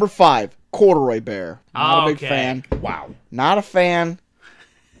 My number 5, Corduroy Bear. Not a big Okay. fan. Wow. Not a fan.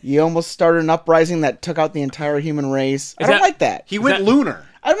 You almost started an uprising that took out the entire human race. I don't that- like that. He went that- lunar.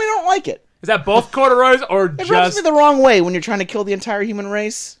 I mean, I don't like it. Is that both corduroys or It rubs just me the wrong way when you're trying to kill the entire human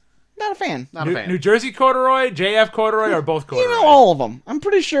race. Not a fan. Not a fan. New Jersey corduroy, JF corduroy, or both corduroy? You know all of them. I'm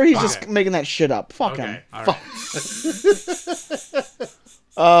pretty sure he's Okay. just making that shit up. Fuck Okay, him. all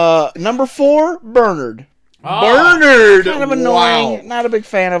right. Number 4, Bernard. Oh, Bernard! Kind of annoying. Wow. Not a big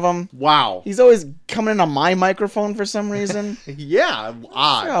fan of him. Wow. He's always coming in on my microphone for some reason. Yeah,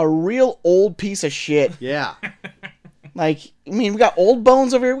 odd. A real old piece of shit. Yeah, Like, I mean, we got old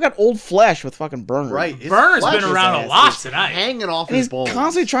bones over here. We got old flesh with fucking Bernard. right. His Bernard's flesh been is around a ass. lot It's tonight. hanging off And his he's bones.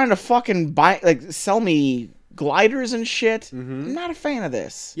 constantly trying to fucking sell me gliders and shit. Mm-hmm. I'm not a fan of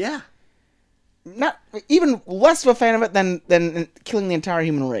this. Yeah. not even less of a fan of it than killing the entire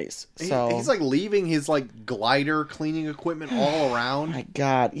human race. So He's like leaving his like glider cleaning equipment all around. my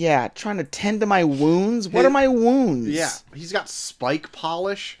God, yeah, trying to tend to my wounds. What are my wounds? Yeah, he's got spike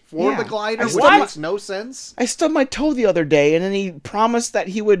polish for Yeah. the glider, I which still- makes no sense. I stubbed my toe the other day, and then he promised that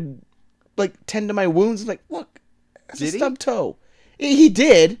he would like tend to my wounds. I'm like, look, it's a Did he? stubbed toe. He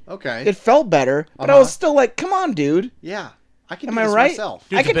did. Okay. It felt better, but I was still like, come on, dude. Yeah, I can Am do I this right? myself.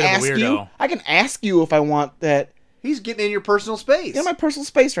 Dude's I a can bit of a ask you. weirdo. I can ask you if I want that. He's getting in your personal space. Get in my personal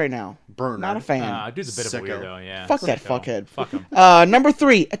space right now. Bernard. Not a fan. Dude's a bit of a Sicko. weirdo, yeah. Fuck that Sicko. fuckhead. Fuck him. Number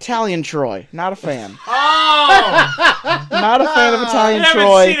 3, Italian Troy. Not a fan. Oh! Not a fan of I Italian haven't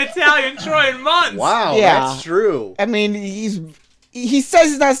Troy. seen Italian Troy in months. Wow, Yeah. that's true. I mean, he says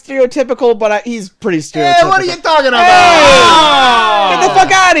he's not stereotypical, but he's pretty stereotypical. Hey, what are you talking about? Oh! Get the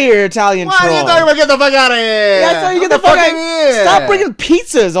fuck out of here, Italian What Troy. are you talking about? Get the fuck out of here! Yeah, so you get What the fuck out. here? Stop bringing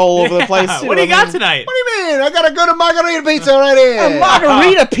pizzas all over the Yeah, place. Too. what do you I got mean, tonight? What do you mean? I got a good margarita pizza right here. A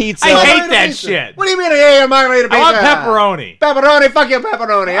margarita pizza. I hate Margarita that pizza. shit. What do you mean? Hey, a margarita I pizza. want pepperoni. Pepperoni, fuck your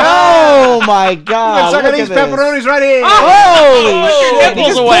pepperoni. Oh my God! Suck Look these at this. pepperonis right here. Holy Put your shit! He nipples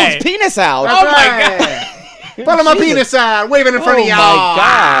just away. pulled his penis out. Oh my God. Pulling my penis out, waving in front Oh of y'all. my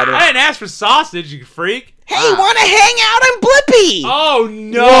God! I didn't ask for sausage, you freak. Hey, want to hang out in Blippi? Oh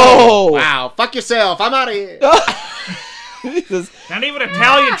no! Whoa! Wow, fuck yourself. I'm out of here. Jesus. Not even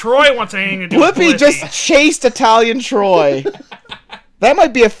Italian Troy wants anything to do with Blippi Blippi. just chased Italian Troy. That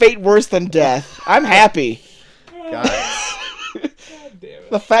might be a fate worse than death. I'm happy. Guys,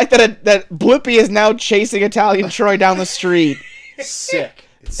 The fact that Blippi is now chasing Italian Troy down the street. sick.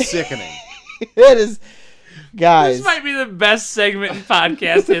 It's sickening. It is, guys. This might be the best segment in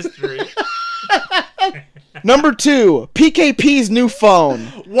podcast history. Number 2, PKP's new phone.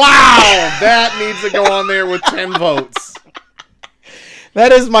 Wow, that needs to go on there with 10 votes.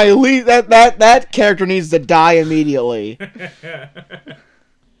 That is my lead. That character needs to die immediately.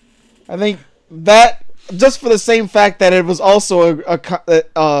 I think that just for the same fact that it was also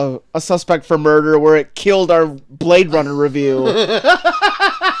a suspect for murder, where it killed our Blade Runner review.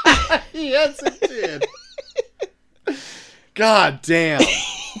 Yes, it did. God damn.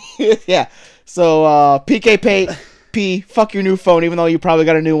 Yeah. So PKP, fuck your new phone, even though you probably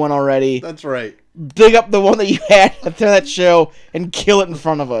got a new one already. That's right. Dig up the one that you had at that show and kill it in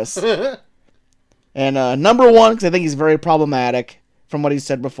front of us. And number 1, because I think he's very problematic from what he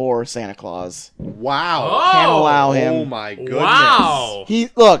said before, Santa Claus. Wow. Can't allow him. Oh my goodness. Wow.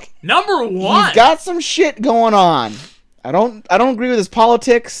 Look, Number 1. he's got some shit going on. I don't agree with his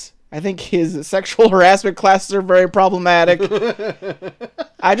politics. I think his sexual harassment classes are very problematic.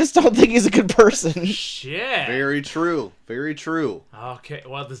 I just don't think he's a good person. Shit. Very true. Very true. Okay.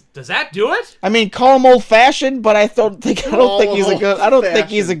 Well, does that do it? I mean, call him old-fashioned, but I don't think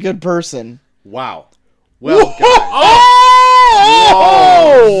he's a good person. Wow. Well, guys.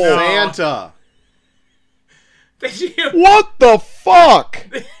 Oh! No. Santa. Did you? What the fuck?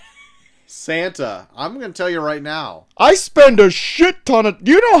 Santa. I'm going to tell you right now. I spend a shit ton of...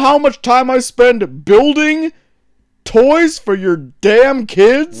 Do you know how much time I spend building toys for your damn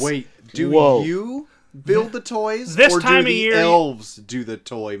kids? Wait, do Whoa. you build the toys? This or time of do the year- elves do the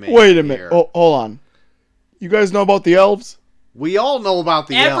toy making? Wait a minute. here? Oh, hold on. You guys know about the elves? We all know about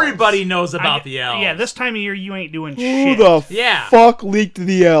the Everybody elves. knows about the elves. Yeah, this time of year you ain't doing Who shit. the Yeah. fuck leaked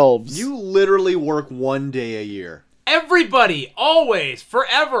the elves? You literally work one day a year. Everybody, always,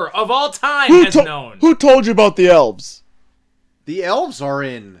 forever, of all time who, has to- known. who told you about the elves? The elves are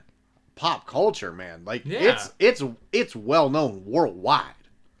in pop culture, man. Like Yeah. it's well known worldwide.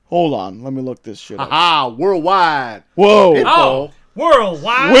 Hold on. Let me look this shit up. Haha, worldwide. Whoa. Oh.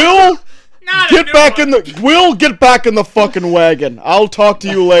 Worldwide. Will, Not a get new back one. get back in the fucking wagon. I'll talk to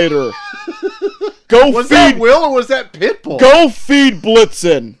you later. Go Was that feed Will or was that Pitbull? Go feed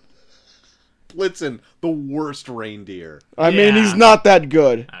Blitzen. Blitzen, the worst reindeer. I mean, Yeah. he's not that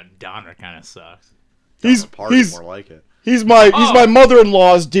good. Donner kind of sucks. He's Party more like it. he's my Oh.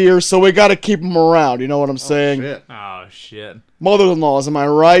 mother-in-law's dear, so we got to keep him around. You know what I'm saying? Shit. Oh, shit. Mother-in-laws, am I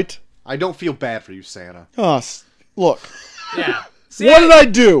right? I don't feel bad for you, Santa. Oh, look. Yeah. What did I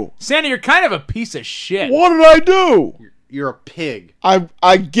do? Santa, you're kind of a piece of shit. What did I do? You're a pig.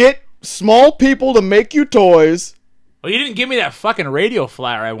 I get small people to make you toys. Well, you didn't give me that fucking radio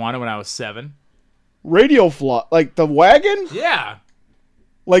flyer I wanted when I was 7. Radio fly, like the wagon, Yeah.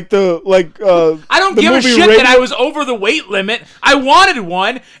 I I don't the give a movie shit Radio- that I was over the weight limit. I wanted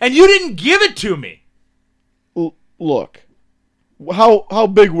one, and you didn't give it to me. Look, How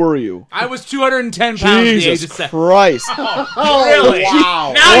big were you? I was 210 pounds at the age Jesus of 7. Christ! Really?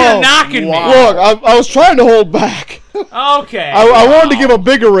 wow. Now Whoa. you're knocking me. Look, I was trying to hold back. Okay. I wanted to give a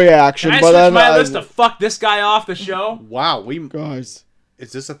bigger reaction, Can I but switch then my list to fuck this guy off the show? Wow, guys,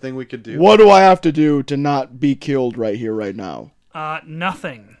 is this a thing we could do? what do I have to do to not be killed right here, right now?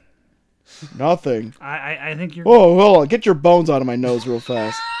 Nothing. Nothing. I think you're. Oh, hold on. Get your bones out of my nose real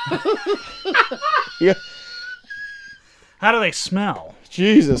fast. Yeah. How do they smell?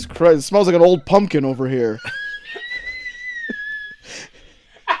 Jesus Christ. It smells like an old pumpkin over here.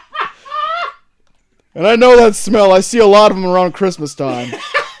 And I know that smell. I see a lot of them around Christmas time.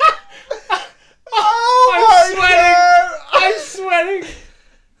 I'm sweating.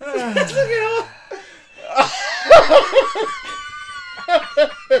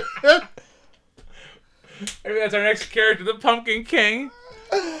 Maybe that's our next character, the Pumpkin King.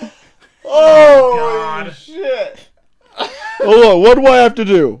 Oh, God. shit. Well, look, what do I have to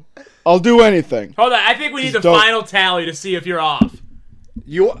do? I'll do anything. Hold on, I think we need the Just don't- final tally to see if you're off.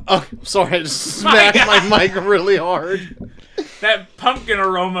 Sorry, I just smacked my mic really hard. That pumpkin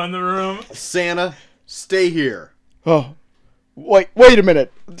aroma in the room. Santa, stay here. Oh, wait a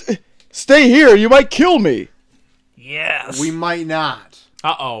minute. Stay here. You might kill me. Yes. We might not,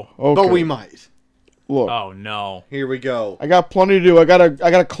 Uh-oh. Okay. but we might. Look. Oh, no. Here we go. I got plenty to do. I got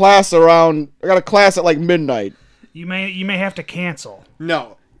a class at like midnight. You may have to cancel.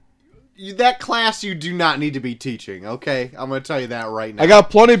 No. That class you do not need to be teaching, okay? I'm going to tell you that right now. I got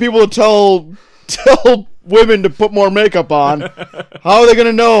plenty of people to tell women to put more makeup on. How are they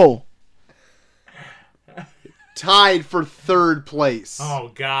gonna know? Tied for third place.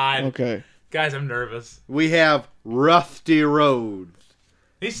 Oh, God. Okay. Guys, I'm nervous. We have Rusty Road,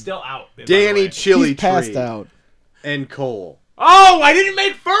 He's still out. by the Danny way. Chili He's passed Tree, out. and Cole. Oh, I didn't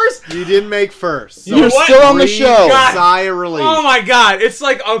make first? You didn't make first. So You're what? still on the breathe show. God. Sigh of relief. Oh, my God. It's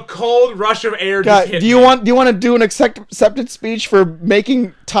like a cold rush of air God, just hit do you me. want to do an acceptance speech for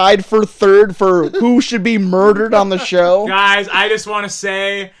making tied for third for who should be murdered on the show? Guys, I just want to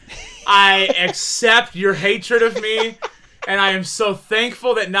say I accept your hatred of me, and I am so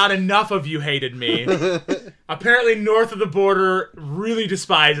thankful that not enough of you hated me. Apparently, north of the border really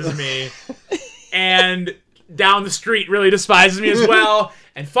despises me, and down the street really despises me as well.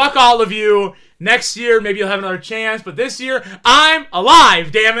 And fuck all of you. Next year, maybe you'll have another chance, but this year, I'm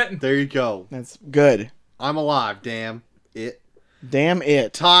alive, damn it. There you go. That's good. I'm alive, damn it. Damn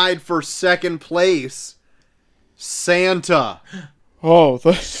it. Tied for second place, Santa. Oh,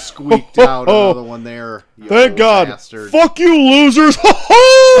 Squeaked out another one there. You thank old God. bastard. Fuck you, losers.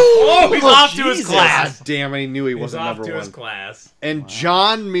 Oh, he's off to his Jesus. class. God damn, I knew he He's wasn't off number to his one. class. And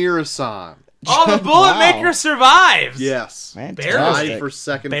John Mirasan. Oh, the Bullet Wow. Maker survives. Yes. Barely. Tied Fantastic. for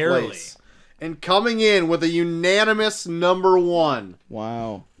second Barely. place. And coming in with a unanimous number one,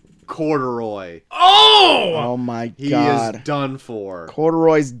 Wow. Corduroy. Oh! Oh my He God. is done for.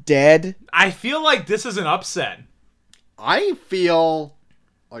 Corduroy's dead. I feel like this is an upset. I feel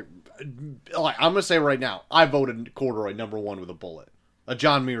like I'm gonna say right now, I voted Corduroy number one with a bullet. A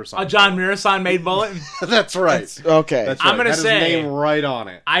John Mirasan. A John Mirasan made Bullet. That's right. Okay. That's I'm right. gonna Had his say- name right on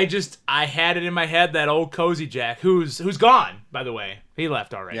it. I had it in my head that old Cozy Jack, who's gone, by the way. He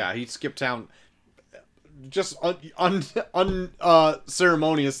left already. Yeah, he skipped town just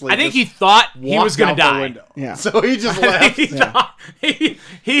ceremoniously. I think just he thought he walked was gonna out the die. window. Yeah. So he just I think left. he thought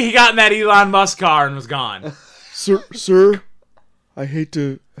he got in that Elon Musk car and was gone. Sir, I hate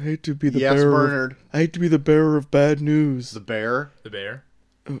to be the Yes, bearer. Bernard. I hate to be the bearer of bad news. The bear. The bear.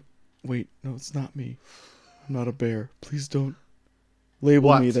 Wait, no, it's not me. I'm not a bear. Please don't label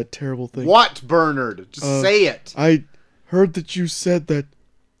What? me that terrible thing. What, Bernard? Just say it. I heard that you said that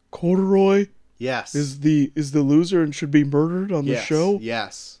Corduroy Yes. is the loser and should be murdered on the yes. show.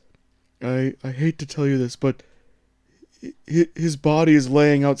 Yes. I hate to tell you this, but his body is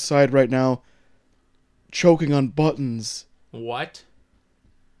laying outside right now, choking on buttons. What?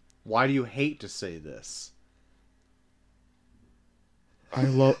 Why do you hate to say this?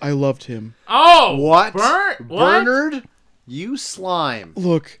 I loved him. Oh, What? What? Bernard? You slime.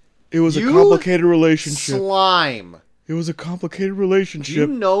 Look, it was a You complicated relationship. Slime. It was a complicated Do you relationship.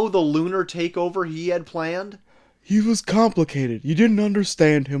 know the lunar takeover he had planned? He was complicated. You didn't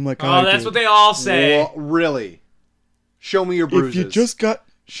understand him like I Oh, that's did. what they all say. Well, really? Show me your bruises. If you just got,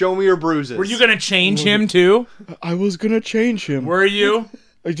 Show me your bruises. Were you gonna change him too? I was gonna change him. Were you?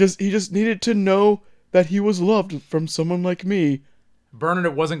 He just needed to know that he was loved from someone like me. Bernard,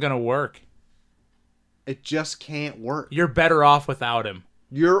 it wasn't gonna work. It just can't work. You're better off without him.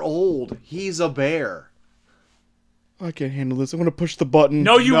 You're old. He's a bear. I can't handle this. I'm gonna push the button.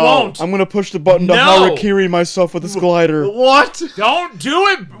 No, you No. won't. I'm gonna push the button to No. harakiri myself with this glider. What? Don't do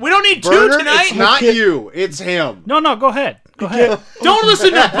it. We don't need two Bernard, tonight. it's not can't- you. It's him. No, go ahead. Go ahead. Don't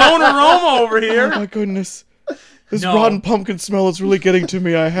listen to Boneroma over Oh here. my goodness. This No. rotten pumpkin smell is really getting to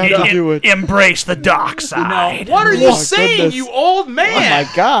me. I have to do it. Embrace the dark No. side. What are you my saying, goodness. you old Oh man? my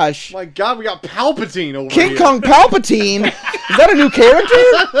gosh. My God, we got Palpatine over King here. Kong Palpatine? Is that a new character?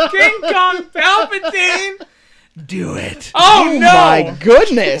 King Kong Palpatine. Do it. Oh, Oh no. my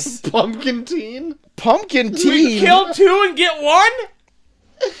goodness. Pumpkin Teen? Pumpkin We Teen. kill two and get one?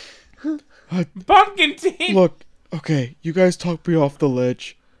 Pumpkin Teen. Look, okay, you guys talk me off the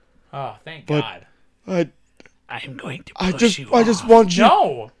ledge. Oh, thank But- God. I'm going to I push just you I just off. want you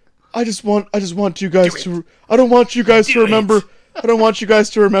No. I just want you guys to I don't want you guys to Do remember it. I don't want you guys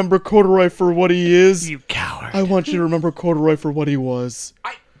to remember Corduroy for what he is. You coward. I want you to remember Corduroy for what he was.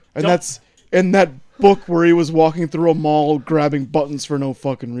 And don't- that's in that book where he was walking through a mall grabbing buttons for no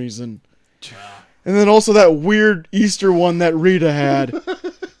fucking reason. And then also that weird Easter one that Rita had.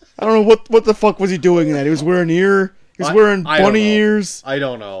 I don't know what the fuck was he doing in that. He was wearing He was wearing I don't bunny know. ears. I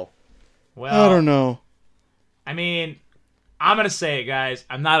don't know. Well, I don't know. I mean, I'm going to say it, guys.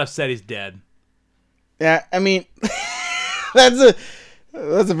 I'm not upset he's dead. Yeah, I mean, that's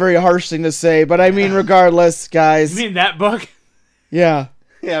a very harsh thing to say, but I mean, regardless, guys. You mean that book? Yeah,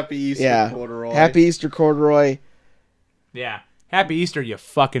 Happy Easter, yeah. Corduroy. Happy Easter, Corduroy. Yeah. Happy Easter, you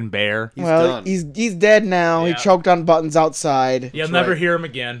fucking bear. He's well, done. he's dead now. Yeah. He choked on buttons outside. You'll That's never right. hear him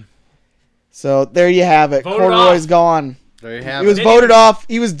again. So there you have it. Voted Corduroy's off. gone. There you have He was it. voted off.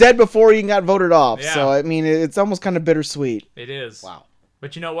 He was dead before he even got voted off. Yeah. So I mean, it's almost kind of bittersweet. It is. Wow.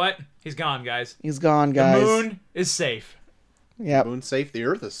 But you know what? He's gone, guys. He's gone, The guys. moon is safe. Yep. Moon's safe. The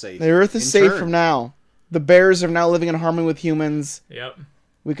Earth is safe. The Earth is In safe turn. from now. The bears are now living in harmony with humans. Yep.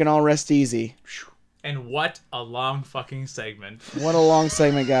 We can all rest easy. And what a long fucking segment. What a long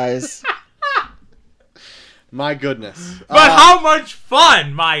segment, guys. My goodness. But how much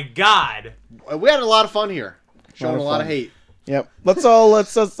fun, my God. We had a lot of fun here. Showing of a lot of fun. hate. Yep. Let's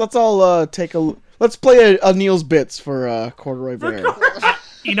all take a. Let's play a Neil's bits for Corduroy Bear.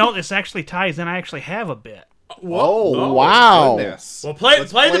 You know, this actually ties in. I actually have a bit. Whoa. wow. Goodness. Well, play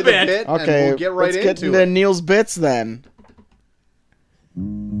Let's the bit. and Okay, we'll get right let's get into into it. Neil's bits then.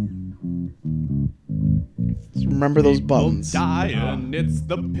 Let's remember those buttons. Dying, it's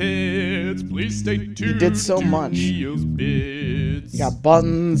the pits. Please stay tuned. did so to much. Neil's Bits. He got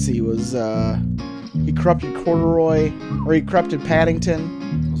buttons. He was he corrupted Corduroy, or he corrupted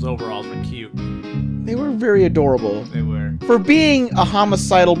Paddington. Those overalls were cute. They were very adorable. They were. For being a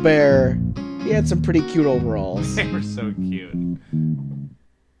homicidal bear, he had some pretty cute overalls. They were so cute.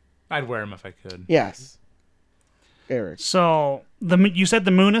 I'd wear them if I could. Yes. Eric. So you said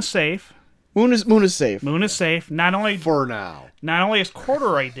the moon is safe. Moon is safe. Moon is safe. Not only For now. is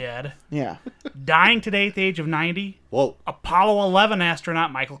Corduroy dead, Yeah. dying today at the age of 90, Whoa. Apollo 11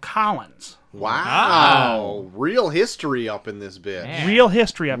 astronaut Michael Collins. Wow. Real history up in this bit. Man. Real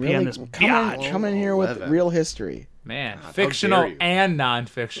history up here in Really this come biatch. in here with 11. real history. Man, dare fictional you. and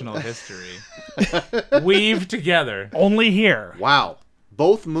non-fictional history weave together. Only here. Wow.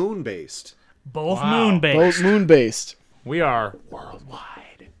 Both moon based. Both Wow. moon based. Both moon based. We are worldwide.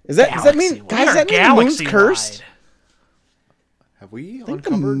 Does that mean, Galaxy-wide. guys? Does that mean the moon's Galaxy-wide. cursed? Have we I think the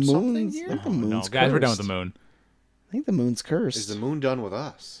uncovered something moon's. I here? think the No, moon's guys, we're done with cursed. the moon. I think the moon's cursed. Is the moon done with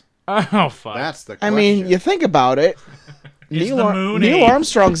us? Oh, fuck. That's the I question. mean, you think about it. Is Neil, the moon Neil a-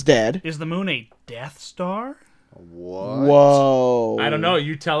 Armstrong's dead. Is the moon a Death Star? What? Whoa. I don't know.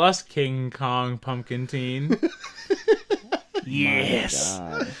 You tell us, King Kong Pumpkin Teen. Yes.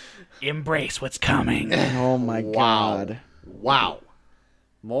 God. Embrace what's coming. Oh my Wow. God. Wow.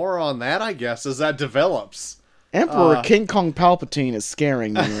 More on that, I guess, as that develops. Emperor King Kong Palpatine is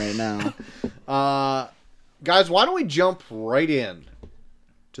scaring me right now. Guys, why don't we jump right in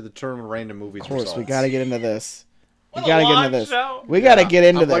to the tournament random movies Of course, results? we got to get into this. We What a got to get long into this. show. We got to get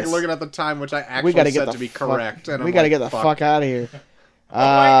into I'm this. like looking at the time, which I actually we got to said get the to be fuck- correct. And we I'm got to like, get the fuck out of here. Oh my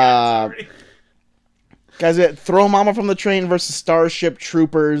God, sorry. Guys, we had Throw Mama from the Train versus Starship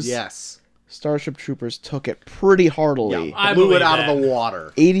Troopers. Yes. Starship Troopers took it pretty heartily. Yeah. I Blew it believe out that. of the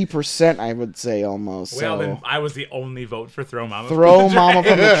water. 80%, I would say, almost. Well, so. then I was the only vote for Throw Mama. Throw Mama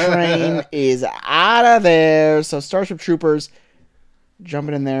from the Train is out of there. So Starship Troopers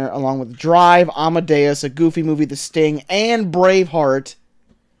jumping in there along with Drive, Amadeus, A Goofy Movie, The Sting, and Braveheart.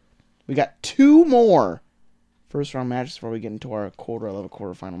 We got two more first round matches before we get into our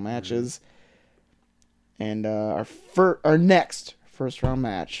quarterfinal matches. And our next first round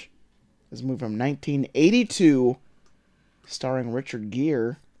match is a movie from 1982 starring Richard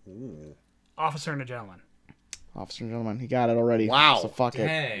Gere. Officer and a Gentleman. Officer and Gentleman. He got it already. Wow. So fuck it.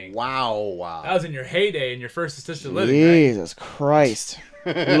 Dang. Wow. That was in your heyday in your first assisted living, right? Jesus Christ.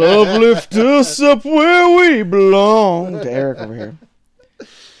 Love lift us up where we belong. To Eric over here.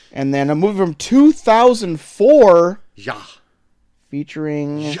 And then a movie from 2004 Yeah.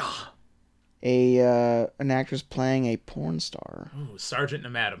 featuring Yeah. an actress playing a porn star. Ooh, Sergeant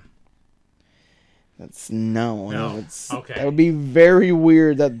and Madam. That's no. No. It's, Okay. That would be very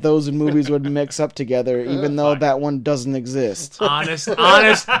weird that those movies would mix up together, even though that one doesn't exist. Honest,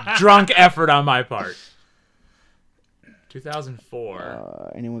 drunk effort on my part.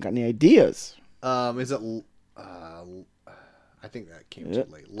 2004. Anyone got any ideas? Is it? I think that came too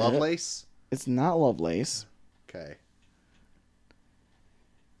late. Lovelace. It's not Lovelace. Okay.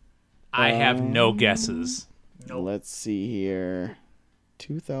 I have no guesses. Let's see here.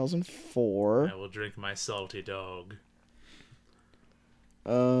 2004. I will drink my salty dog.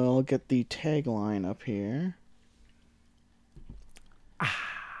 I'll get the tagline up here.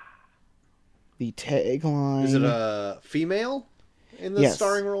 The tagline. Is it a female in the Yes.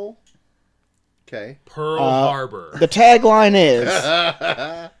 starring role? Okay. Pearl Harbor. The tagline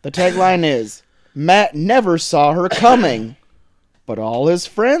is Matt never saw her coming, but all his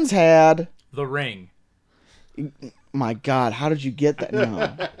friends had. The Ring. My God, how did you get that?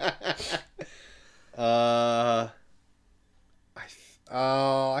 No.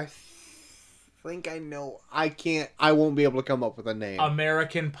 I think I know. I won't be able to come up with a name.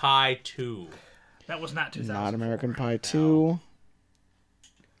 American Pie 2. That was not 2000. Not American Pie 2.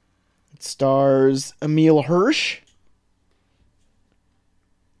 It stars Emil Hirsch,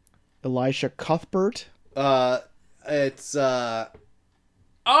 Elisha Cuthbert. It's Oh!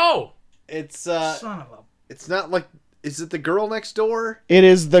 Son of a... it's not like. Is it The Girl Next Door? It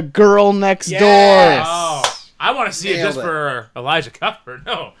is The Girl Next Yes! Oh. I want to see it Nailed just it. for Elijah Cuthbert.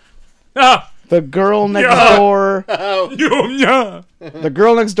 No. No. The Girl Next Yeah. Door. Yeah. The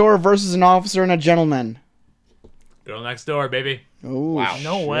Girl Next Door versus an Officer and a Gentleman. Girl Next Door, baby. Ooh, Wow.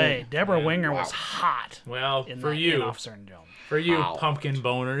 No shit. way. Deborah Winger was hot Well, in for that, you. in Officer and Gentleman. For you, Wow. pumpkin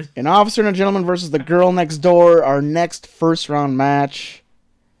boners. An Officer and a Gentleman versus the Girl Next Door. Our next first round match.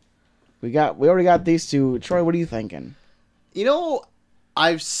 We already got these two. Troy, what are you thinking? You know,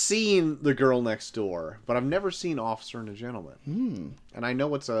 I've seen The Girl Next Door, but I've never seen Officer and a Gentleman. And I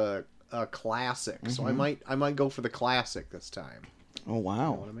know it's a classic, so I might go for the classic this time. Oh Know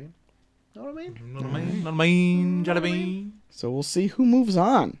wow. what I mean? Know what I mean? So we'll see who moves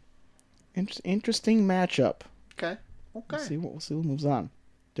on. Interesting matchup. Okay. We'll see who moves on.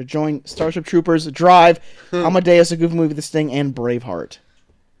 To join Starship Troopers, Drive, Amadeus, A Goofy Movie, The Sting, and Braveheart.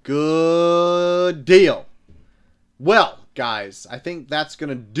 Good deal. Well, guys, I think that's going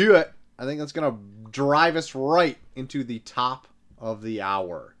to do it. I think that's going to drive us right into the top of the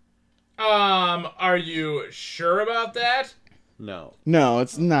hour. Are you sure about that? No. No,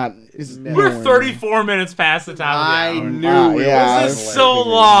 it's not. It's We're nowhere 34 minutes past the top I of the hour. knew it yeah, was This is I so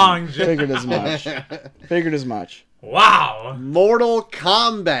long. near. Figured as much. Figured as much. Wow. Mortal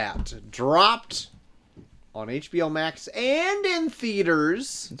Kombat dropped on HBO Max and in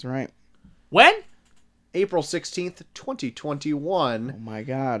theaters That's right. When? April 16th, 2021. Oh my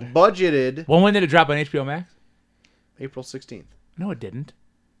God. Budgeted When did it drop on HBO Max? April 16th. No, it didn't.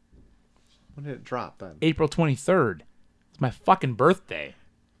 When did it drop then? April 23rd. It's my fucking birthday.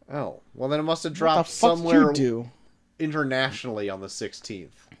 Oh, well then it must have What the dropped fuck somewhere did you do? internationally on the 16th.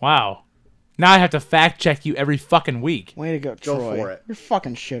 Wow. Now I have to fact check you every fucking week. Way to go, Go Troy. for it. You're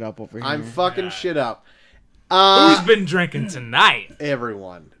fucking shit up over here. I'm fucking shit up. Who's been drinking tonight?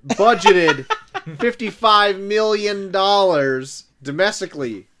 Everyone. Budgeted $55 million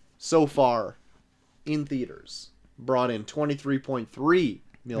domestically so far in theaters. Brought in $23.3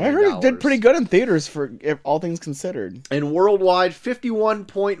 million. I heard it did pretty good in theaters for if all things considered. And worldwide,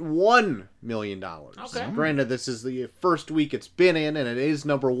 $51.1 million. Okay. Granted, this is the first week it's been in, and it is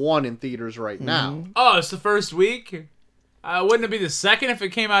 #1 in theaters right now. Oh, it's the first week? Wouldn't it be the second if it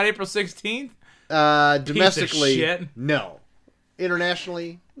came out April 16th? Domestically, shit. no.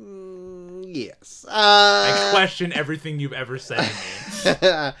 Internationally, yes. I question everything you've ever said to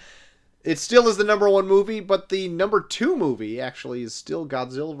me. It still is the #1 movie, but the #2 movie actually is still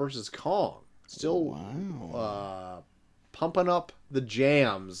Godzilla vs. Kong. Still pumping up the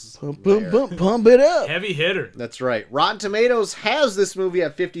jams. Pump it up. Heavy hitter. That's right. Rotten Tomatoes has this movie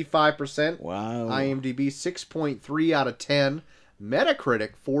at 55%. Wow. IMDb 6.3 out of 10.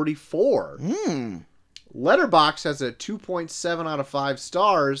 Metacritic 44. Letterboxd has a 2.7 out of 5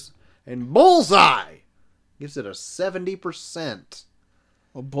 stars. And Bullseye gives it a 70%.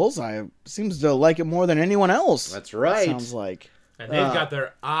 Well, Bullseye seems to like it more than anyone else. That's right. Sounds like. And they've got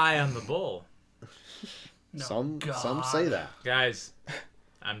their eye on the bull. No, Some say that. Guys,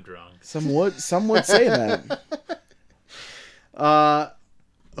 I'm drunk. Some would say that.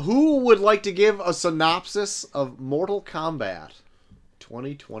 Who would like to give a synopsis of Mortal Kombat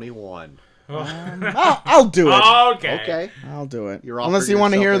 2021? I'll do it. Okay. Okay. I'll do it. You're Unless offering you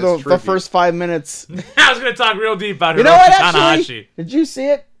want to hear yourself as the tribute. first 5 minutes. I was gonna talk real deep about You know what? Hiroshi Actually, Tanahashi. did you see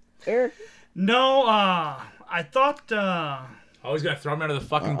it, Eric? No, I thought Oh, he's gonna throw me under the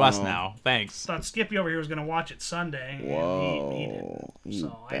fucking bus now. Thanks. Skippy over here was gonna watch it Sunday. And Whoa, he didn't. you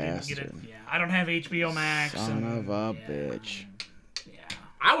So I didn't get it. bastard. Yeah, I don't have HBO Max. Son and, of a yeah, bitch. Yeah.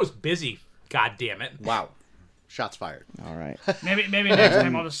 I was busy. God damn it. Wow. Shots fired. All right. Maybe next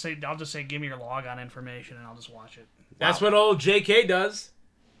time I'll just say give me your logon information and I'll just watch it. That's what old JK does.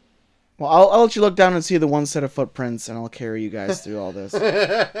 Well, I'll let you look down and see the one set of footprints, and I'll carry you guys through all this.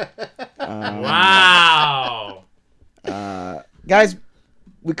 Wow. Guys,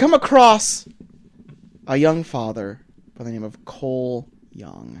 we come across a young father by the name of Cole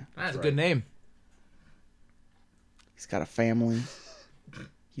Young. That's a good name. He's got a family.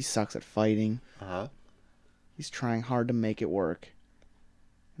 He sucks at fighting. Uh-huh. He's trying hard to make it work.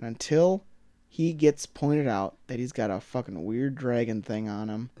 And until he gets pointed out that he's got a fucking weird dragon thing on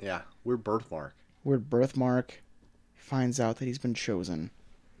him, Yeah. Weird birthmark. weird birthmark, he finds out that he's been chosen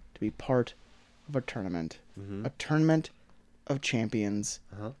to be part of a tournament. A tournament of champions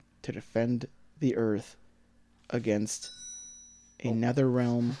to defend the Earth against another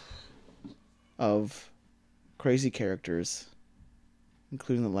realm of crazy characters,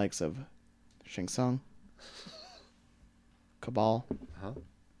 including the likes of Shang Tsung, Cabal, Uh-huh.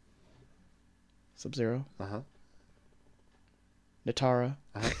 Sub-Zero, Uh-huh. Natara.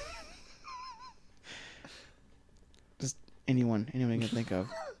 Uh-huh. Just anyone you can think of.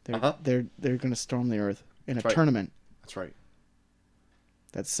 They're Uh-huh. they're gonna storm the Earth in a right. tournament That's right.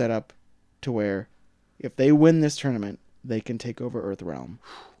 that's set up to where if they win this tournament, they can take over Earthrealm.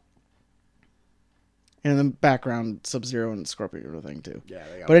 And in the background, Sub-Zero and Scorpion are the thing too. Yeah,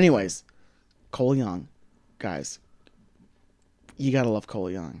 they got But anyways, Cole Young, guys, you gotta love Cole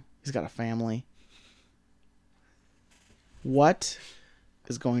Young. He's got a family. What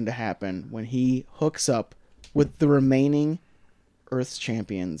is going to happen when he hooks up with the remaining Earth's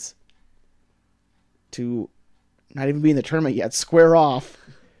champions to not even be in the tournament yet, square off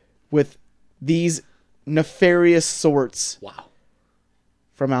with these nefarious sorts Wow.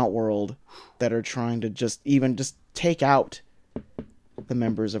 from Outworld that are trying to just take out the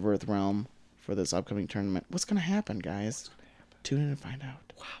members of Earthrealm for this upcoming tournament? What's going to happen, guys? Tune in and find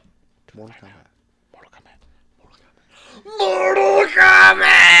out. Wow. Mortal Kombat. Mortal Kombat. Mortal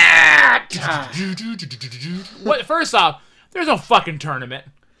Kombat! What? First off, there's no fucking tournament.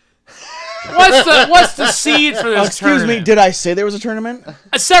 What's the seeds for this Excuse tournament? me, did I say there was a tournament?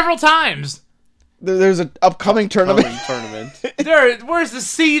 Several times. There's an upcoming tournament. Tournament. Where's the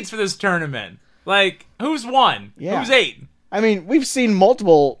seeds for this tournament? Like, who's won? Yeah. Who's 8? I mean, we've seen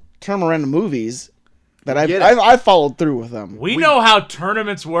multiple tournament movies that get it. I've followed through with them. We know how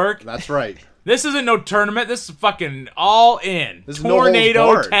tournaments work. That's right. This isn't no tournament. This is fucking all in. This is no holds Tornado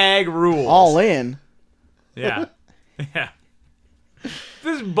barred. tag rules. All in. Yeah. Yeah.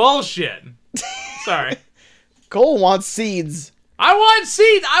 This is bullshit. Sorry. Cole wants seeds. I want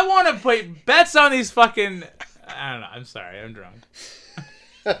seeds. I want to put bets on these fucking... I don't know. I'm sorry. I'm drunk.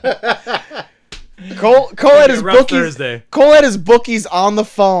 Cole had his rough bookies. Thursday. Cole had his bookies on the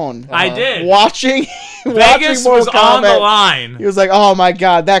phone. I did. Watching Vegas Mortal was on the Kombat. line. He was like, "Oh my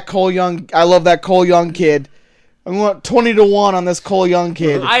god, that Cole Young! I love that Cole Young kid. I'm going 20-1 on this Cole Young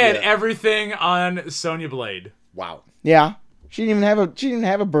kid." I had everything on Sonya Blade. Wow. Yeah, she didn't even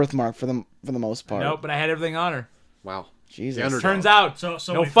have a birthmark for the most part. Nope, but I had everything on her. Wow. Jesus. The underdog. Turns out, So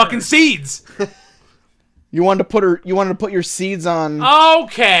no wait, fucking first. seeds. You wanted to put your seeds on.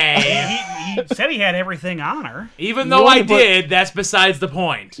 Okay. He said he had everything on her. Even You though I wanna put- did, that's besides the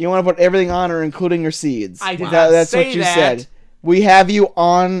point. You want to put everything on her, including your seeds. I did not That's say what you that. said. We have you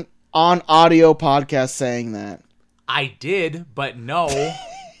on audio podcast saying that. I did, but no.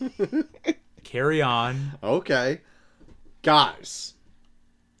 Carry on. Okay. Guys,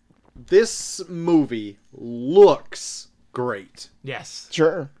 this movie looks great. Yes.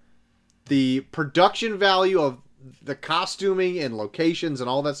 Sure. The production value of the costuming and locations and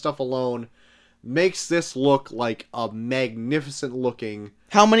all that stuff alone makes this look like a magnificent looking,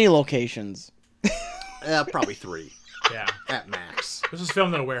 How many locations? probably 3 Yeah. at max. This was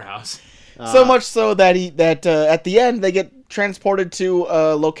filmed in a warehouse. So much so that at the end they get transported to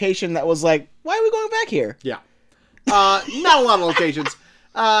a location that was like, why are we going back here? Yeah. Not a lot of locations.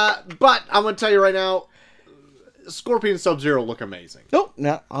 But I'm going to tell you right now, Scorpion and Sub-Zero look amazing. Nope,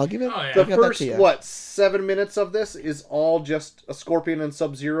 no, I'll give it. Oh, yeah. The I'll give that first, to you. 7 minutes of this is all just a Scorpion and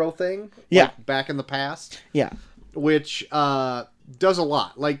Sub-Zero thing. Yeah. Like, back in the past. Yeah, Which does a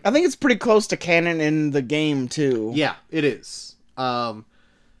lot. Like, I think it's pretty close to canon in the game too. yeah, it is.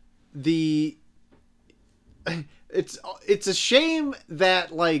 It's a shame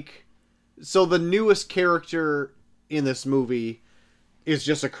that, like, so the newest character in this movie is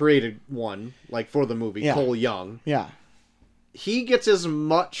just a created one, like, for the movie, Yeah. Cole Young. Yeah. He gets as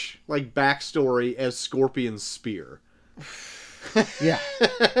much, like, backstory as Scorpion's spear. Yeah.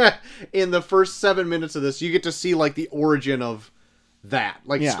 In the first 7 minutes of this, you get to see, like, the origin of that,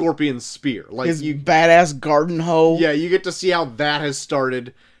 like, Yeah. Scorpion's spear. Like, His you badass garden hoe. Yeah, you get to see how that has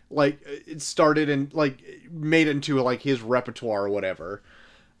started. Like, it started and, like, made it into, like, his repertoire or whatever.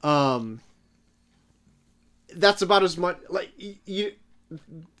 That's about as much, like,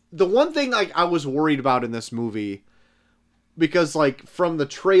 the one thing, like, I was worried about in this movie, because, like, from the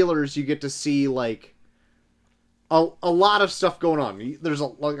trailers, you get to see, like, a lot of stuff going on. There's a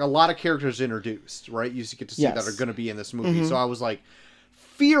lot of characters introduced, right? You get to see Yes. that are going to be in this movie. So I was, like,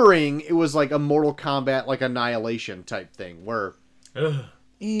 fearing it was, like, a Mortal Kombat, like, Annihilation type thing, where Ugh.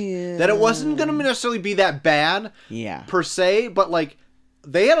 Yeah. that it wasn't going to necessarily be that bad Yeah. per se, but, like,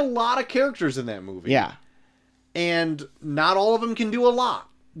 they had a lot of characters in that movie. Yeah. And not all of them can do a lot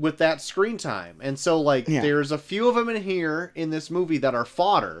with that screen time. And so, like, Yeah. there's a few of them in here in this movie that are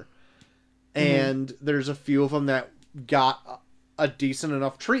fodder. And there's a few of them that got a decent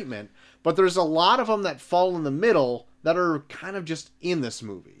enough treatment. But there's a lot of them that fall in the middle that are kind of just in this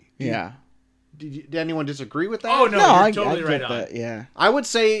movie. Yeah. Did anyone disagree with that? Oh, no, No, you're I totally get right on. that. Yeah. I would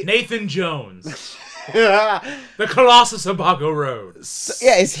say... Nathan Jones. The Colossus of Bago Road.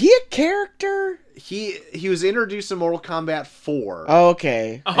 Yeah. Is he a character? He was introduced in Mortal Kombat 4.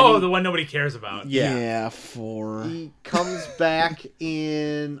 Okay. Oh, the one nobody cares about. Yeah. 4. He comes back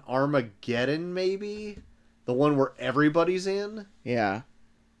in Armageddon, maybe? The one where everybody's in? Yeah.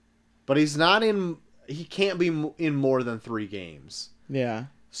 But he's not in... He can't be in more than 3 games. Yeah.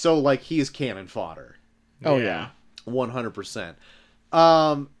 So, like, he is cannon fodder. Oh yeah. 100%.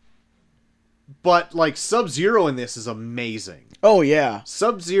 But, like, Sub-Zero in this is amazing. Oh yeah.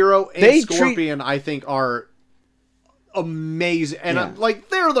 Sub-Zero and They Scorpion, I think, are amazing. And, Yeah. like,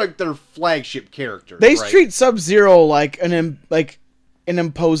 they're, like, their flagship characters. They right? treat Sub-Zero like an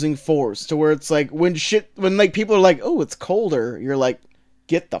imposing force, to where it's like when like people are like, "Oh, it's colder," you're like,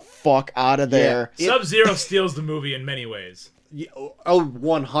 "Get the fuck out of there." It- Sub-Zero steals the movie in many ways. Yeah, oh,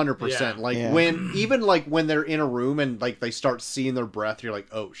 100%. Yeah. Like, Yeah. when they're in a room and, like, they start seeing their breath, you're like,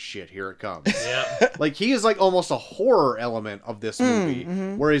 oh, shit, here it comes. Yep. Like, he is, like, almost a horror element of this movie,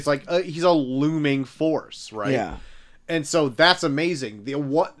 where he's, like, he's a looming force, right? Yeah. And so that's amazing.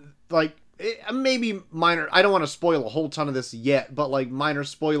 Maybe minor, I don't want to spoil a whole ton of this yet, but, like, minor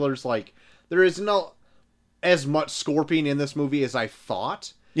spoilers, like, there is no as much Scorpion in this movie as I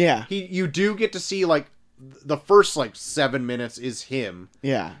thought. Yeah. You do get to see, like, the first, like, 7 minutes is him,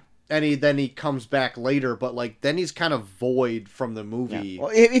 Yeah. and then he comes back later, but, like, then he's kind of void from the movie. Well,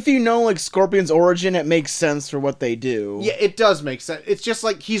 if you know like Scorpion's origin, it makes sense for what they do. Yeah, it does make sense. It's just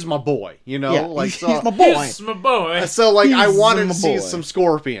like he's my boy, you know? Yeah, Like, he's my boy. He's my boy. So, like, I He's wanted my to see boy. some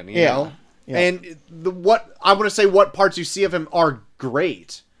Scorpion, you Yeah. know? Yeah. And what I want to say, what parts you see of him are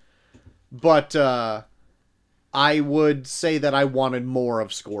great, but I would say that I wanted more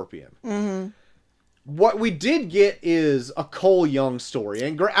of Scorpion. Mm-hmm. What we did get is a Cole Young story,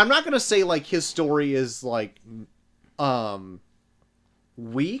 and I'm not going to say like his story is like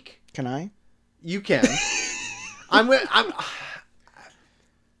weak. Can I? You can. I'm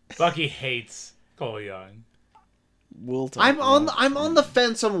Bucky hates Cole Young. We'll talk I'm on about I'm on the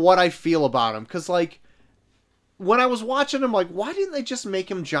fence on what I feel about him, because like when I was watching him, like, why didn't they just make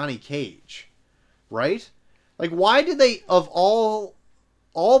him Johnny Cage, right? Like, why did they, of all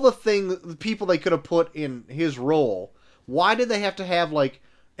the people they could have put in his role, why did they have to have like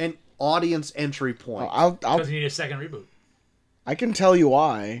an audience entry point? I'll Because you need a second reboot. I can tell you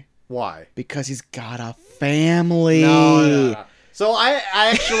why. Why? Because he's got a family. No. So I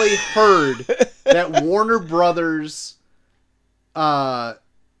actually heard that Warner Brothers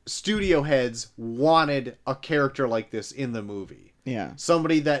studio heads wanted a character like this in the movie. Yeah.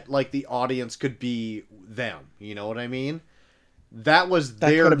 Somebody that, like, the audience could be them. You know what I mean? That was That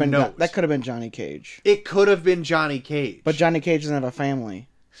their could have been note. that could have been Johnny Cage. It could have been Johnny Cage. But Johnny Cage doesn't have a family.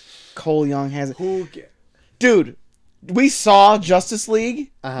 Cole Young has it. who? Dude, we saw Justice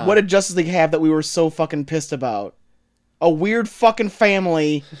League. Uh-huh. What did Justice League have that we were so fucking pissed about? A weird fucking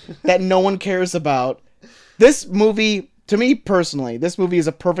family that no one cares about. This movie, to me personally, this movie is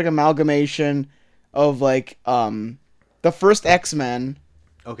a perfect amalgamation of like the first X-Men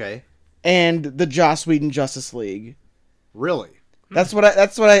Okay. and the Joss Whedon Justice League. Really? That's what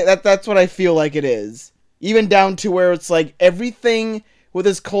I feel like it is. Even down to where it's like everything with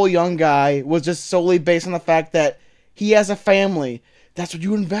this Cole Young guy was just solely based on the fact that he has a family. That's what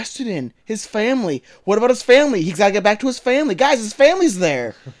you invested in. His family. What about his family? He's got to get back to his family. Guys, his family's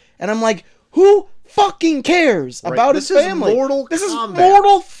there. And I'm like, who fucking cares Right. about This his is family? Mortal this is Kombat.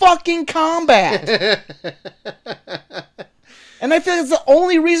 Mortal fucking Kombat. And I feel like it's the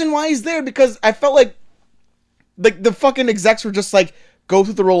only reason why he's there, because I felt like the fucking execs were just like, go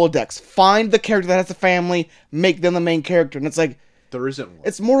through the Rolodex, find the character that has a family, make them the main character. And it's like, There isn't one.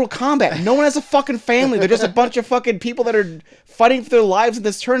 it's Mortal Kombat. No one has a fucking family. They're just a bunch of fucking people that are fighting for their lives in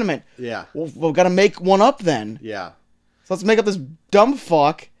this tournament. Yeah. Well, we've got to make one up then. Yeah. So let's make up this dumb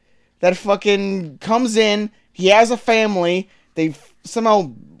fuck that fucking comes in. He has a family. They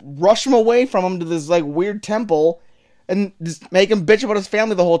somehow rush him away from him to this like weird temple and just make him bitch about his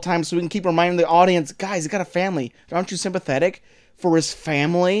family the whole time so we can keep reminding the audience, guys, he's got a family. Aren't you sympathetic for his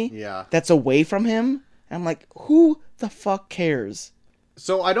family Yeah. that's away from him? And I'm like, who the fuck cares?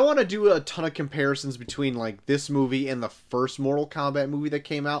 So I don't want to do a ton of comparisons between like this movie and the first Mortal Kombat movie that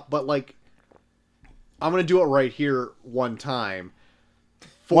came out, but like I'm gonna do it right here one time.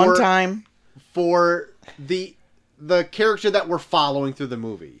 One time. For the character that we're following through the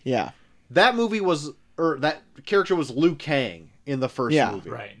movie. Yeah. That character was Liu Kang in the first Yeah. movie.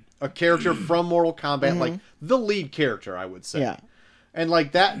 Right. A character from Mortal Kombat, like the lead character, I would say. Yeah. And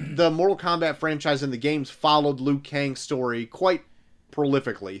like that, the Mortal Kombat franchise in the games followed Liu Kang's story quite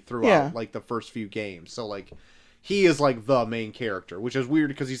prolifically throughout like the first few games. So like he is like the main character, which is weird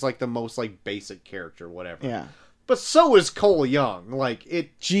because he's like the most like basic character, whatever. Yeah. But so is Cole Young. Like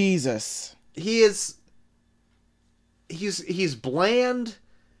Jesus. he's bland.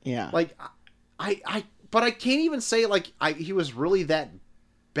 Yeah. Like but I can't even say like he was really that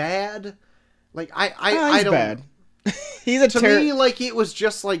bad. Like I He's don't. bad. He's a To me, like it was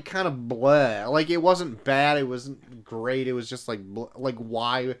just like kind of blah. Like it wasn't bad. It wasn't great. It was just like like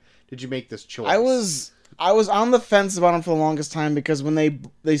why did you make this choice? I was on the fence about him for the longest time because when they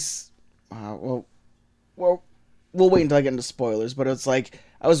we'll wait until I get into spoilers, but it's like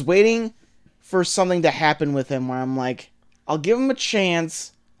I was waiting for something to happen with him where I'm like, I'll give him a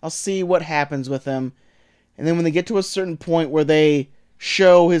chance. I'll see what happens with him. And then when they get to a certain point where they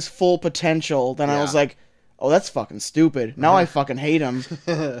show his full potential, then I was like, oh, that's fucking stupid. Now I fucking hate him.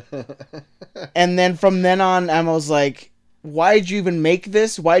 And then from then on, I was like, why'd you even make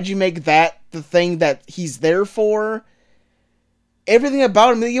this? Why'd you make that the thing that he's there for? Everything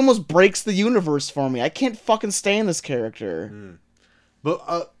about him, he almost breaks the universe for me. I can't fucking stand this character.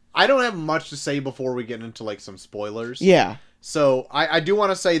 But I don't have much to say before we get into like some spoilers. Yeah. So I do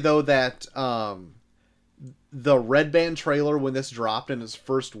want to say though that the Red Band trailer when this dropped in its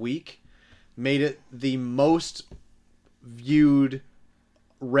first week made it the most viewed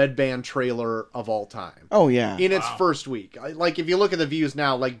Red Band trailer of all time. Oh, yeah. In its first week. Like, if you look at the views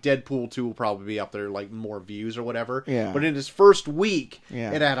now, like, Deadpool 2 will probably be up there, like, more views or whatever. Yeah. But in its first week,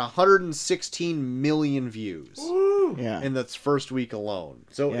 Yeah. it had 116 million views. Yeah. In its first week alone.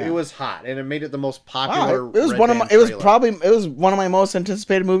 So Yeah. it was hot, and it made it the most Wow, popular it was Red one of Band my. It was trailer. probably it was one of my most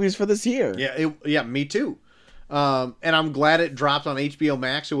anticipated movies for this year. Yeah, me too. And I'm glad it dropped on HBO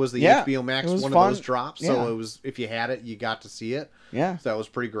Max. It was the Yeah, HBO Max it was one fun. of those drops. Yeah. So it was, if you had it, you got to see it. Yeah. So that was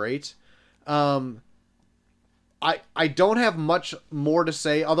pretty great. I don't have much more to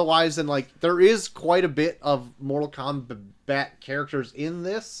say otherwise than like there is quite a bit of Mortal Kombat characters in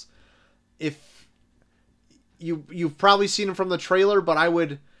this. If you've probably seen them from the trailer, but I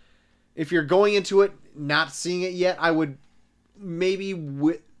would, if you're going into it not seeing it yet, I would maybe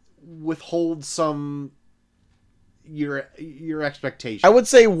withhold some your expectations. I would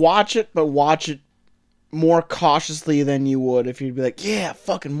say watch it, but watch it more cautiously than you would if you'd be like, yeah,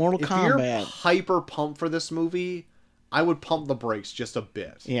 fucking Mortal If you're Kombat. hyper pumped for this movie, I would pump the brakes just a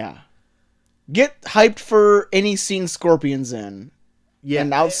bit. Yeah. Get hyped for any scene Scorpion's in. Yeah,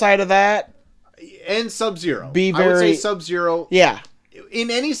 And outside of that, and Sub-Zero. Be I would say very- Sub-Zero. yeah. In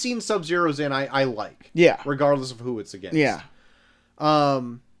any scene Sub-Zero's in, I like. Yeah. Regardless of who it's against. Yeah.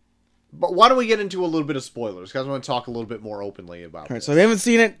 But why don't we get into a little bit of spoilers? Because I want to talk a little bit more openly about All right, this. so if you haven't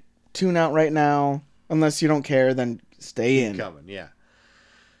seen it, tune out right now. Unless you don't care, then stay in. Coming, yeah.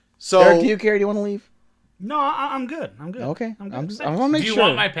 So Eric, do you care? Do you want to leave? No, I'm good. I'm good. Okay. I'm good. I want to Do make you sure.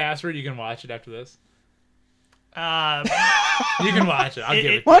 want my password? You can watch it after this. Uh, You can watch it. I'll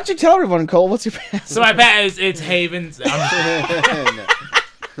give it. Why don't you tell everyone, Cole? What's your password? So my pass it's Havens.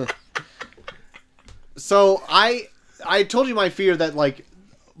 So I told you my fear that like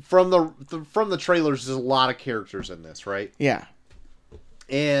from the trailers, there's a lot of characters in this, right? Yeah.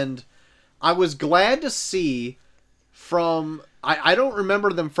 And I was glad to see from I don't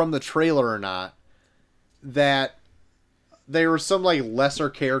remember them from the trailer or not, that there were some like lesser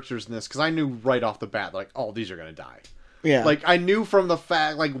characters in this, because I knew right off the bat, like, oh, these are gonna die. Yeah. Like, I knew from the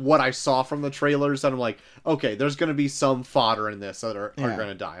fact, like, what I saw from the trailers, that I'm like, okay, there's going to be some fodder in this that are going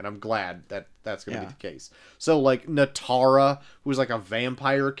to die, and I'm glad that that's going to be the case. So, like, Natara, who's, like, a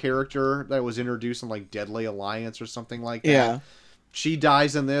vampire character that was introduced in, like, Deadly Alliance or something like that. Yeah. She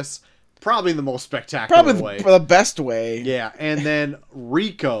dies in this, probably in the most spectacular Probably way. the best way. Yeah, and then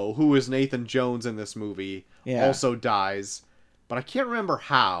Rico, who is Nathan Jones in this movie, also dies. But I can't remember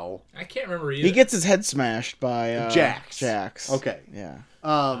how. I can't remember either. He gets his head smashed by Jax. Okay. Yeah.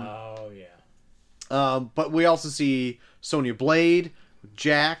 Oh, yeah. But we also see Sonya Blade,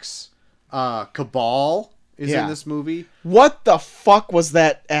 Jax, Cabal is in this movie. What the fuck was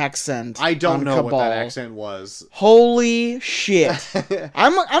that accent? I don't know Cabal? what that accent was. Holy shit!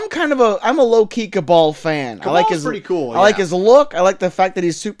 I'm a low key Cabal fan. I like his pretty cool. I like his look. I like the fact that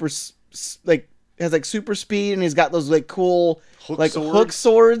he's super has like super speed, and he's got those like cool hook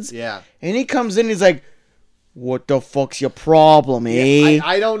swords. Yeah. And he comes in, and he's like, "What the fuck's your problem, eh?" Yeah,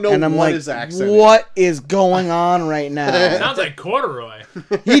 I don't know and I'm what like, his accent what is going on right now? Sounds like Corduroy.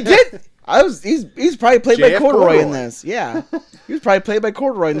 He did. He's probably played by JF Corduroy in Corduroy. this. Yeah, he was probably played by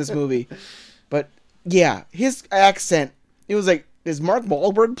Corduroy in this movie. But yeah, his accent. It was like, is Mark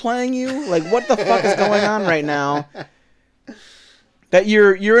Wahlberg playing you? Like, what the fuck is going on right now? That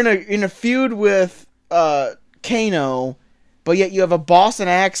you're in a feud with Kano, but yet you have a Boston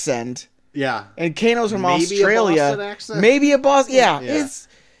accent. Yeah. And Kano's from Maybe Australia. a Boston accent? Maybe a Boston. Yeah, Yeah. it's.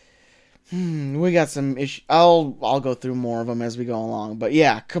 We got some issues. I'll go through more of them as we go along. But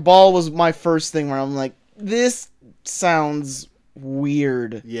yeah, Cabal was my first thing where I'm like, this sounds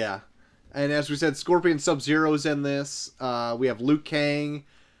weird. Yeah. And as we said, Scorpion Sub-Zero's in this. We have Liu Kang,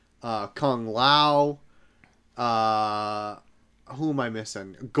 Kung Lao. Who am I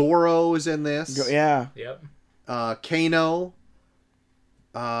missing? Goro is in this. Yeah. Yep. Kano.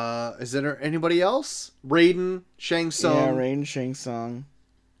 Is there anybody else? Raiden, Shang Tsung. Yeah, Rain Shang Tsung.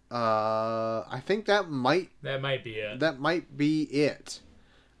 I think that might be it. be it.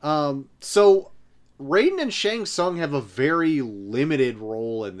 So Raiden and Shang Tsung have a very limited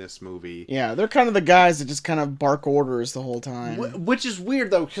role in this movie. Yeah, they're kind of the guys that just kind of bark orders the whole time. Which is weird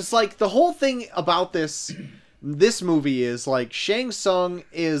though, because like the whole thing about this movie is like Shang Tsung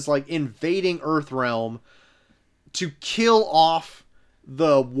is like invading Earthrealm to kill off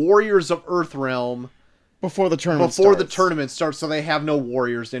the warriors of Earthrealm Before the tournament starts, so they have no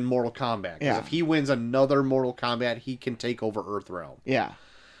warriors in Mortal Kombat. Because Yeah. if he wins another Mortal Kombat, he can take over Earthrealm. Yeah.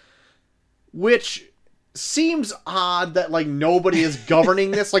 Which seems odd that like nobody is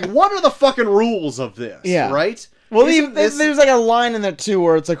governing this. Like, what are the fucking rules of this? Yeah. Right? Well, Isn't this- there's like a line in there too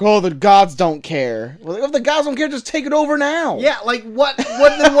where it's like, "Oh, the gods don't care." Well, if the gods don't care, just take it over now. Yeah, like what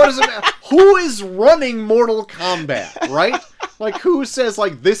does it matter? Who is running Mortal Kombat, right? Like, who says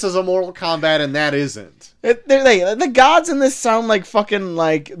like this is a Mortal Kombat and that isn't? The gods in this sound like fucking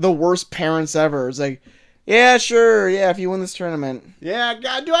like the worst parents ever. It's like, yeah, sure, yeah, if you win this tournament. Yeah,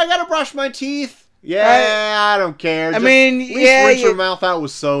 God, do I gotta brush my teeth? Yeah, I don't care. Just mean, at least yeah, rinse your mouth out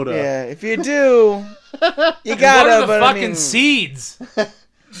with soda. Yeah, if you do, you What gotta. are the but I fucking mean, seeds?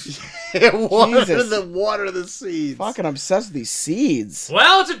 Jesus. What are the seeds? fucking obsessed with these seeds.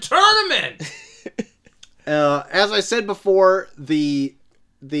 Well, it's a tournament. As I said before, the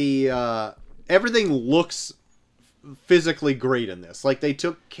everything looks physically great in this. Like they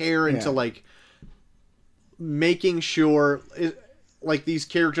took care into like making sure like these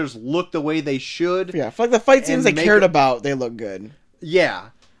characters look the way they should. Yeah, for like the fight scenes they make cared it- about, they look good. Yeah.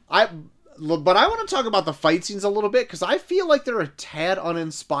 But I want to talk about the fight scenes a little bit because I feel like they're a tad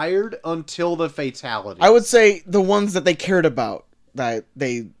uninspired until the fatality. I would say the ones that they cared about that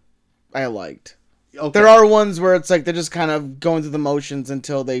I liked. Okay. There are ones where it's like they're just kind of going through the motions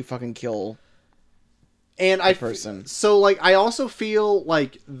until they fucking kill. And person. So like I also feel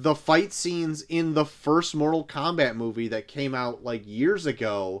like the fight scenes in the first Mortal Kombat movie that came out like years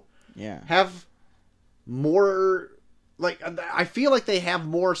ago Yeah. have more like I feel like they have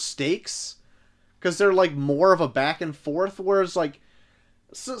more stakes because they're like more of a back and forth, whereas like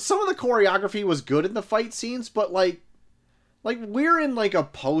some of the choreography was good in the fight scenes, but like we're in like a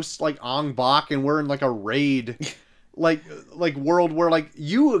post like Ong Bak and we're in like a raid like world where like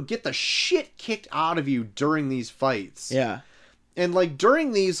you get the shit kicked out of you during these fights. Yeah. And like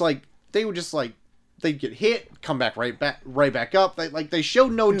during these like they would just like they'd get hit, come back right back up. They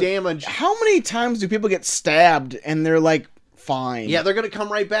showed no damage. How many times do people get stabbed and they're like fine. Yeah, they're gonna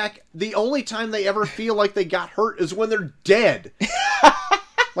come right back. The only time they ever feel like they got hurt is when they're dead.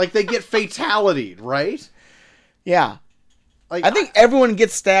 Like they get fatality'd, right? Yeah. Like I think everyone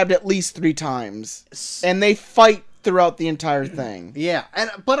gets stabbed at least 3 times, and they fight throughout the entire thing. Yeah,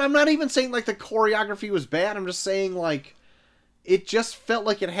 but I'm not even saying like the choreography was bad. I'm just saying like it just felt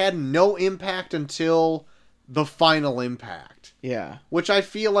like it had no impact until the final impact. Yeah. Which I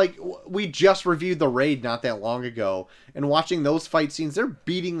feel like we just reviewed The Raid not that long ago, and watching those fight scenes, they're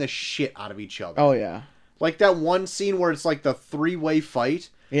beating the shit out of each other. Oh yeah. Like that one scene where it's like the 3-way fight.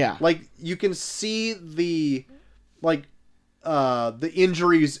 Yeah. Like you can see the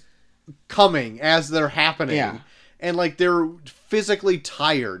injuries coming as they're happening. Yeah. And like they're physically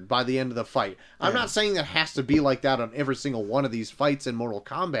tired by the end of the fight. I'm not saying that has to be like that on every single one of these fights in Mortal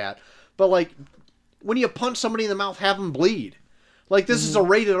Kombat, but like when you punch somebody in the mouth, have them bleed. Like this is a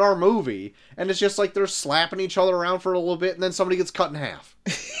rated R movie, and it's just like they're slapping each other around for a little bit, and then somebody gets cut in half.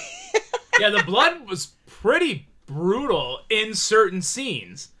 Yeah, the blood was pretty brutal in certain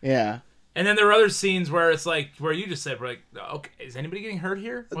scenes. Yeah. And then there were other scenes where it's like, where you just said, we're like, okay, is anybody getting hurt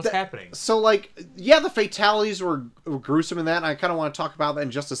here? What's happening? So, like, yeah, the fatalities were gruesome in that, and I kind of want to talk about that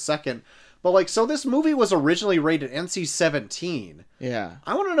in just a second. But, like, so this movie was originally rated NC-17. Yeah.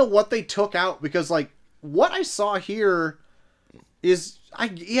 I want to know what they took out, because, like, what I saw here is,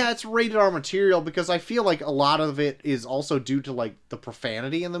 it's rated R material, because I feel like a lot of it is also due to, like, the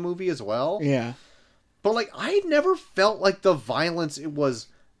profanity in the movie as well. Yeah. But, like, I never felt like the violence, it was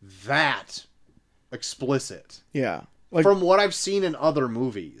that explicit. Yeah. Like from what I've seen in other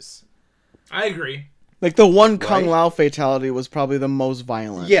movies. I agree. Like the one Kung Lao fatality was probably the most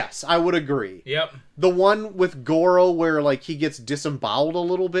violent. Yes, I would agree. Yep. The one with Goro where like he gets disemboweled a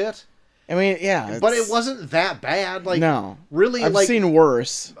little bit. I mean, yeah. But it wasn't that bad. Like no. Really I've like seen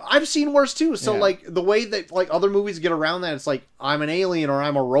worse. I've seen worse too. So Yeah. like the way that like other movies get around that, it's like I'm an alien or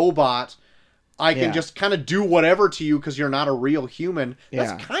I'm a robot. I can Yeah. just kind of do whatever to you because you're not a real human.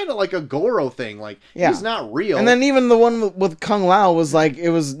 That's Yeah. kind of like a Goro thing. Like, Yeah. he's not real. And then even the one with Kung Lao was like, it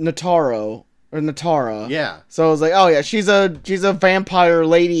was Nataro or Natara. yeah, So I was like, oh yeah, she's a vampire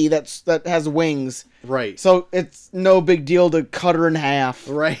lady that has wings. right. So it's no big deal to cut her in half.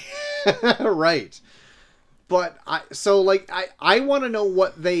 Right. Right. But I want to know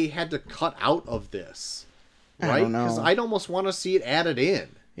what they had to cut out of this. I Right? don't know. Because I'd almost want to see it added in.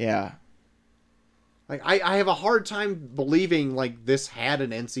 Yeah. Like I have a hard time believing like this had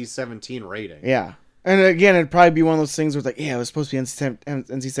an NC-17 rating. Yeah. And again, it'd probably be one of those things where it's like, yeah, it was supposed to be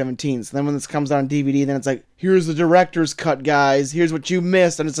NC-17. So then when this comes out on DVD, then it's like, here's the director's cut, guys. Here's what you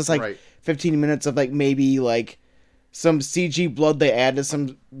missed. And it's just like Right. 15 minutes of like maybe like some CG blood they add to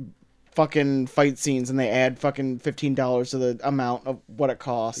some fucking fight scenes, and they add fucking $15 to the amount of what it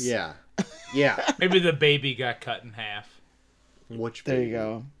costs. Yeah. Yeah. Maybe the baby got cut in half. Which There baby? you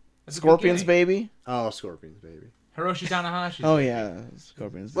go. That's a good Scorpion's game. baby? Oh, Scorpion's baby. Hiroshi Tanahashi. Oh, yeah.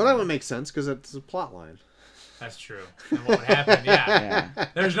 Scorpion's Well, baby. that would make sense because it's a plot line. That's true. And what would happen? Yeah. Yeah.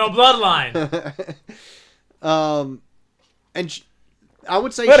 There's no bloodline. And I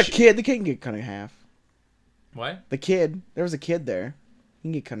would say But a kid, the kid can get cut in half. What? The kid, there was a kid there. He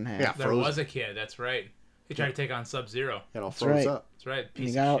can get cut in half. Yeah. There Frozen. was a kid. That's right. He tried to take on Sub-Zero. It all That's froze right. up. That's right. And he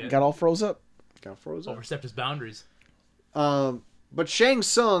Piece got of shit. all froze up. Got froze up. Overstepped his boundaries. But Shang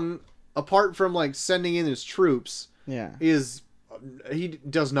Tsung, apart from like sending in his troops, Yeah. he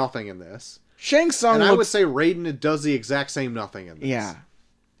does nothing in this. Shang Tsung And looks... I would say Raiden does the exact same nothing in this. Yeah.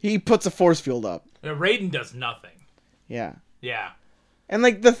 He puts a force field up. Yeah, Raiden does nothing. Yeah. Yeah. And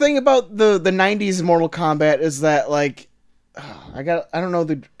like the thing about the 90s Mortal Kombat is that like I don't know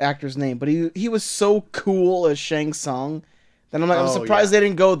the actor's name, but he was so cool as Shang Tsung that I'm like I'm Oh, surprised yeah. they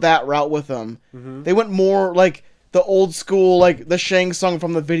didn't go that route with him. Mm-hmm. They went more like the old school, like the Shang Tsung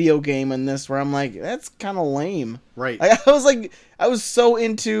from the video game in this, where I'm like, that's kind of lame. Right. Like, I was so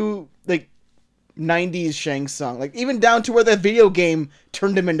into like 90s Shang Tsung, like even down to where the video game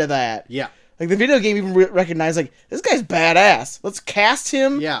turned him into that. Yeah. Like the video game even recognized like this guy's badass. Let's cast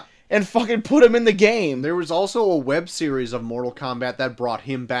him. Yeah. And fucking put him in the game. There was also a web series of Mortal Kombat that brought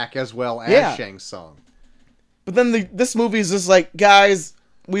him back as well as Yeah. Shang Tsung. But then this movie is just like, guys,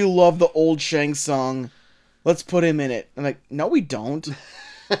 we love the old Shang Tsung. Let's put him in it. I'm like, no, we don't.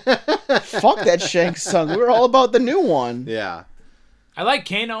 Fuck that Shang Tsung. We're all about the new one. Yeah. I like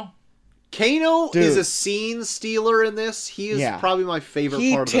Kano. Kano Dude. is a scene stealer in this. He is Yeah. probably my favorite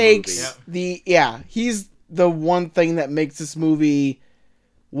He part of the takes movie. he's the one thing that makes this movie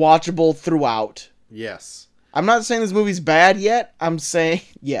watchable throughout. Yes. I'm not saying this movie's bad yet. I'm not saying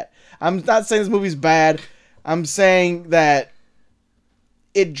this movie's bad. I'm saying that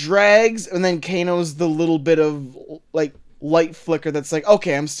it drags, and then Kano's the little bit of like light flicker that's like,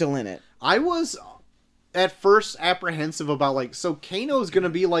 okay, I'm still in it. I was at first apprehensive about like, so Kano's gonna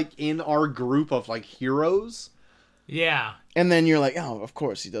be like in our group of like heroes. Yeah. And then you're like, oh, of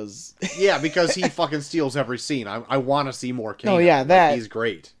course he does. Yeah, because he fucking steals every scene. I want to see more Kano. Oh, yeah, Like, that- he's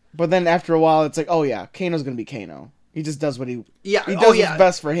great. But then after a while, it's like, oh yeah, Kano's gonna be Kano. He just does what he Yeah, he does what's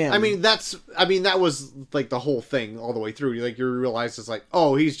best for him. I mean, that was like the whole thing all the way through. Like you realize it's like,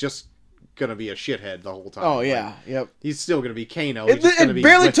 oh, he's just gonna be a shithead the whole time. oh Like, yeah, yep. he's still gonna be Kano. It, He's just gonna it be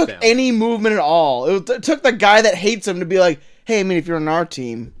barely with took them. any movement at all. It took the guy that hates him to be like, hey, I mean, if you're on our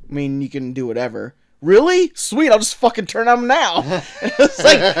team, I mean, you can do whatever. Really? Sweet, I'll just fucking turn on him now. It's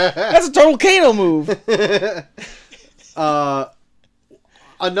like, that's a total Kano move.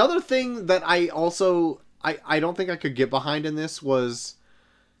 Another thing that I also I don't think I could get behind in this was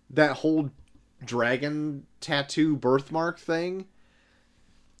that whole dragon tattoo birthmark thing.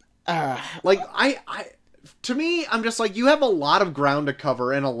 Like I to me, I'm just like, you have a lot of ground to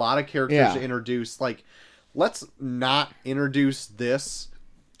cover and a lot of characters Yeah. to introduce. Like, let's not introduce this.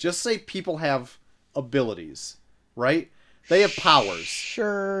 Just say people have abilities, right? They have powers.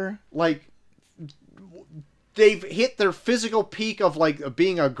 Sure. Like, they've hit their physical peak of like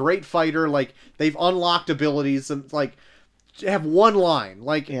being a great fighter. Like, they've unlocked abilities and like have one line.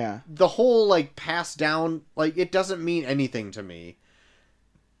 Like, Yeah. the whole like pass down, like, it doesn't mean anything to me.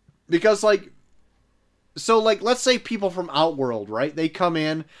 Because like, so like, let's say people from Outworld, right? They come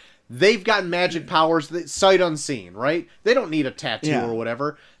in, they've got magic powers, sight unseen, right? They don't need a tattoo Yeah. or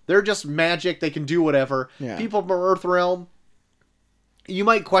whatever. They're just magic. They can do whatever. Yeah. People from Earthrealm, you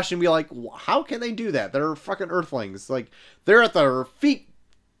might question, be like, how can they do that? They're fucking Earthlings. Like, they're at their feet,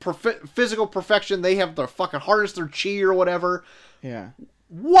 physical perfection. They have their fucking harness their chi or whatever. Yeah.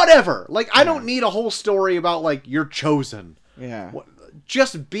 Whatever. Like, I don't need a whole story about like you're chosen. Yeah.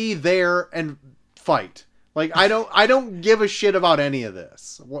 Just be there and fight. Like, I don't give a shit about any of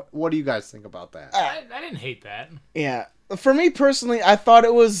this. What do you guys think about that? I didn't hate that. Yeah. For me personally, I thought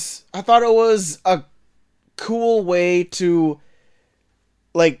it was a cool way to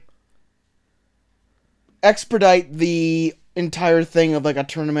like expedite the entire thing of like a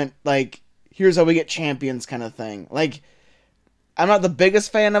tournament, like here's how we get champions kind of thing. Like, I'm not the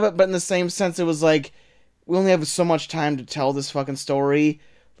biggest fan of it, but in the same sense, it was like, we only have so much time to tell this fucking story.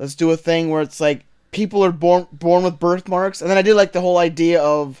 Let's do a thing where it's like people are born with birthmarks, and then I did like the whole idea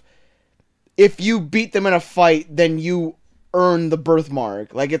of if you beat them in a fight, then you earn the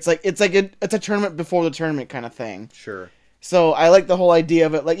birthmark. Like it's a tournament before the tournament kind of thing. Sure. So I like the whole idea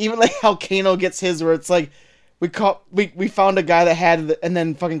of it. Like even like how Kano gets his, where it's like we found a guy that had it, and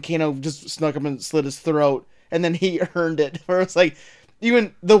then fucking Kano just snuck up and slit his throat, and then he earned it. Where it's like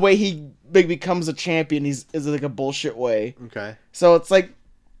even the way he becomes a champion, is like a bullshit way. Okay. So it's like,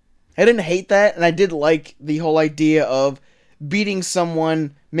 I didn't hate that, and I did like the whole idea of beating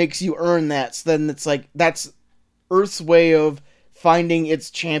someone makes you earn that. So then it's like, that's Earth's way of finding its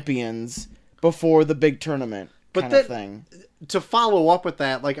champions before the big tournament But kind that- of thing. To follow up with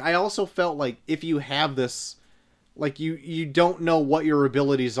that, like, I also felt like if you have this, like, you don't know what your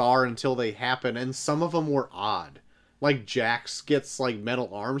abilities are until they happen, and some of them were odd. Like, Jax gets, like, metal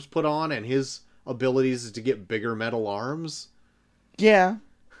arms put on, and his abilities is to get bigger metal arms. Yeah.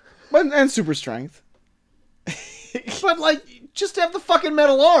 And super strength. But, like, just have the fucking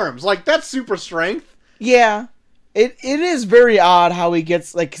metal arms. Like, that's super strength. Yeah. It is very odd how he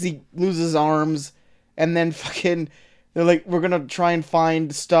gets, like, because he loses arms, and then fucking, they're like, we're gonna try and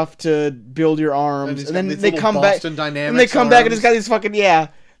find stuff to build your arms, he's and got then these they little come back, Boston Dynamics and they come back, and arms. he's got these fucking, yeah.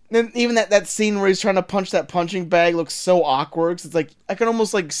 Then even that scene where he's trying to punch that punching bag looks so awkward, 'cause it's like, I can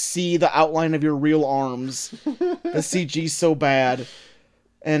almost, like, see the outline of your real arms. The CG's so bad.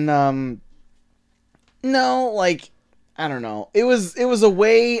 And, no, like, I don't know. It was a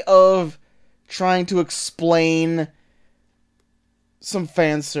way of trying to explain some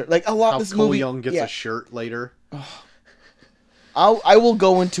fan service. Like, a lot How of this Cole movie... Young gets yeah, a shirt later. I will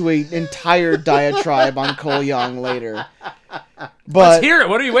go into an entire diatribe on Cole Young later. Let's But hear it.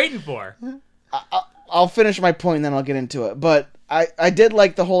 What are you waiting for? I'll finish my point and then I'll get into it. But I did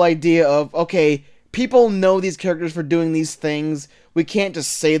like the whole idea of, okay, people know these characters for doing these things. We can't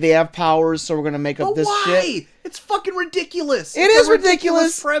just say they have powers, so we're going to make up But this why? shit. It's fucking ridiculous. It It's is a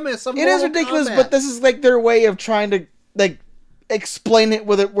ridiculous. premise of It is Mortal ridiculous, Kombat. but this is like their way of trying to like explain it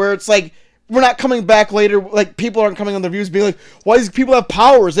with it, where it's like we're not coming back later. Like people aren't coming on the reviews being like, "Why these people have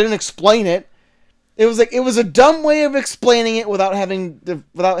powers?" They didn't explain it. It was like it was a dumb way of explaining it without having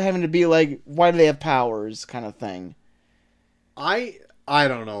to be like, "Why do they have powers?" kind of thing. I I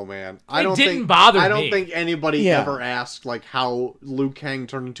don't know, man. I It don't didn't think, bother I don't me. think anybody Yeah. ever asked like how Liu Kang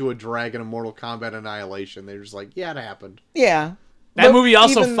turned into a dragon in Mortal Kombat Annihilation. They're just like, yeah, it happened. Yeah. That But movie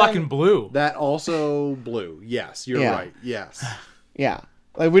also even fucking then- blew. That also blew. Yes, you're Yeah. right. Yes. Yeah.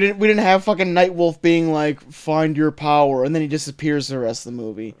 Like we didn't have fucking Nightwolf being like, find your power, and then he disappears the rest of the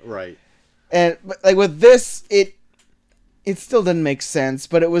movie. Right. And but, like with this, it still didn't make sense,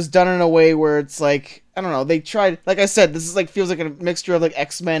 but it was done in a way where it's like, I don't know, they tried, like I said, this is like feels like a mixture of like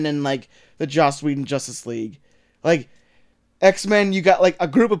X-Men and like the Joss Whedon Justice League. Like X-Men, you got like a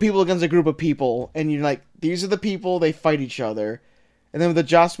group of people against a group of people, and you're like, these are the people, they fight each other. And then with the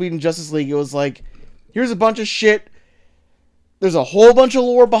Joss Whedon Justice League, it was like, here's a bunch of shit. There's a whole bunch of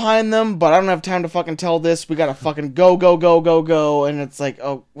lore behind them, but I don't have time to fucking tell this. We gotta fucking go, go, go, go, go. And it's like,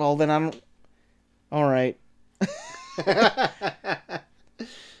 oh, well, then I don't... Alright.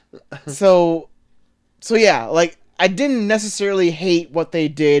 So yeah, like, I didn't necessarily hate what they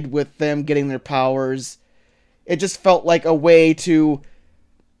did with them getting their powers. It just felt like a way to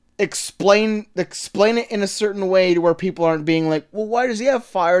explain it in a certain way to where people aren't being like, well, why does he have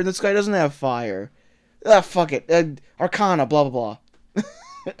fire and this guy doesn't have fire? Ah, fuck it. Arcana, blah, blah,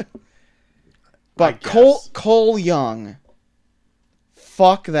 blah. But guess. Cole Young.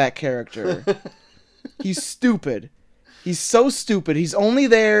 Fuck that character. He's stupid. He's so stupid. He's only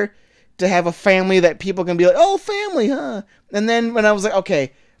there to have a family that people can be like, oh, family, huh? And then when I was like,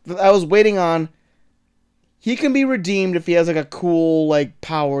 okay, I was waiting on, he can be redeemed if he has like a cool like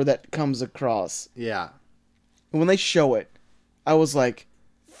power that comes across. Yeah. And when they show it, I was like,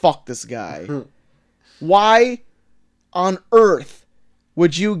 fuck this guy. Why on earth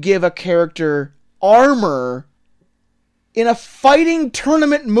would you give a character armor in a fighting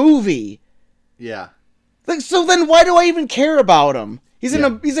tournament movie? Yeah. Like, so then why do I even care about him? He's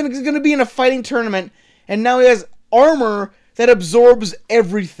going to be in a fighting tournament, and now he has armor that absorbs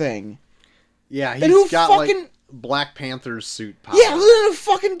everything. Yeah, Then who he's got fucking- like Black Panther's suit power. Yeah, who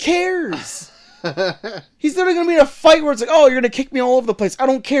fucking cares? He's literally gonna be in a fight where it's like, oh, you're gonna kick me all over the place. I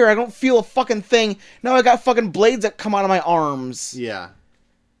don't care. I don't feel a fucking thing. Now I got fucking blades that come out of my arms. Yeah.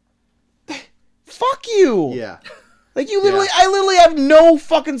 Fuck you. Yeah. Like I literally have no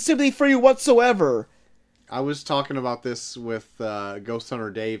fucking sympathy for you whatsoever. I was talking about this with Ghost Hunter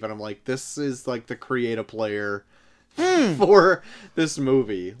Dave, and I'm like, this is like the creative player for this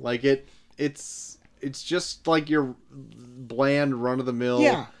movie. Like it's just like your bland run of the mill.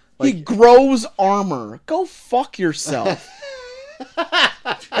 Yeah. Like, he grows armor. Go fuck yourself.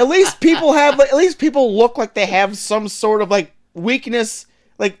 At least people look like they have some sort of like weakness.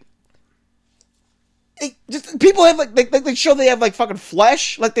 Like people have like they show they have like fucking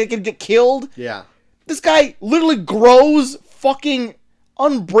flesh, like they can get killed. yeah. This guy literally grows fucking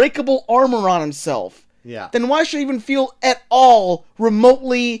unbreakable armor on himself. Yeah. Then why should I even feel at all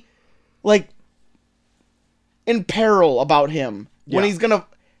remotely like in peril about him when Yeah. he's gonna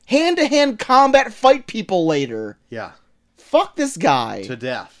hand-to-hand combat fight people later? Yeah. Fuck this guy. To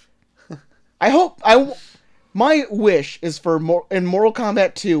death. My wish is for in Mortal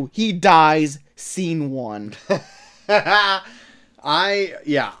Kombat 2, he dies scene 1.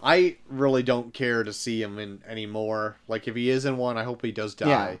 I really don't care to see him in anymore. Like if he is in one, I hope he does die.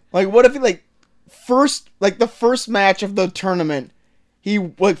 Yeah. Like what if he the first match of the tournament, he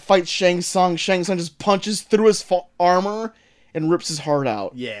like fights Shang Tsung. Shang Tsung just punches through his armor and rips his heart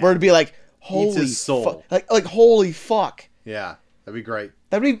out. Yeah. Where it'd be like, holy Eats his soul. like holy fuck. Yeah. That'd be great.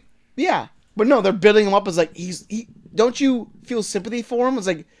 That'd be yeah. But no, they're building him up as like don't you feel sympathy for him? It's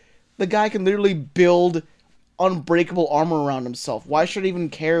like the guy can literally build unbreakable armor around himself. Why should I even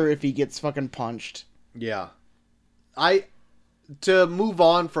care if he gets fucking punched? Yeah. To move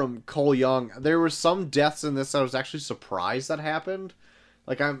on from Cole Young, there were some deaths in this I was actually surprised that happened.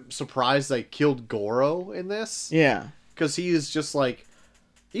 Like, I'm surprised they killed Goro in this. Yeah. Because he is just like...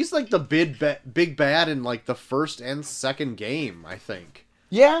 He's like the big bad in, like, the first and second game, I think.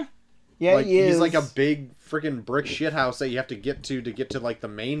 Yeah. Yeah, Like, he is. he's like a big freaking brick shithouse that you have to get to, like, the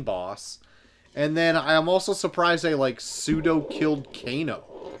main boss. And then I'm also surprised they, like, pseudo-killed Kano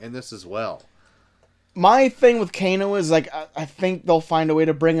in this as well. My thing with Kano is, like, I think they'll find a way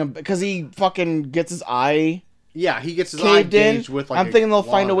to bring him... Because he fucking gets his eye Yeah, he gets his eye caved in. gauged with, like, I'm thinking they'll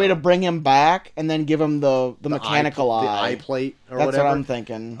find a way to wand. bring him back and then give him the mechanical eye. The eye plate or That's whatever. what I'm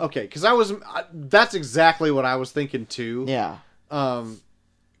thinking. Okay, because that's exactly what I was thinking too. Yeah.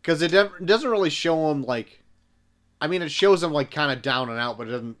 Because it doesn't really show him like, I mean, it shows him like kind of down and out, but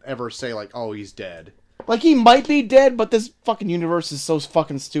it doesn't ever say like, oh, he's dead. Like, he might be dead, but this fucking universe is so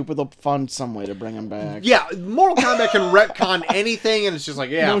fucking stupid, they'll find some way to bring him back. Yeah, Mortal Kombat can retcon anything, and it's just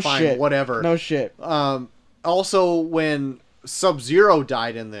like, yeah, No fine, shit. whatever. No shit. Also, when Sub-Zero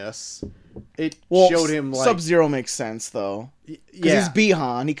died in this, it Well, showed him like Sub-Zero makes sense though. Because yeah, he's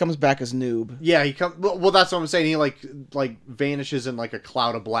Bihan. He comes back as Noob. yeah. He come well. That's what I'm saying. He like vanishes in like a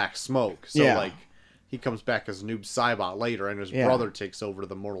cloud of black smoke. So Yeah. like he comes back as Noob Saibot later, and his Yeah. brother takes over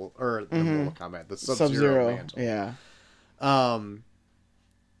the Mortal Kombat, the Sub-Zero Sub-Zero. mantle. Yeah.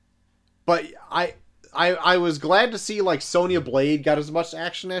 But I was glad to see like Sonya Blade got as much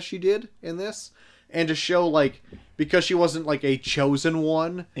action as she did in this, and to show like because she wasn't like a chosen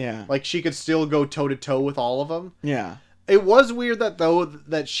one, Yeah. like she could still go toe to toe with all of them. Yeah. It was weird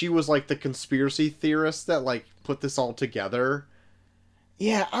that she was like the conspiracy theorist that like put this all together.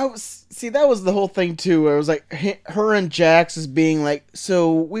 Yeah, that was the whole thing too, where it was like her and Jax is being like,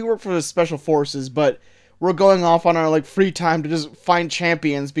 so we work for the special forces, but we're going off on our like free time to just find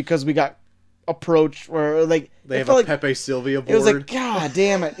champions because we got approached, or like They it have felt a like, Pepe Sylvia board. it was like, God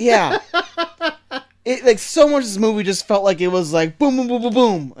damn it, yeah. It like so much of this movie just felt like it was like boom, boom, boom, boom,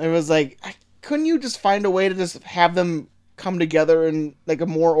 boom. It was like, couldn't you just find a way to just have them come together in like a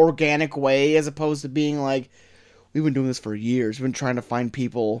more organic way, as opposed to being like, we've been doing this for years. We've been trying to find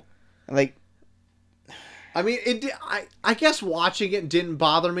people. Like, I mean, I guess watching it didn't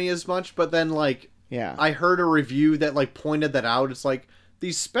bother me as much, but then like yeah. I heard a review that like pointed that out. It's like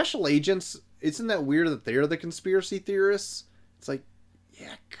these special agents. Isn't that weird that they're the conspiracy theorists? It's like,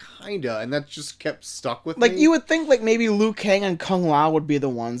 yeah, kinda, and that just kept stuck with Like, me. you would think like maybe Liu Kang and Kung Lao would be the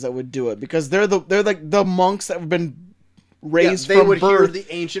ones that would do it, because they're like the monks that have been raised they from would hear birth. the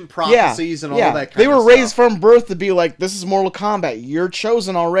ancient prophecies and all that kind they of were stuff. raised from birth to be like, this is Mortal Kombat. You're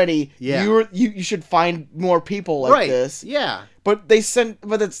chosen already. Yeah. You should find more people like right. this. Yeah. But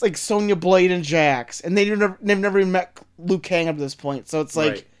but it's like Sonya Blade and Jax, and they've never even met Liu Kang up to this point. So it's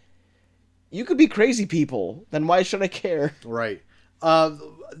like, Right. you could be crazy people. Then why should I care? Right. The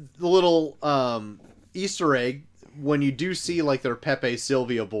little Easter egg, when you do see like their Pepe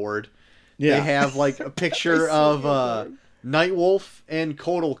Sylvia board, Yeah. they have like a picture of Nightwolf and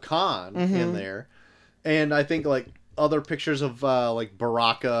Kotal Khan in there, and I think like other pictures of like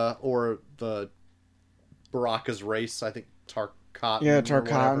Baraka or the Baraka's race. I think Tarkatan. Yeah, or whatever.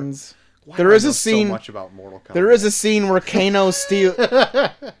 Tarkans. Why There do I is a know scene- So much about Mortal Kombat. There is a scene where Kano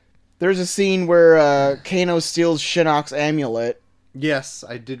There's a scene where Kano steals Shinnok's amulet. Yes,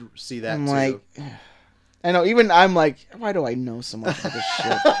 I did see that I'm too. like, I know. Even I'm like, why do I know so much about this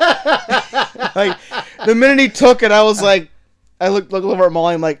shit? Like, the minute he took it, I was like, I look over at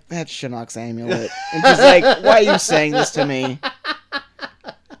Molly. I'm like, that's Shinnok's amulet, and she's like, why are you saying this to me?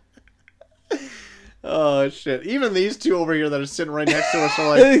 Oh shit! Even these two over here that are sitting right next to us are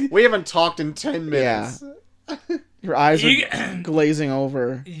like, we haven't talked in 10 minutes. Your eyes You- are glazing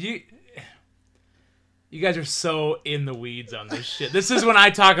over. You guys are so in the weeds on this shit. This is when I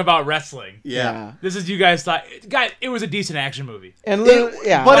talk about wrestling. Yeah. This is you guys thought, guys. It was a decent action movie. And but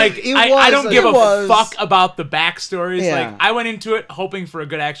Like it I was- don't give it a was- fuck about the backstories. Yeah. Like I went into it hoping for a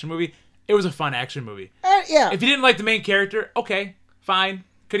good action movie. It was a fun action movie. yeah, If you didn't like the main character, okay, fine.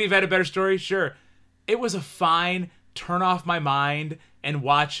 Could he have had a better story? Sure. It was a fine turn off my mind and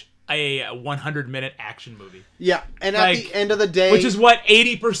watch a 100-minute action movie, Yeah, and at Like, the end of the day, which is what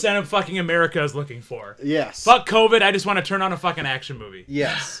 80% of fucking America is looking for. yes, Fuck COVID, I just want to turn on a fucking action movie.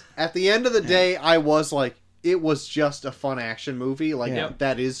 yes. At the end of the day, I was like, it was just a fun action movie. Like Yeah.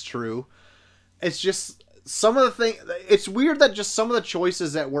 that is true. It's just some of the thing. It's weird that just some of the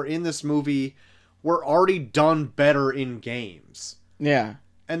choices that were in this movie were already done better in games. yeah.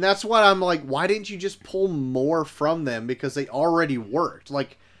 And that's why I'm like, why didn't you just pull more from them? Because they already worked.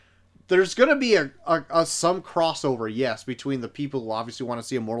 Like, there's going to be a some crossover, yes, between the people who obviously want to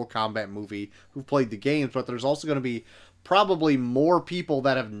see a Mortal Kombat movie who've played the games, but there's also going to be probably more people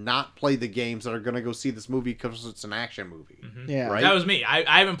that have not played the games that are going to go see this movie because it's an action movie. Yeah. Right? That was me.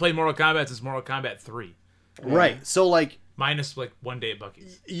 I haven't played Mortal Kombat since Mortal Kombat 3. Right. So, like, Minus, like, one day at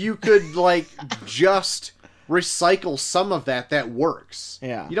Buc-ee's. you could, like, just recycle some of that works.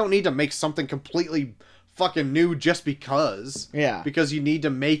 Yeah. You don't need to make something completely fucking new just because. Yeah. Because you need to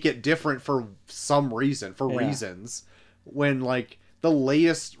make it different for some reason, for Yeah. reasons. When, like, the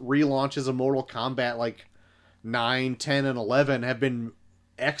latest relaunches of Mortal Kombat, like 9, 10, and 11 have been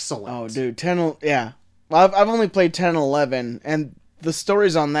excellent. Oh, dude, 10. Yeah. Well, I've only played 10 and 11, and the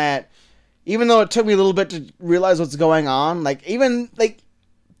stories on that, even though it took me a little bit to realize what's going on, like, even, like,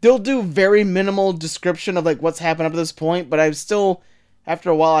 they'll do very minimal description of, like, what's happened up to this point, but I still, after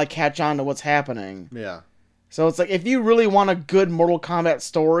a while, I catch on to what's happening. Yeah. So it's like, if you really want a good Mortal Kombat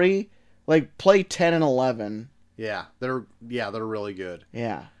story, like, play 10 and 11. Yeah. They're really good.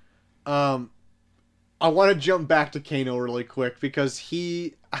 Yeah. I want to jump back to Kano really quick because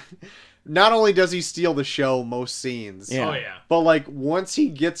not only does he steal the show most scenes, Yeah. Oh yeah. but like once he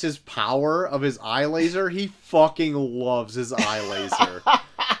gets his power of his eye laser, he fucking loves his eye laser.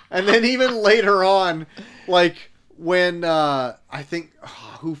 And then even later on, like when I think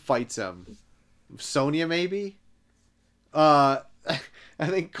who fights him? Sonya maybe? I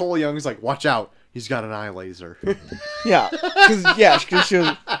think Cole Young's like, watch out, he's got an eye laser. Yeah, because she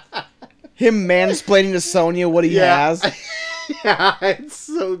was him mansplaining to Sonya what he has. Yeah, it's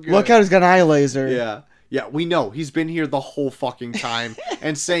so good. Look out, he's got an eye laser. Yeah. Yeah, we know. He's been here the whole fucking time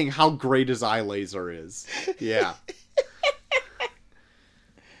and saying how great his eye laser is. Yeah.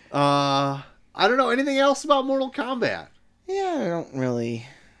 I don't know anything else about Mortal Kombat. Yeah, I don't really.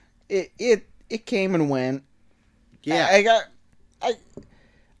 It came and went. Yeah.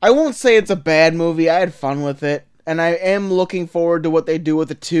 I won't say it's a bad movie. I had fun with it, and I am looking forward to what they do with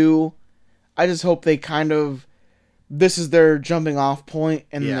the 2. I just hope they kind of this is their jumping off point,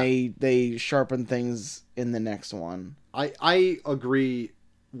 and Yeah. they sharpen things in the next one. I agree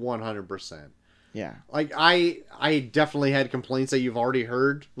 100%. Yeah, Like I definitely had complaints that you've already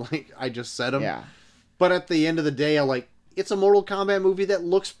heard. Like I just said them. yeah, But at the end of the day, it's a Mortal Kombat movie that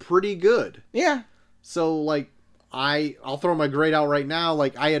looks pretty good. yeah. So like I'll throw my grade out right now.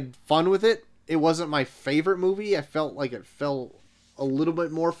 Like I had fun with it. It wasn't my favorite movie. I felt like it fell a little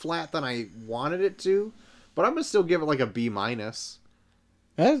bit more flat than I wanted it to. But I'm gonna still give it like a B-. That's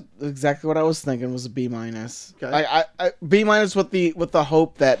exactly what I was thinking. Was a B-. Okay. I B- with the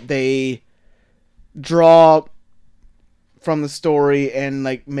hope that they draw from the story and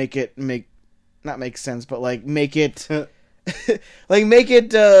like make not make sense, but like make it like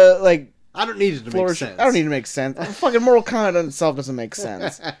I don't need it to make flourish. sense. I don't need to make sense. Fucking Mortal Kombat itself doesn't make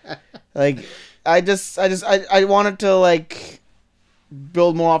sense. Like I wanted to like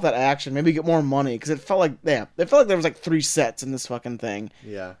build more off that action, maybe get more money because it felt like there was like 3 sets in this fucking thing.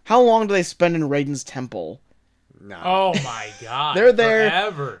 Yeah. How long do they spend in Raiden's temple? No. Oh my god. They're there.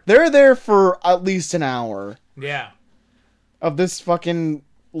 Forever. They're there for at least an hour Yeah. of this fucking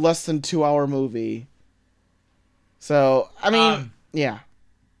less than 2-hour movie. So I mean, yeah.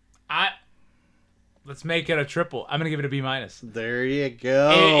 Let's make it a triple. I'm gonna give it a B-. There you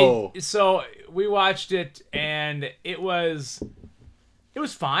go. So we watched it and it was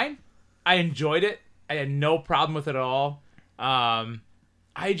fine. I enjoyed it. I had no problem with it at all.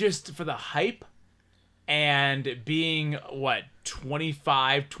 I just, for the hype and being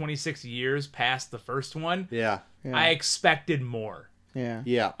 25, 26 years past the first one, Yeah. I expected more. Yeah.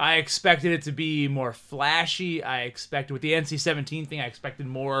 Yeah. I expected it to be more flashy. I expected with the NC-17 thing, I expected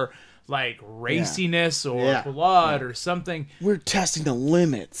more like raciness or Yeah. blood or something. We're testing the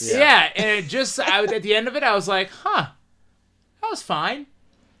limits. Yeah, and it just at the end of it, I was like, huh, that was fine.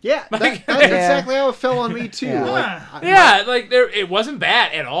 Yeah. Like- That's exactly how it fell on me too. Yeah. Like, Yeah, like it wasn't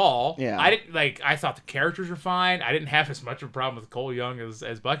bad at all. Yeah. I didn't I thought the characters were fine. I didn't have as much of a problem with Cole Young as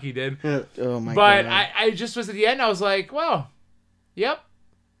Bucky did. Oh my But god. I just was at the end. I was like, well, yep,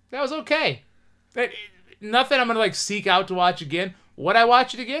 that was okay. Nothing I'm gonna like seek out to watch again. Would I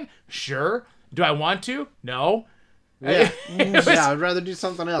watch it again? Sure. Do I want to? No. Yeah. It was- Yeah, I'd rather do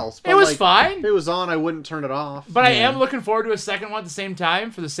something else. But It was like, fine. If it was on, I wouldn't turn it off. But I am looking forward to a second one at the same time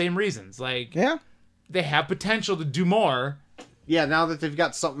for the same reasons. Like yeah. they have potential to do more. Yeah, now that they've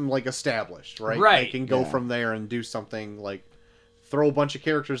got something like established, right? Right. They can go Yeah. from there and do something like throw a bunch of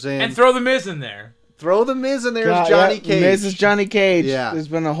characters in. And throw the Miz in there. throw the Miz in there as God, Johnny yeah, Cage. Mrs. Johnny Cage. Yeah. There's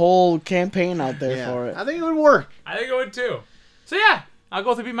been a whole campaign out there Yeah. for it. I think it would work. I think it would too. So yeah, I'll go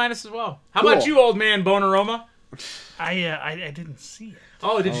with a B- as well. How Cool. about you, old man Boneroma? I didn't see it.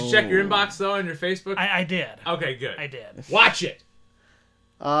 Oh, did you check your inbox though on your Facebook? I did. Okay, good. I did. Watch it.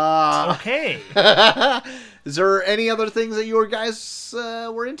 Okay. Is there any other things that you guys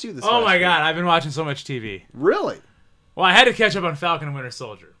were into this Oh last my week? god, I've been watching so much TV. Really? Well, I had to catch up on Falcon and Winter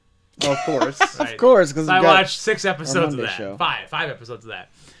Soldier. Of course. Right? Of course, because So I watched 6 episodes of Monday that. show. Five episodes of that.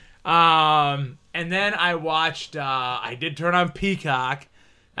 And then I watched. I did turn on Peacock,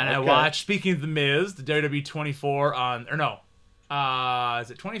 and I Okay. watched. Speaking of the Miz, the WWE 24 on, or no,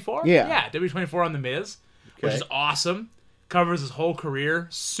 is it 24? Yeah. Yeah, WWE 24 on the Miz, which Okay. is awesome. Covers his whole career,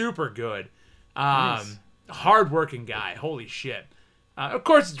 super good. Hard-working guy. Holy shit. Of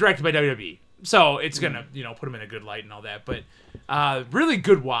course, it's directed by WWE, so it's gonna put him in a good light and all that. But really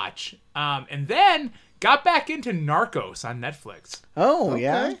good watch. And then got back into Narcos on Netflix. Oh,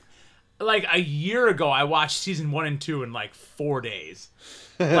 yeah. Okay. Like a year ago, I watched season 1 and 2 in like 4 days.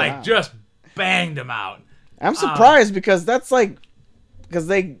 Like just banged them out. I'm surprised because that's like,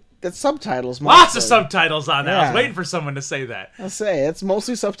 that's subtitles. Lots of mostly. subtitles on that. I was Yeah. waiting for someone to say that. I'll say it's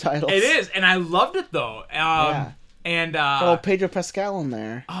mostly subtitles. It is, and I loved it though. Yeah. And Oh, Pedro Pascal in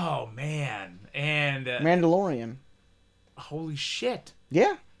there. oh man, and Mandalorian. holy shit!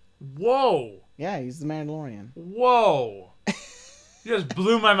 Yeah. Whoa, Yeah, he's the Mandalorian. whoa! You just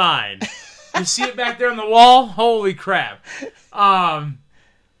blew my mind. You see it back there on the wall? Holy crap!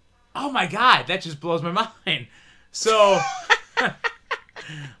 Oh my god, that just blows my mind. So,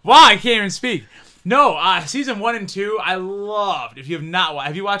 wow, I can't even speak. No, season 1 and 2, I loved. If you have not,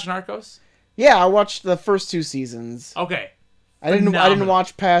 have you watched Narcos? Yeah, I watched the first 2 seasons. Okay. I didn't Phenomenal.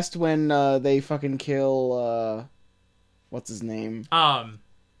 watch past when they fucking kill what's his name?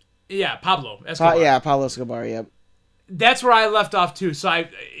 Yeah, Pablo Escobar. Yeah, Pablo Escobar. Yep. That's where I left off too. So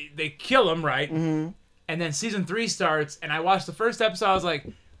they kill him, right? Mm-hmm. And then season 3 starts, and I watched the first episode. I was like,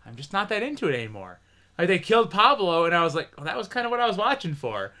 I'm just not that into it anymore. Like they killed Pablo, and I was like, well, that was kind of what I was watching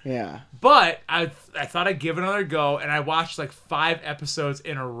for. Yeah. But I thought I'd give it another go, and I watched like 5 episodes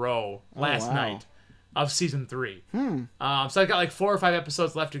in a row last wow. night of season 3. So I got like 4 or 5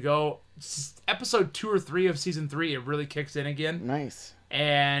 episodes left to go. Episode 2 or 3 of season 3, it really kicks in again. Nice.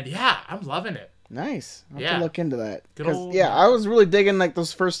 And yeah, I'm loving it. Nice. I'll have Yeah. to look into that. Good 'Cause, old- yeah, I was really digging like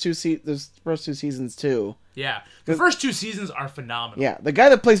those first two seasons too. Yeah. The first 2 seasons are phenomenal. Yeah, the guy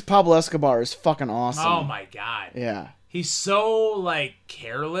that plays Pablo Escobar is fucking awesome. Oh my god. Yeah. He's so like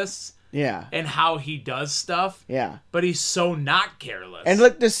careless Yeah. in how he does stuff, Yeah. but he's so not careless. And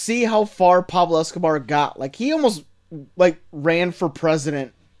like to see how far Pablo Escobar got, like he almost like ran for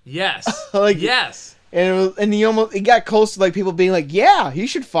president. yes. Like- yes. And he got close to like people being like, yeah, he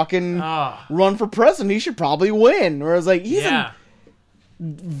should fucking Oh, run for president. He should probably win. Whereas like he's yeah. a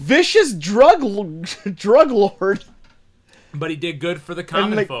vicious drug lord. But he did good for the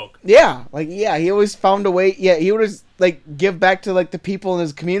common like, folk. Yeah, like yeah, he always found a way. Yeah, he would always like give back to like the people in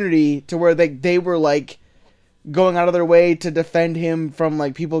his community to where they were like going out of their way to defend him from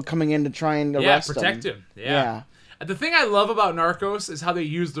like people coming in to try and Yeah, arrest protect him. him. Yeah. The thing I love about Narcos is how they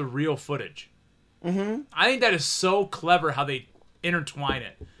use the real footage. Mm-hmm. I think that is so clever how they intertwine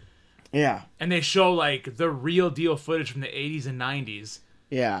it. Yeah, And they show like the real deal footage from the 80s and 90s.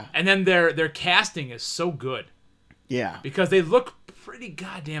 yeah, And then their casting is so good yeah, because they look pretty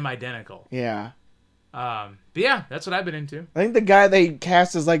goddamn identical. yeah. But yeah, that's what I've been into. I think the guy they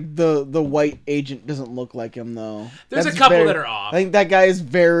cast as like the white agent doesn't look like him though. There's That's a couple very- that are off. I think that guy is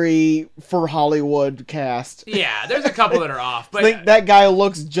very for Hollywood cast. Yeah, there's a couple that are off, but I think that guy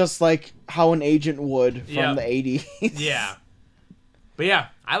looks just like how an agent would from Yep. the 80s. yeah. But yeah,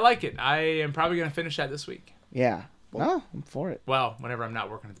 I like it. I am probably going to finish that this week. Yeah. No, I'm for it. Well, whenever I'm not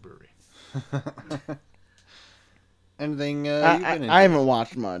working at the brewery. Anything you've been into? I haven't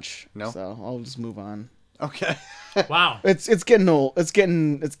watched much. No? So I'll just move on. Okay. Wow. It's getting old. It's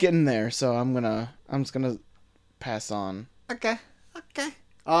getting there. So I'm just gonna pass on. Okay.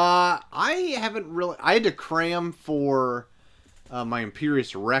 I haven't really. I had to cram for my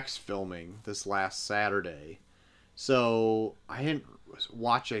Imperious Rex filming this last Saturday, so I didn't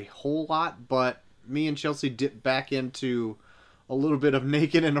watch a whole lot. But me and Chelsea dipped back into a little bit of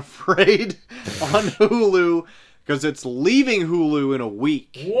Naked and Afraid on Hulu because it's leaving Hulu in a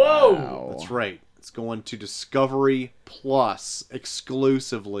week. Whoa. Wow. That's right. It's going to Discovery Plus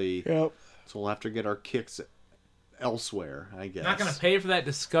exclusively. Yep. So we'll have to get our kicks elsewhere, I guess. Not going to pay for that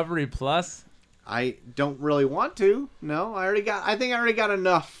Discovery Plus? I don't really want to. No, I think I already got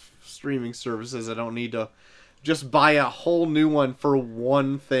enough streaming services. I don't need to just buy a whole new one for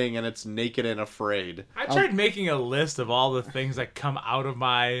one thing, and it's Naked and Afraid. I tried making a list of all the things that come out of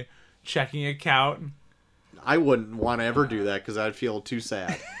my checking account. I wouldn't want to ever do that because I'd feel too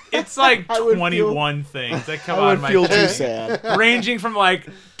sad. It's like I would 21 things that come I out would of my feel too check, sad. ranging from like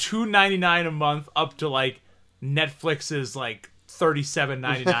 $2.99 a month up to like Netflix's like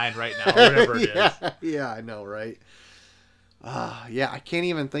 $37.99 right now, or whatever it is. Yeah, I know, right? Yeah, I can't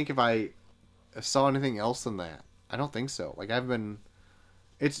even think if I saw anything else than that. I don't think so. Like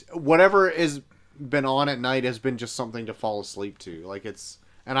it's whatever has been on at night has been just something to fall asleep to. Like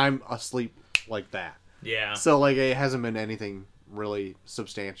and I'm asleep like that. Yeah. So like it hasn't been anything really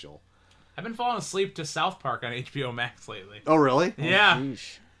substantial. I've been falling asleep to South Park on HBO Max lately. Oh really? Yeah.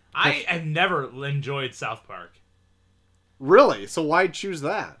 Sheesh. I have never enjoyed South Park. Really? So why choose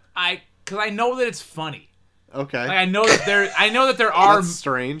that? Because I know that it's funny. Okay. Like I know that there are That's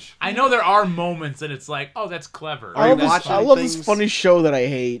strange. I know there are moments that it's like, oh, that's clever. Are you That's watching funny. I love this things- funny show that I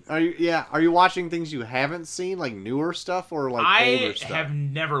hate. Are you watching things you haven't seen, like newer stuff or like I older stuff? have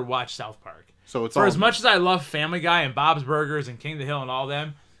never watched South Park. So it's For all as much as I love Family Guy and Bob's Burgers and King of the Hill and all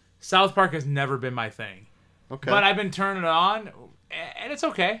them, South Park has never been my thing. okay. But I've been turning it on, and it's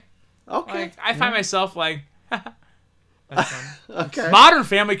okay. Okay. Like I find myself like, that's fun. Okay. Modern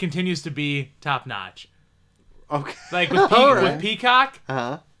Family continues to be top notch. Okay. Like with, Alright. with Peacock,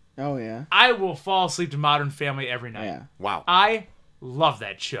 Uh-huh. Oh yeah. I will fall asleep to Modern Family every night. Yeah. Wow. I love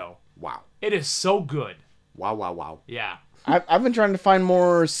that show. Wow. It is so good. Wow, wow, wow. Yeah. I've been trying to find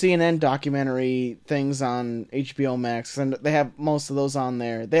more CNN documentary things on HBO Max, and they have most of those on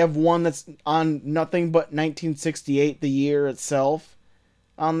there. They have one that's on nothing but 1968, the year itself,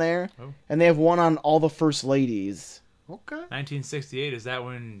 on there, Oh. and they have one on all the first ladies. Okay. 1968, is that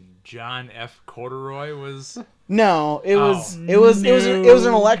when John F. Corduroy was... No, it Oh. was it was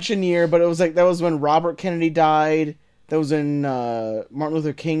an election year, but it was like that was when Robert Kennedy died. That was when Martin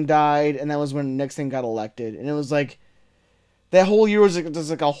Luther King died, and that was when Nixon got elected. And it was like that whole year was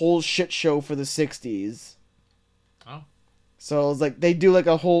like a whole shit show for the '60s. Oh. So it was like they do a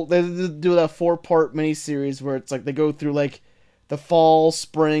 4-part miniseries where it's like they go through like the fall,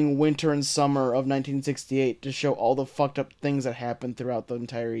 spring, winter, and summer of 1968 to show all the fucked up things that happened throughout the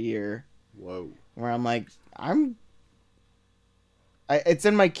entire year. Whoa. Where I'm like, it's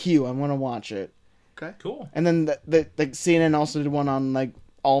in my queue. I'm gonna watch it. Okay. Cool. And then the CNN also did one on like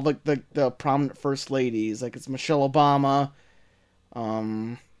all the prominent first ladies. Like it's Michelle Obama.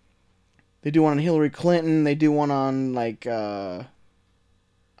 They do one on Hillary Clinton. They do one on like Eleanor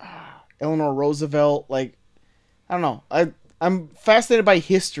Roosevelt. Like I don't know. I'm fascinated by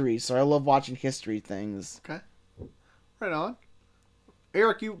history, so I love watching history things. Okay. Right on.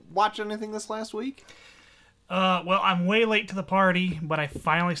 Eric, you watch anything this last week? Well, I'm way late to the party, but I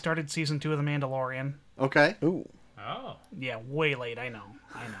finally started season 2 of The Mandalorian. Okay. Ooh. Oh. Yeah, way late. I know.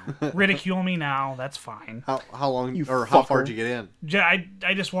 Ridicule me now. That's fine. How long You or how far fucker. did you get in?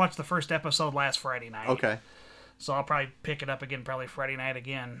 I just watched the first episode last Friday night. Okay. So I'll probably pick it up again probably Friday night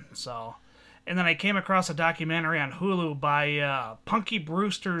again. So, and then I came across a documentary on Hulu by Punky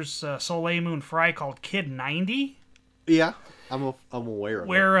Brewster's Soleil Moon Frye called Kid 90, Yeah, I'm aware of it.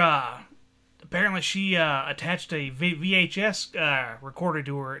 where apparently she attached a VHS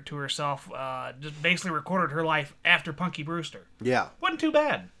recorder to herself, just basically recorded her life after Punky Brewster. Yeah. Wasn't too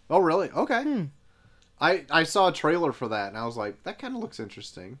bad. Oh, really? Okay. I saw a trailer for that, and I was like, that kind of looks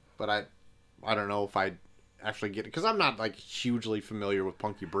interesting, but I don't know if I'd actually get it, because I'm not, like, hugely familiar with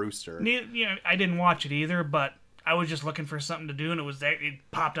Punky Brewster. I didn't watch it either, but I was just looking for something to do, and it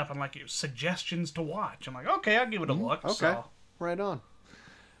popped up on like suggestions to watch. I'm like, okay, I'll give it a look. Okay. So. Right on.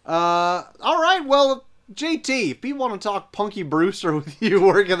 All right, well, JT, if you want to talk Punky Brewster with you,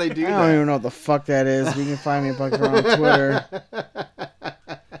 where can they do I don't that? even know what the fuck that is. You can find me on Twitter.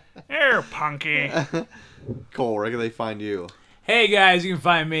 Here, Punky. Cole, where can they find you? Hey guys, you can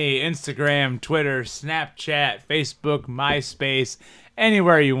find me Instagram, Twitter, Snapchat, Facebook, MySpace,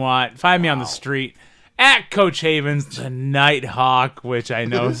 anywhere you want. Find me on the street at Coach Havens, the Nighthawk, which I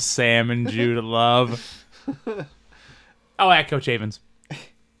know Sam and Jude love. Oh, at Coach Havens.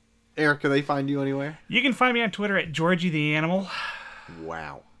 Eric, can they find you anywhere? You can find me on Twitter at Georgie the Animal.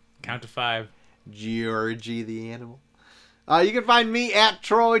 Wow. Count to 5. Georgie the Animal. You can find me at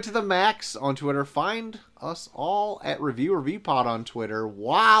Troy to the Max on Twitter. Find us all at Review Pod on Twitter.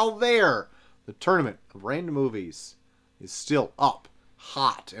 While there, the tournament of random movies is still up,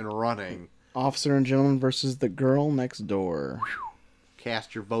 hot and running. Officer and Gentleman versus the Girl Next Door.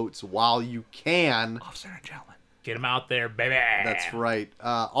 Cast your votes while you can. Officer and gentleman. Get them out there, baby. That's right.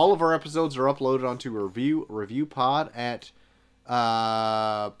 All of our episodes are uploaded onto Review Pod at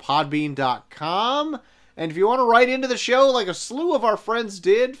podbean.com. And if you want to write into the show like a slew of our friends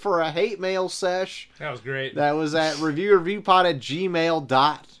did for a hate mail sesh, That was great. that was at reviewpod at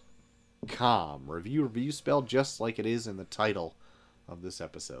gmail.com. Review spelled just like it is in the title of this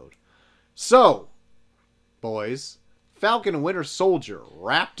episode. So, boys, Falcon and Winter Soldier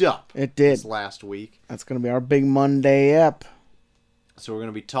wrapped up It did. this last week. That's gonna be our big Monday ep. So we're going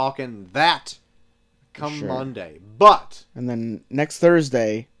to be talking that come Sure. Monday. But And then next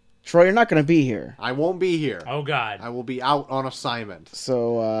Thursday, Troy, you're not gonna be here. I won't be here. Oh God. I will be out on assignment.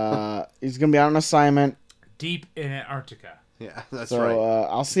 So he's gonna be on an assignment. Deep in Antarctica. Yeah, that's So right.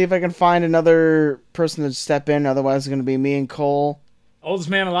 I'll see if I can find another person to step in. Otherwise, it's gonna be me and Cole. Oldest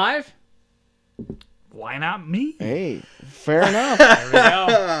man alive? Why not me? Hey, fair enough. There we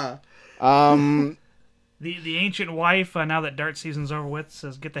go. The ancient wife, now that dart season's over with,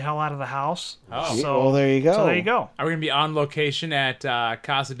 says get the hell out of the house. Oh. So, well, there you go. So there you go. Are we gonna be on location at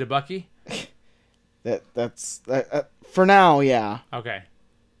Casa de Bucky? That's for now. Yeah, Okay.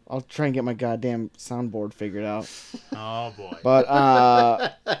 I'll try and get my goddamn soundboard figured out. Oh boy. But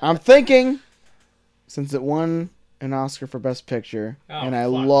I'm thinking, since it won an Oscar for Best Picture, Oh, and I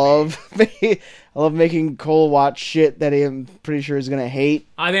fuck love making Cole watch shit that I'm pretty sure he's gonna hate.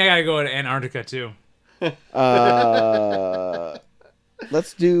 I think I gotta go to Antarctica too.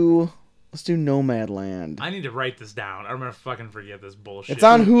 Let's do Let's do Nomadland. I need to write this down. I'm gonna fucking forget this bullshit. It's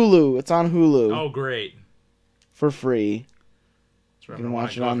on Hulu. It's on Hulu Oh, great. for free. That's where You can I'm gonna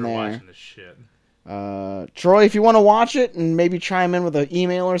watch go it on after there. watching this shit. Troy, if you want to watch it and maybe chime in with an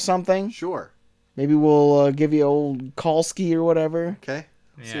email or something, Sure. maybe we'll give you old call ski or whatever. Okay.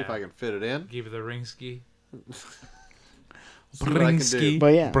 See if Yeah. I can fit it in. Give it the ring ski. See what I can do.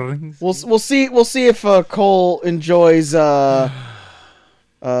 But yeah, Bringsky. we'll see if Cole enjoys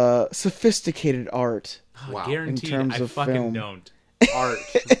sophisticated art. Wow. Guaranteed, terms I of fucking film. don't. Art.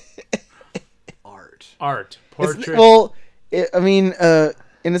 Art. Art, It's- portrait. well, I mean,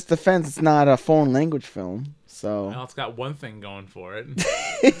 in its defense, it's not a foreign language film, so Well, it's got one thing going for it.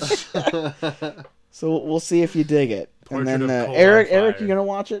 we'll see if you dig it. And Portrait then of Cole Eric, on Eric, Fire. you gonna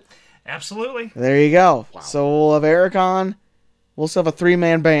watch it? Absolutely. There you go. So we'll have Eric on. We'll still have a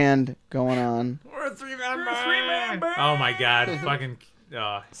 3-man band going on. We're a three-man band. Oh my god, fucking.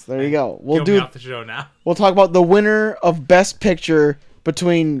 So there you go. We'll Kill me do. off the show now. We'll talk about the winner of Best Picture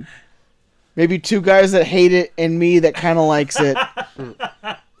between maybe two guys that hate it and me that kind of likes it.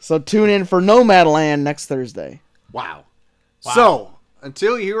 So tune in for Nomadland next Thursday. Wow. Wow. So,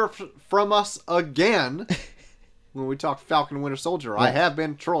 until you hear from us again, when we talk Falcon and Winter Soldier, I have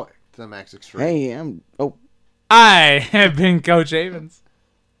been Troy, the Max Extreme. Hey, I'm. Oh, I have been Coach Avens.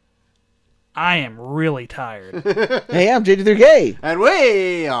 I am really tired. hey, I'm JD3K. And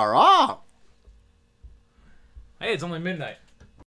we are off. Hey, it's only midnight.